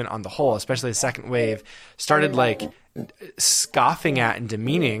feminist movement on the whole, especially the second wave, started like scoffing at and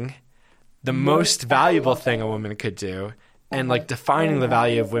demeaning the most valuable thing a woman could do and like defining the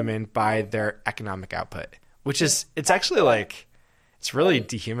value of women by their economic output, which is, it's actually like, it's really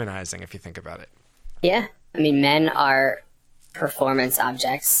dehumanizing if you think about it. Yeah. I mean, men are performance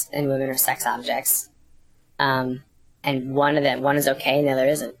objects and women are sex objects. And one is okay and the other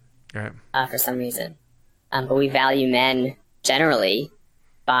isn't, right. For some reason. But we value men generally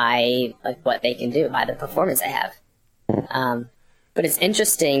by like what they can do, by the performance they have. But it's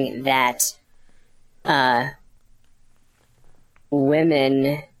interesting that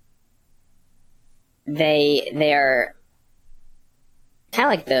women, they are kind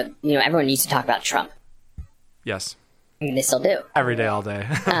of like everyone used to talk about Trump. Yes. I mean, they still do. Every day, all day.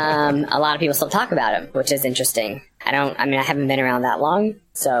 A lot of people still talk about him, which is interesting. I haven't been around that long,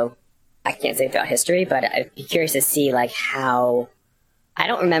 so I can't say throughout history, but I'd be curious to see like how, I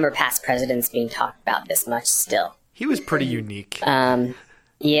don't remember past presidents being talked about this much still. He was pretty unique. Yeah.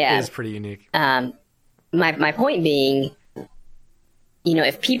 He was pretty unique. My point being,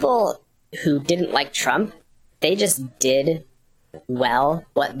 if people who didn't like Trump, they just did well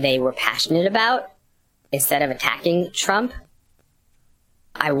what they were passionate about instead of attacking Trump,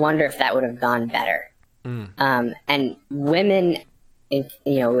 I wonder if that would have gone better. And women,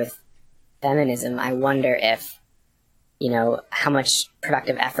 with feminism, I wonder if, how much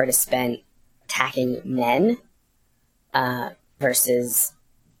productive effort is spent attacking men versus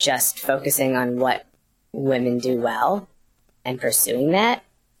just focusing on what women do well and pursuing that.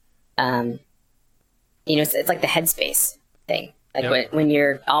 It's like the headspace thing. Like when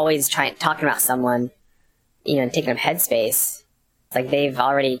you're always talking about someone, taking up headspace, it's like they've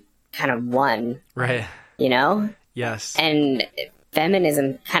already kind of won. Right. Yes. And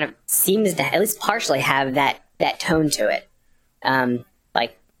feminism kind of seems to at least partially have that tone to it.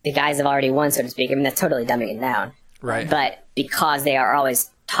 Like the guys have already won, so to speak. I mean, that's totally dumbing it down. Right. But because they are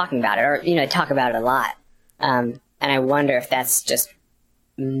always talking about it, or, talk about it a lot. And I wonder if that's just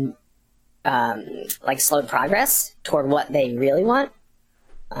like slowed progress toward what they really want.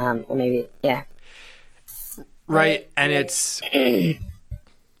 Or maybe, yeah. Right. And it's,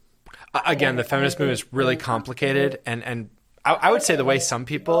 again, the feminist movement is really complicated. And I would say the way some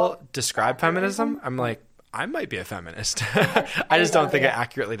people describe feminism, I'm like, I might be a feminist. I just don't think it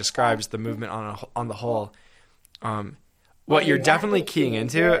accurately describes the movement on the whole. What you're definitely keying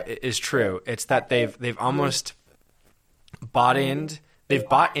into is true. It's that they've almost bought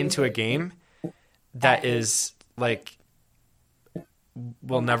into a game that is like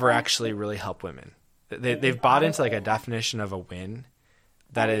will never actually really help women. They've bought into like a definition of a win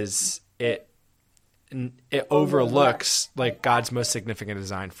that is it overlooks like God's most significant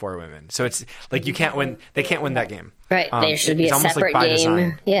design for women. So it's like they can't win that game. Right. There should be a separate game.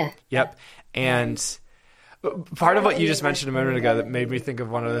 Design. Yeah. Yep. And part of what you just mentioned a moment ago that made me think of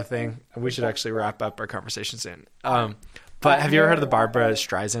one other thing. We should actually wrap up our conversation soon. But have you ever heard of the Barbara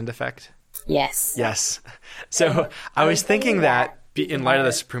Streisand effect? Yes. Yes. So I was thinking that in light of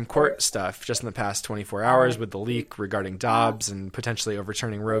the Supreme Court stuff just in the past 24 hours with the leak regarding Dobbs and potentially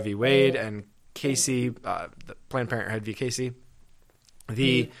overturning Roe v. Wade and Casey, the Planned Parenthood v. Casey,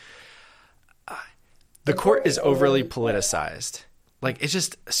 the court is overly politicized. Like, it's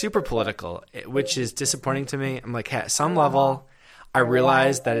just super political, which is disappointing to me. I'm like, hey, at some level, I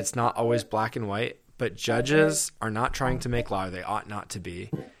realize that it's not always black and white, but judges are not trying to make law. They ought not to be.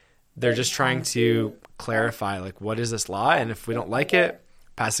 They're just trying to clarify, like, what is this law? And if we don't like it,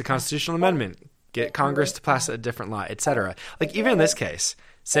 pass a constitutional amendment, get Congress to pass a different law, etc. Like, even in this case,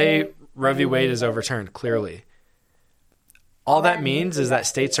 say Roe v. Wade is overturned, clearly. All that means is that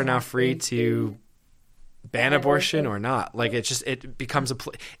states are now free to ban abortion or not. Like, it becomes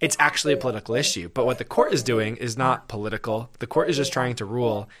it's actually a political issue. But what the court is doing is not political. The court is just trying to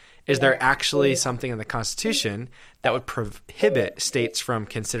rule, is there actually something in the Constitution that would prohibit states from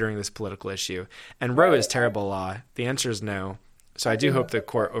considering this political issue? And Roe is terrible law. The answer is no. So I do hope the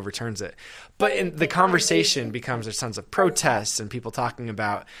court overturns it. But in the conversation becomes there's tons of protests and people talking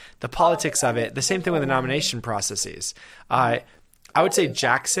about the politics of it. The same thing with the nomination processes. I would say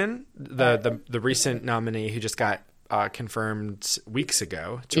Jackson, the recent nominee who just got confirmed weeks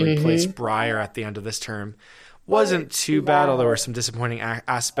ago to replace Breyer at the end of this term, wasn't too bad, although there were some disappointing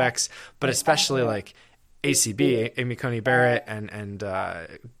aspects. But especially like ACB, Amy Coney Barrett and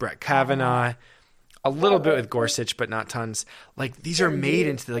Brett Kavanaugh, a little bit with Gorsuch, but not tons. Like, these are made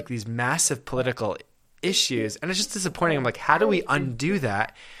into like these massive political issues, and it's just disappointing. I'm like, how do we undo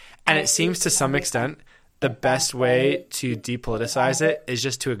that? And it seems to some extent the best way to depoliticize it is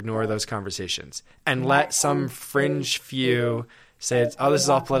just to ignore those conversations and let some fringe few say, oh, this is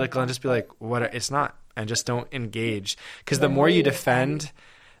all political, and just be like, what? It's not, and just don't engage. Because the more you defend,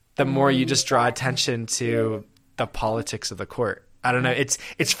 the more you just draw attention to the politics of the court. I don't know.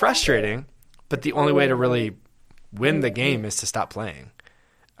 It's frustrating. But the only way to really win the game is to stop playing.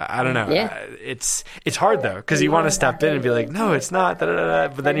 I don't know. Yeah. It's hard, though, because you want to step in and be like, no, it's not. Da, da, da,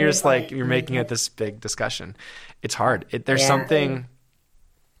 da. But then you're just like, you're making it this big discussion. It's hard. There's something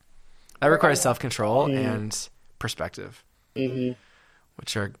that requires self-control and perspective,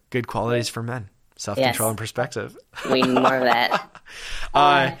 which are good qualities for men. Self-control and perspective. We need more of that.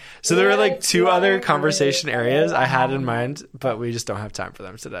 So there were like two other conversation areas I had in mind, but we just don't have time for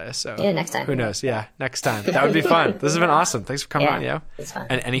them today. So yeah, next time. Who knows? Yeah, next time. That would be fun. This has been awesome. Thanks for coming on, Yo. It's fun.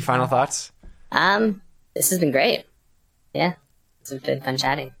 And any final thoughts? This has been great. Yeah, it's been fun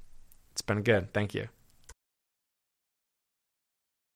chatting. It's been good. Thank you.